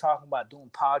 everybody's been talking about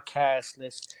doing podcasts.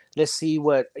 Let's see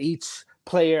what each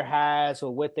player has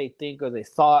or what they think or their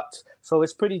thoughts. So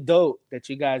it's pretty dope that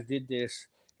you guys did this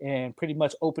and pretty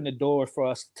much opened the door for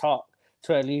us to talk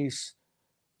to at least,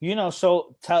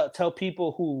 so tell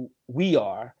people who we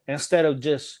are instead of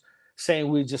just saying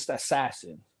we're just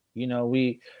assassin.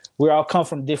 We all come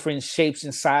from different shapes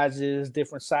and sizes,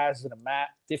 different sizes of the map,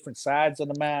 different sides of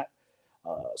the map.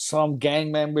 Some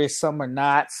gang members, some are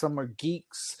not, some are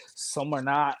geeks, some are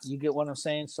not. You get what I'm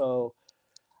saying? So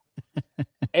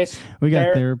We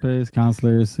got therapists,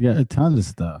 counselors, we got a ton of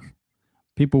stuff.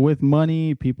 People with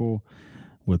money, people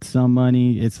with some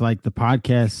money. It's like the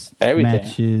podcast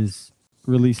matches,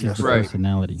 releases the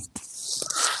personality.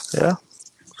 Yeah.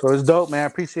 So it's dope, man. I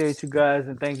appreciate you guys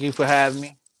and thank you for having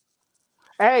me.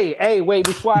 Hey, wait,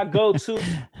 before I go to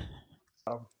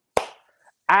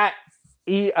at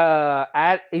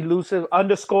elusive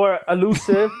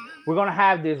 _elusive, we're gonna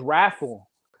have this raffle,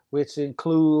 which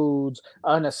includes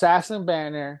an assassin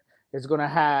banner. It's gonna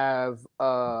have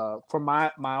for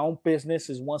my own business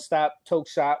is One Stop Toke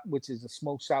Shop, which is a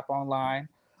smoke shop online.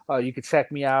 You can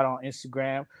check me out on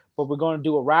Instagram. But we're gonna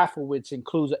do a raffle, which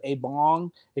includes a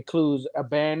bong, includes a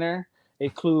banner,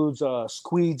 includes a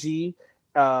squeegee,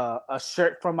 a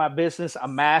shirt for my business, a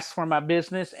mask for my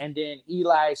business, and then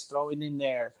Eli's throwing in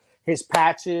there his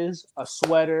patches, a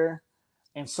sweater,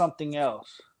 and something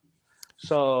else.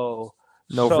 So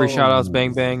no free shout outs,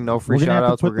 Bang Bang. No free shout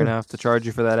outs. We're gonna have to charge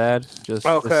you for that ad. Just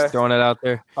throwing it out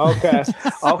there. Okay.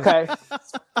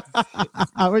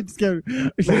 We're just gonna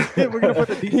put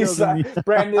the details in the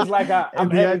Brandon's like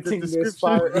I'm editing this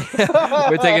part.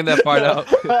 We're taking that part out.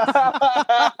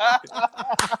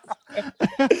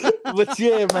 But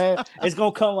yeah, man, it's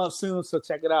gonna come up soon, so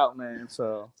check it out, man.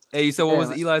 So hey, you said what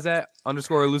was Eli's at?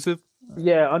 _elusive?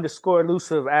 Yeah,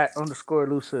 _elusive at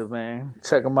 _elusive, man.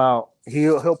 Check him out.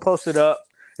 He'll post it up.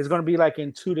 It's gonna be like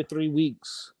in 2 to 3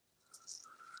 weeks.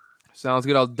 Sounds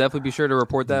good. I'll definitely be sure to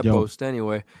report that post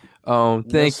anyway.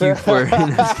 Thank you for hey,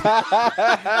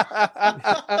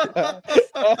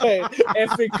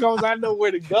 if it comes, I know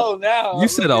where to go now. You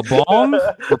said a bong?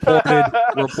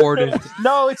 Reported.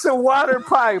 No, it's a water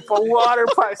pipe.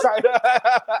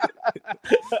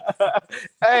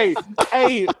 Hey,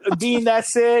 Dean, that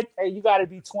said, hey, you gotta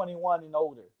be 21 and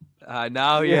older.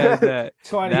 Now he has that.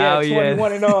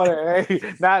 21 and older. Hey,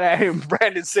 now that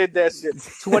Brandon said that shit.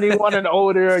 21 and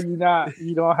older, you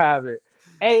don't have it.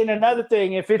 Hey, and another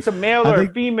thing, if it's a male or a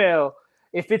female,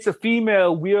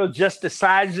 we'll adjust the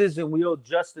sizes and we'll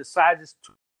adjust the sizes.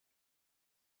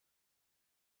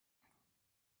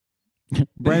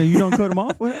 Brandon, you don't cut him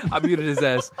off? I muted his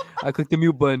ass. I clicked the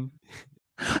mute button.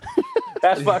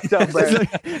 That's fucked up, Brandon.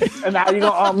 And now you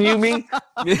gonna unmute me?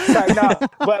 Like, no.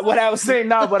 But what I was saying,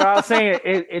 no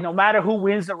matter who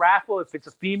wins the raffle, if it's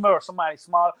a female or somebody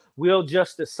small, we'll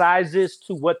adjust the sizes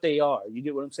to what they are. You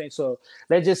get what I'm saying? So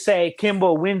let's just say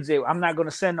Kimbo wins it. I'm not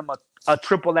gonna send them a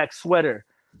XXX sweater.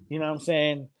 You know what I'm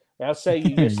saying? I'll say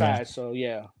you your size. So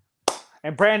yeah.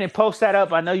 And Brandon, post that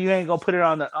up. I know you ain't gonna put it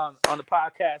on the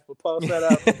podcast, but post that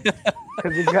up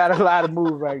because you got a lot of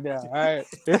moves right now. All right.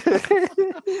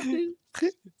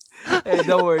 Hey,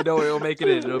 don't worry. We'll make it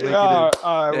in. All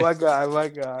right, my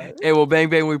God. Hey, well, Bang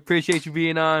Bang, we appreciate you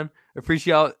being on.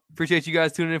 Appreciate you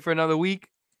guys tuning in for another week.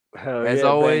 Hell As yeah,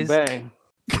 always. Bang.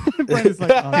 Brandon's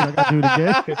like, oh, I gotta do it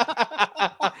again.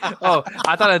 Oh,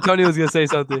 I thought Antonio was gonna say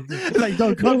something. Like,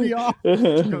 don't cut me off.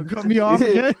 Don't cut me off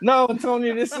again. No,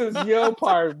 Tony, this is your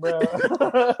part, bro.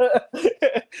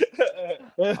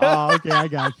 Oh, okay, I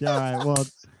got you. All right, well,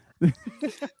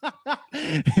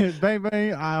 Bang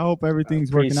Bang, I hope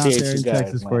everything's working out Appreciate there in you guys,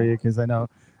 Texas man. for you, because I know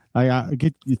I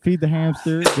get you feed the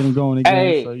hamster, get him going again.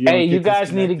 Hey, so you don't you get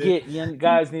guys need to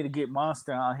disconnected. get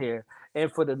Monster on here. And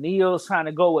for the Neos trying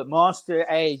to go with Monster,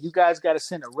 hey, you guys got to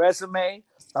send a resume,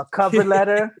 a cover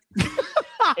letter,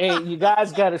 and you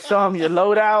guys got to show them your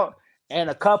loadout and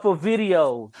a couple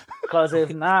videos. Because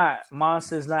if not,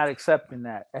 Monster's not accepting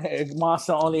that.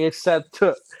 Monster only accept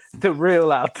the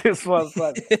real out this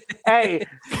motherfucker. Hey,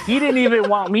 he didn't even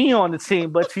want me on the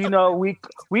team, but you know,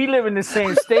 we live in the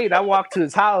same state. I walk to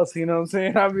his house, you know what I'm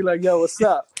saying? I'll be like, yo, what's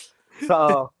up?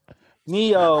 So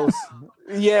Neos,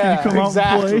 yeah,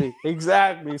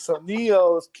 exactly. So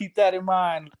Neos, keep that in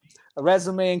mind. A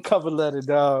resume and cover letter,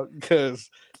 dog, because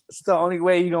it's the only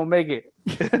way you're gonna make it.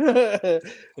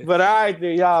 But all right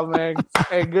there, y'all, man.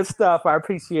 Hey, good stuff. I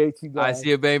appreciate you guys. I see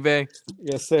you, Bang Bang.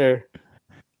 Yes, sir.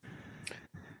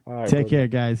 All right, Take care,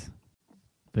 guys.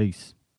 Peace.